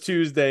with Miss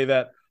Tuesday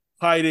that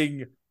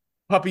hiding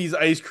puppies,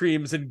 ice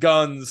creams, and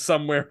guns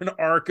somewhere in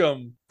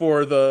Arkham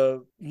for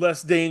the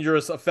less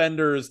dangerous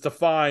offenders to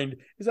find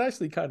is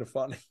actually kind of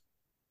funny.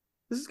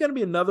 This is going to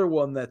be another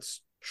one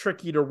that's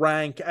tricky to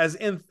rank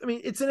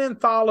it's an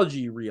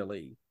anthology,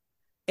 really.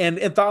 And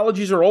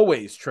anthologies are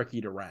always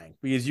tricky to rank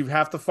because you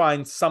have to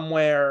find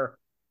somewhere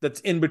that's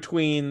in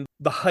between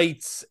the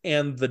heights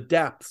and the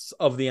depths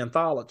of the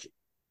anthology.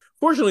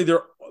 Fortunately,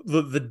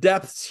 the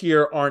depths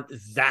here aren't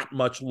that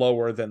much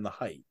lower than the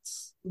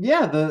heights.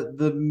 Yeah,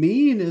 the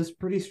mean is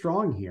pretty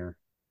strong here.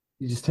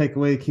 You just take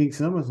away King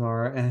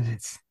Scimitar, and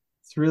it's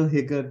really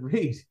a good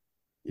read.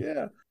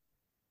 Yeah.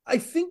 I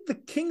think the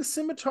King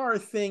Scimitar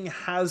thing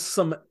has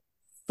some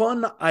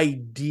fun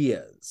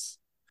ideas.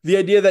 The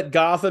idea that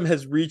Gotham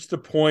has reached a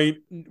point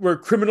where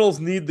criminals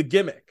need the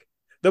gimmick.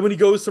 Then when he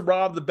goes to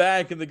rob the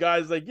bank and the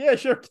guy's like, yeah,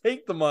 sure,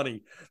 take the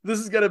money. This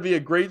is going to be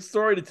a great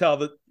story to tell.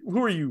 That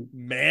who are you,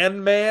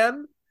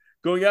 man?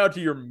 Going out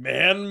to your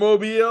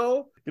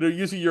man-mobile?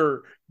 Using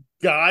your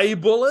guy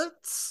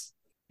bullets?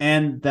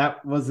 And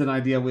that was an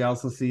idea we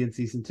also see in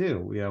season 2.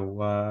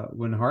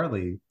 When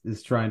Harley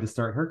is trying to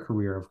start her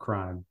career of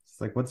crime. It's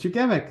like, what's your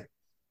gimmick?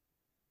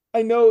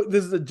 I know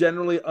this is a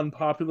generally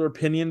unpopular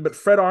opinion, but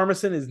Fred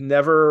Armisen has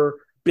never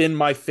been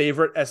my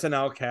favorite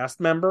SNL cast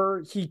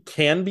member. He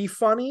can be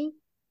funny,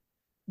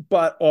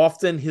 but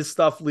often his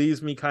stuff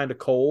leaves me kind of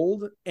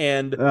cold.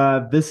 And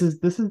this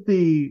is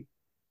the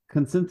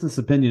consensus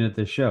opinion at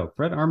this show.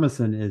 Fred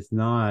Armisen is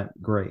not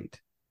great.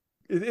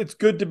 It's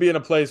good to be in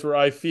a place where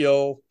I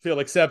feel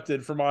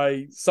accepted for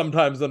my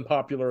sometimes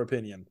unpopular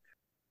opinion.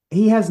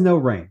 He has no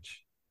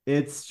range.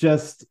 It's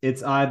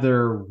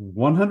either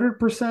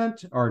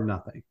 100% or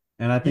nothing.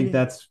 And I think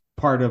that's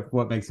part of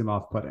what makes him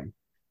off-putting.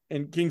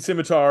 And King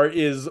Scimitar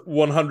is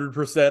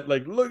 100%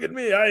 like, look at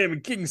me, I am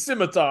King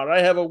Scimitar.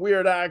 I have a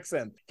weird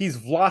accent. He's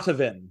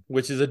Vlatovin,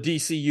 which is a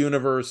DC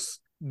Universe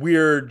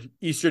weird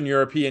Eastern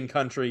European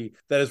country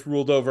that is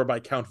ruled over by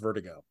Count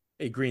Vertigo,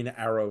 a Green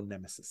Arrow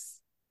nemesis.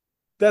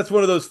 That's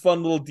one of those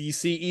fun little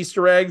DC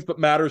Easter eggs, but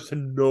matters to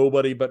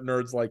nobody but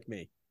nerds like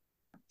me.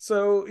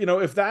 So,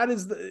 if that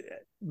is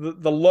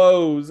the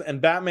lows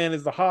and Batman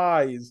is the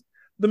highs,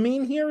 the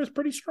mean here is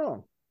pretty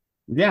strong.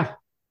 Yeah.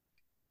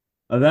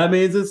 That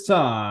means it's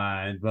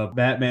time for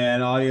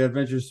Batman Audio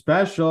Adventure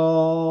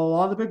Special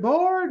on the big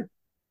board.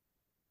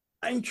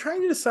 I'm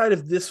trying to decide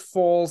if this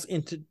falls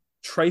into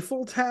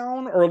Trifle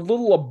Town or a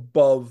little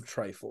above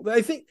Trifle.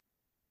 I think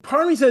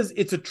part of me says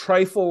it's a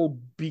trifle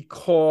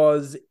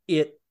because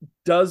it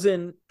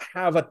doesn't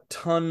have a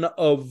ton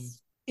of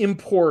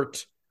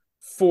import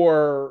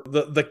for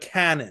the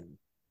canon,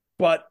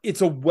 but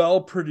it's a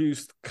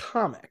well-produced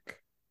comic.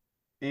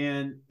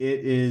 And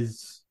it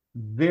is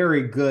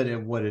very good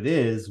at what it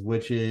is,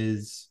 which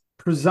is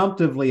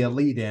presumptively a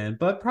lead-in,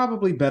 but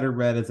probably better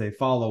read as a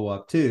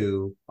follow-up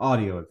to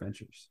Audio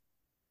Adventures.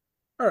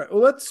 All right,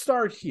 well, let's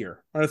start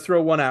here. I'm going to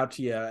throw one out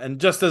to you, and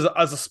just as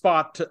a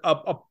spot,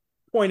 a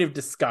point of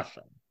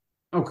discussion.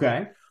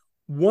 Okay.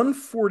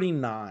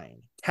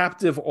 149,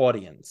 Captive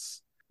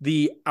Audience.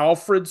 The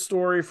Alfred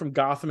story from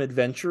Gotham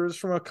Adventures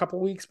from a couple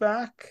weeks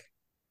back.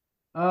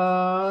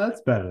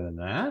 That's better than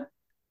that.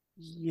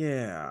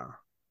 Yeah.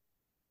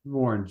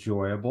 More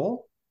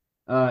enjoyable.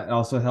 It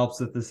also helps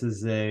that this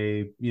is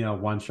a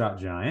one-shot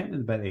giant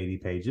in about 80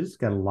 pages.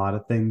 Got a lot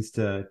of things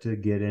to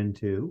get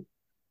into.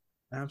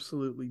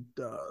 Absolutely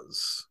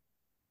does.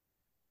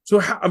 So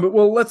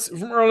let's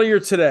from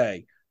earlier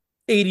today,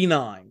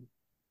 89.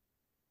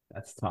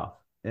 That's tough.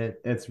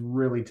 It's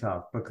really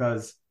tough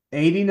because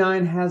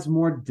 89 has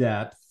more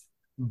depth,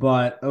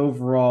 but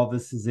overall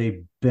this is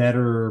a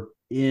better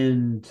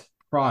end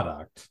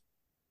product.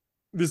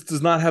 This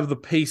does not have the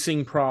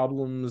pacing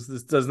problems.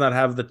 This does not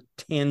have the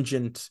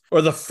tangent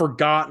or the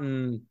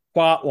forgotten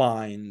plot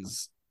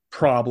lines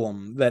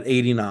problem that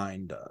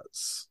 89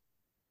 does.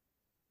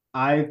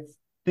 I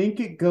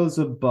think it goes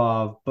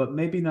above, but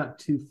maybe not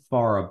too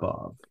far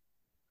above.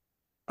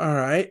 All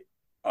right.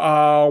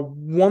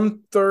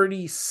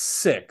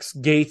 136,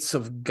 Gates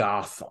of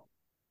Gotham.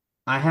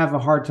 I have a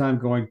hard time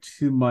going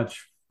too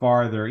much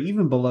farther,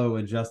 even below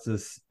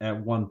Injustice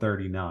at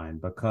 139,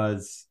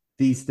 because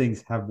these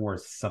things have more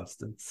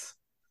substance.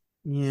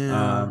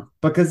 Yeah.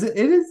 Because it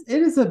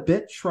is a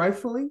bit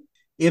trifling.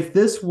 If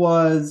this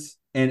was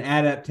an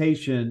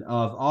adaptation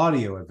of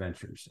Audio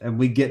Adventures and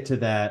we get to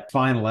that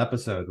final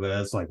episode where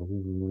it's like,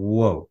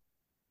 whoa,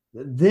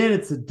 then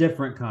it's a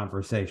different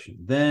conversation.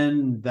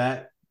 Then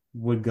that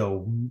would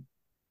go,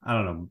 I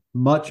don't know,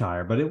 much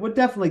higher, but it would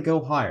definitely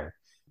go higher.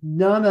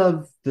 None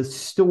of the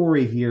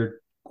story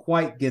here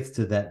quite gets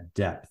to that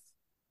depth,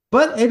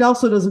 but it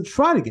also doesn't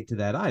try to get to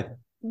that either.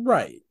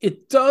 Right.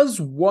 It does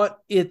what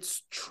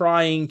it's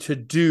trying to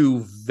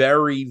do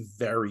very,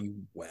 very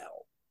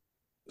well.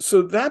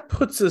 So that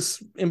puts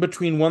us in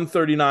between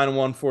 139 and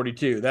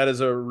 142. That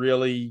is a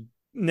really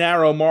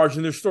narrow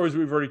margin. There's stories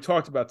we've already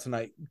talked about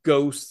tonight.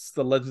 Ghosts,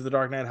 The Legends of the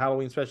Dark Knight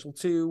Halloween Special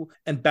 2,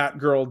 and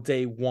Batgirl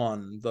Day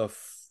 1, the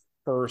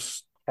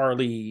first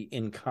Harley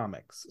in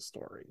comics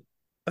story.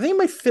 I think it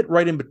might fit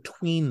right in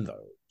between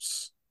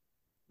those.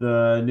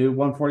 The new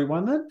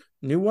 141 then?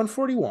 New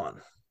 141.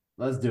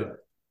 Let's do it.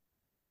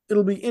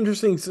 It'll be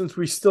interesting since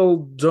we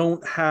still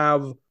don't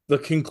have the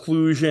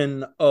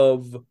conclusion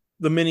of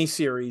the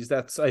miniseries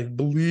that's, I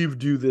believe,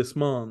 due this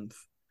month,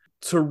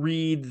 to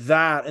read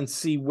that and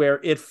see where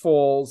it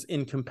falls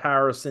in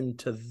comparison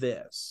to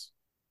this.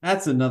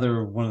 That's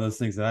another one of those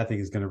things that I think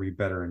is going to read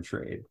better in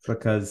trade,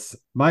 because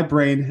my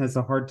brain has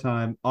a hard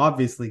time,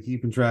 obviously,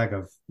 keeping track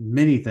of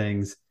many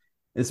things,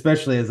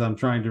 especially as I'm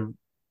trying to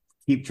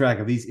keep track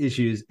of these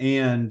issues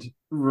and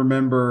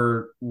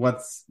remember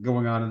what's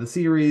going on in the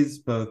series,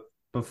 both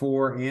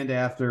before and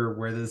after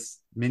where this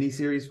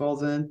miniseries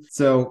falls in.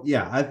 So,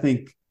 yeah, I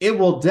think it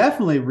will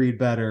definitely read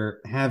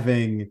better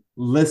having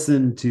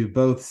listened to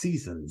both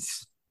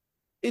seasons.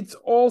 It's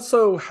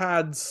also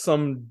had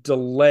some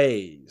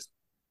delays.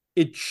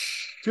 It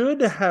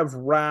should have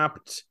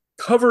wrapped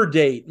cover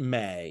date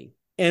May,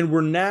 and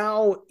we're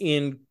now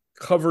in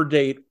cover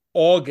date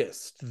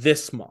August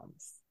this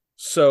month.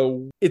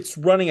 So it's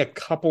running a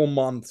couple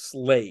months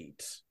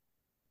late.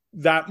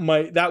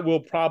 That will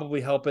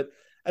probably help it,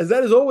 as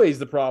that is always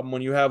the problem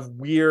when you have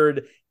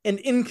weird and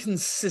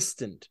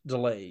inconsistent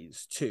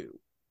delays too.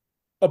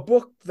 A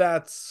book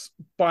that's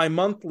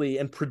bi-monthly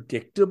and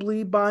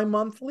predictably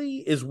bi-monthly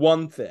is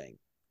one thing.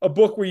 A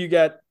book where you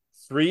get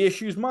 3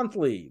 issues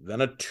monthly,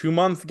 then a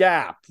 2-month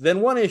gap,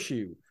 then 1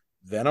 issue,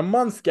 then a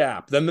month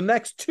gap, then the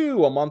next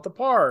 2 a month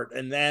apart,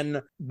 and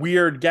then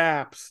weird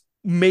gaps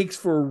makes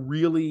for a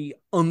really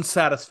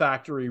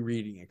unsatisfactory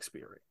reading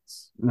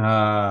experience.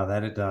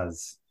 That it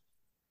does.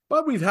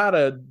 But we've had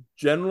a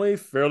generally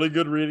fairly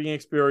good reading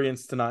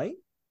experience tonight,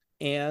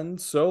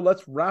 and so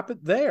let's wrap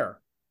it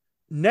there.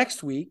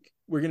 Next week,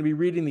 we're going to be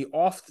reading the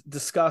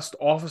oft-discussed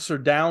Officer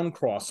Down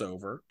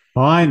crossover.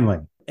 Finally.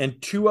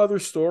 And 2 other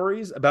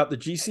stories about the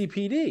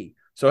GCPD.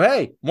 So,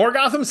 hey, more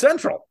Gotham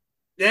Central.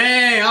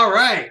 Yay, all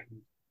right.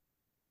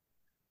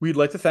 We'd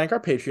like to thank our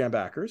Patreon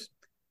backers,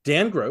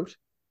 Dan Grote,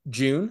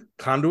 June,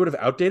 conduit of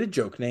outdated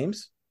joke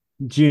names,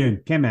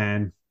 June, come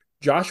on,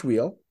 Josh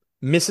Wheel,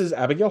 Mrs.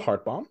 Abigail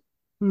Hartbaum,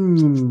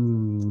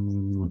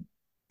 Asimov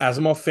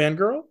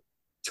Fangirl,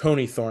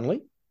 Tony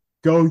Thornley,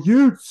 Go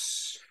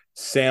Utes,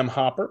 Sam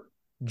Hopper,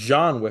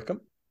 John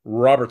Wickham,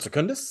 Robert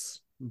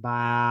Secundus,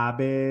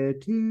 Bobby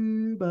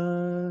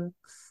 $2,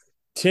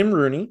 Tim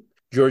Rooney,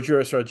 Giorgio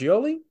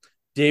Sargioli,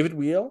 David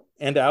Wheel,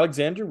 and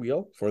Alexander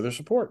Wheel for their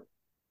support.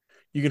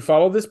 You can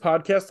follow this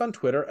podcast on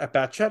Twitter at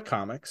BatChat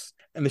Comics,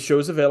 and the show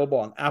is available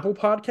on Apple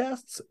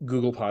Podcasts,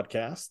 Google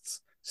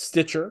Podcasts,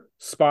 Stitcher,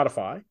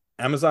 Spotify,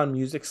 Amazon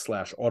Music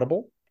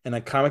 /Audible, and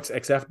at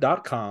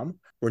comicsxf.com,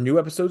 where new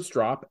episodes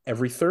drop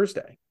every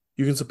Thursday.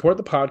 You can support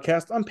the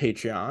podcast on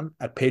Patreon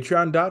at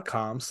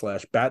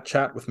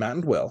patreon.com/batchat with Matt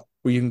and Will,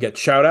 where you can get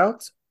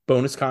shout-outs,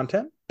 bonus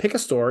content, pick a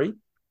story,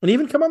 and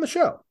even come on the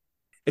show.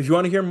 If you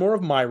want to hear more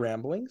of my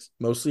ramblings,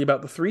 mostly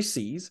about the 3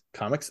 C's,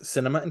 comics,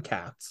 cinema, and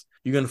cats,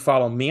 you can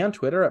follow me on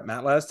Twitter at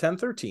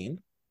MattLaz1013.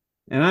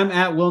 And I'm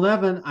at Will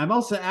Nevin. I'm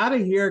also out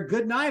of here.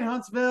 Good night,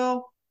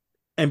 Huntsville.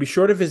 And be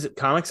sure to visit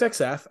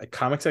ComicsXF at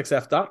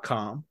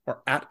comicsxf.com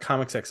or at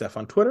ComicsXF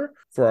on Twitter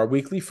for our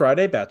weekly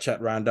Friday Bat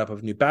Chat roundup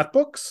of new Bat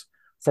books.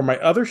 For my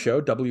other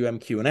show,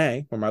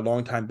 WMQ&A, where my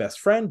longtime best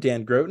friend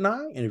Dan Grote and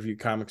I interview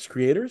comics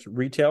creators,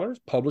 retailers,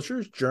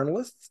 publishers,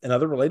 journalists, and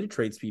other related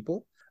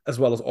tradespeople, as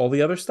well as all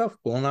the other stuff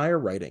Will and I are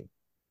writing.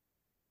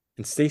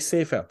 And stay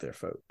safe out there,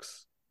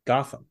 folks.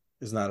 Gotham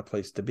is not a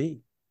place to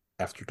be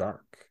after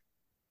dark.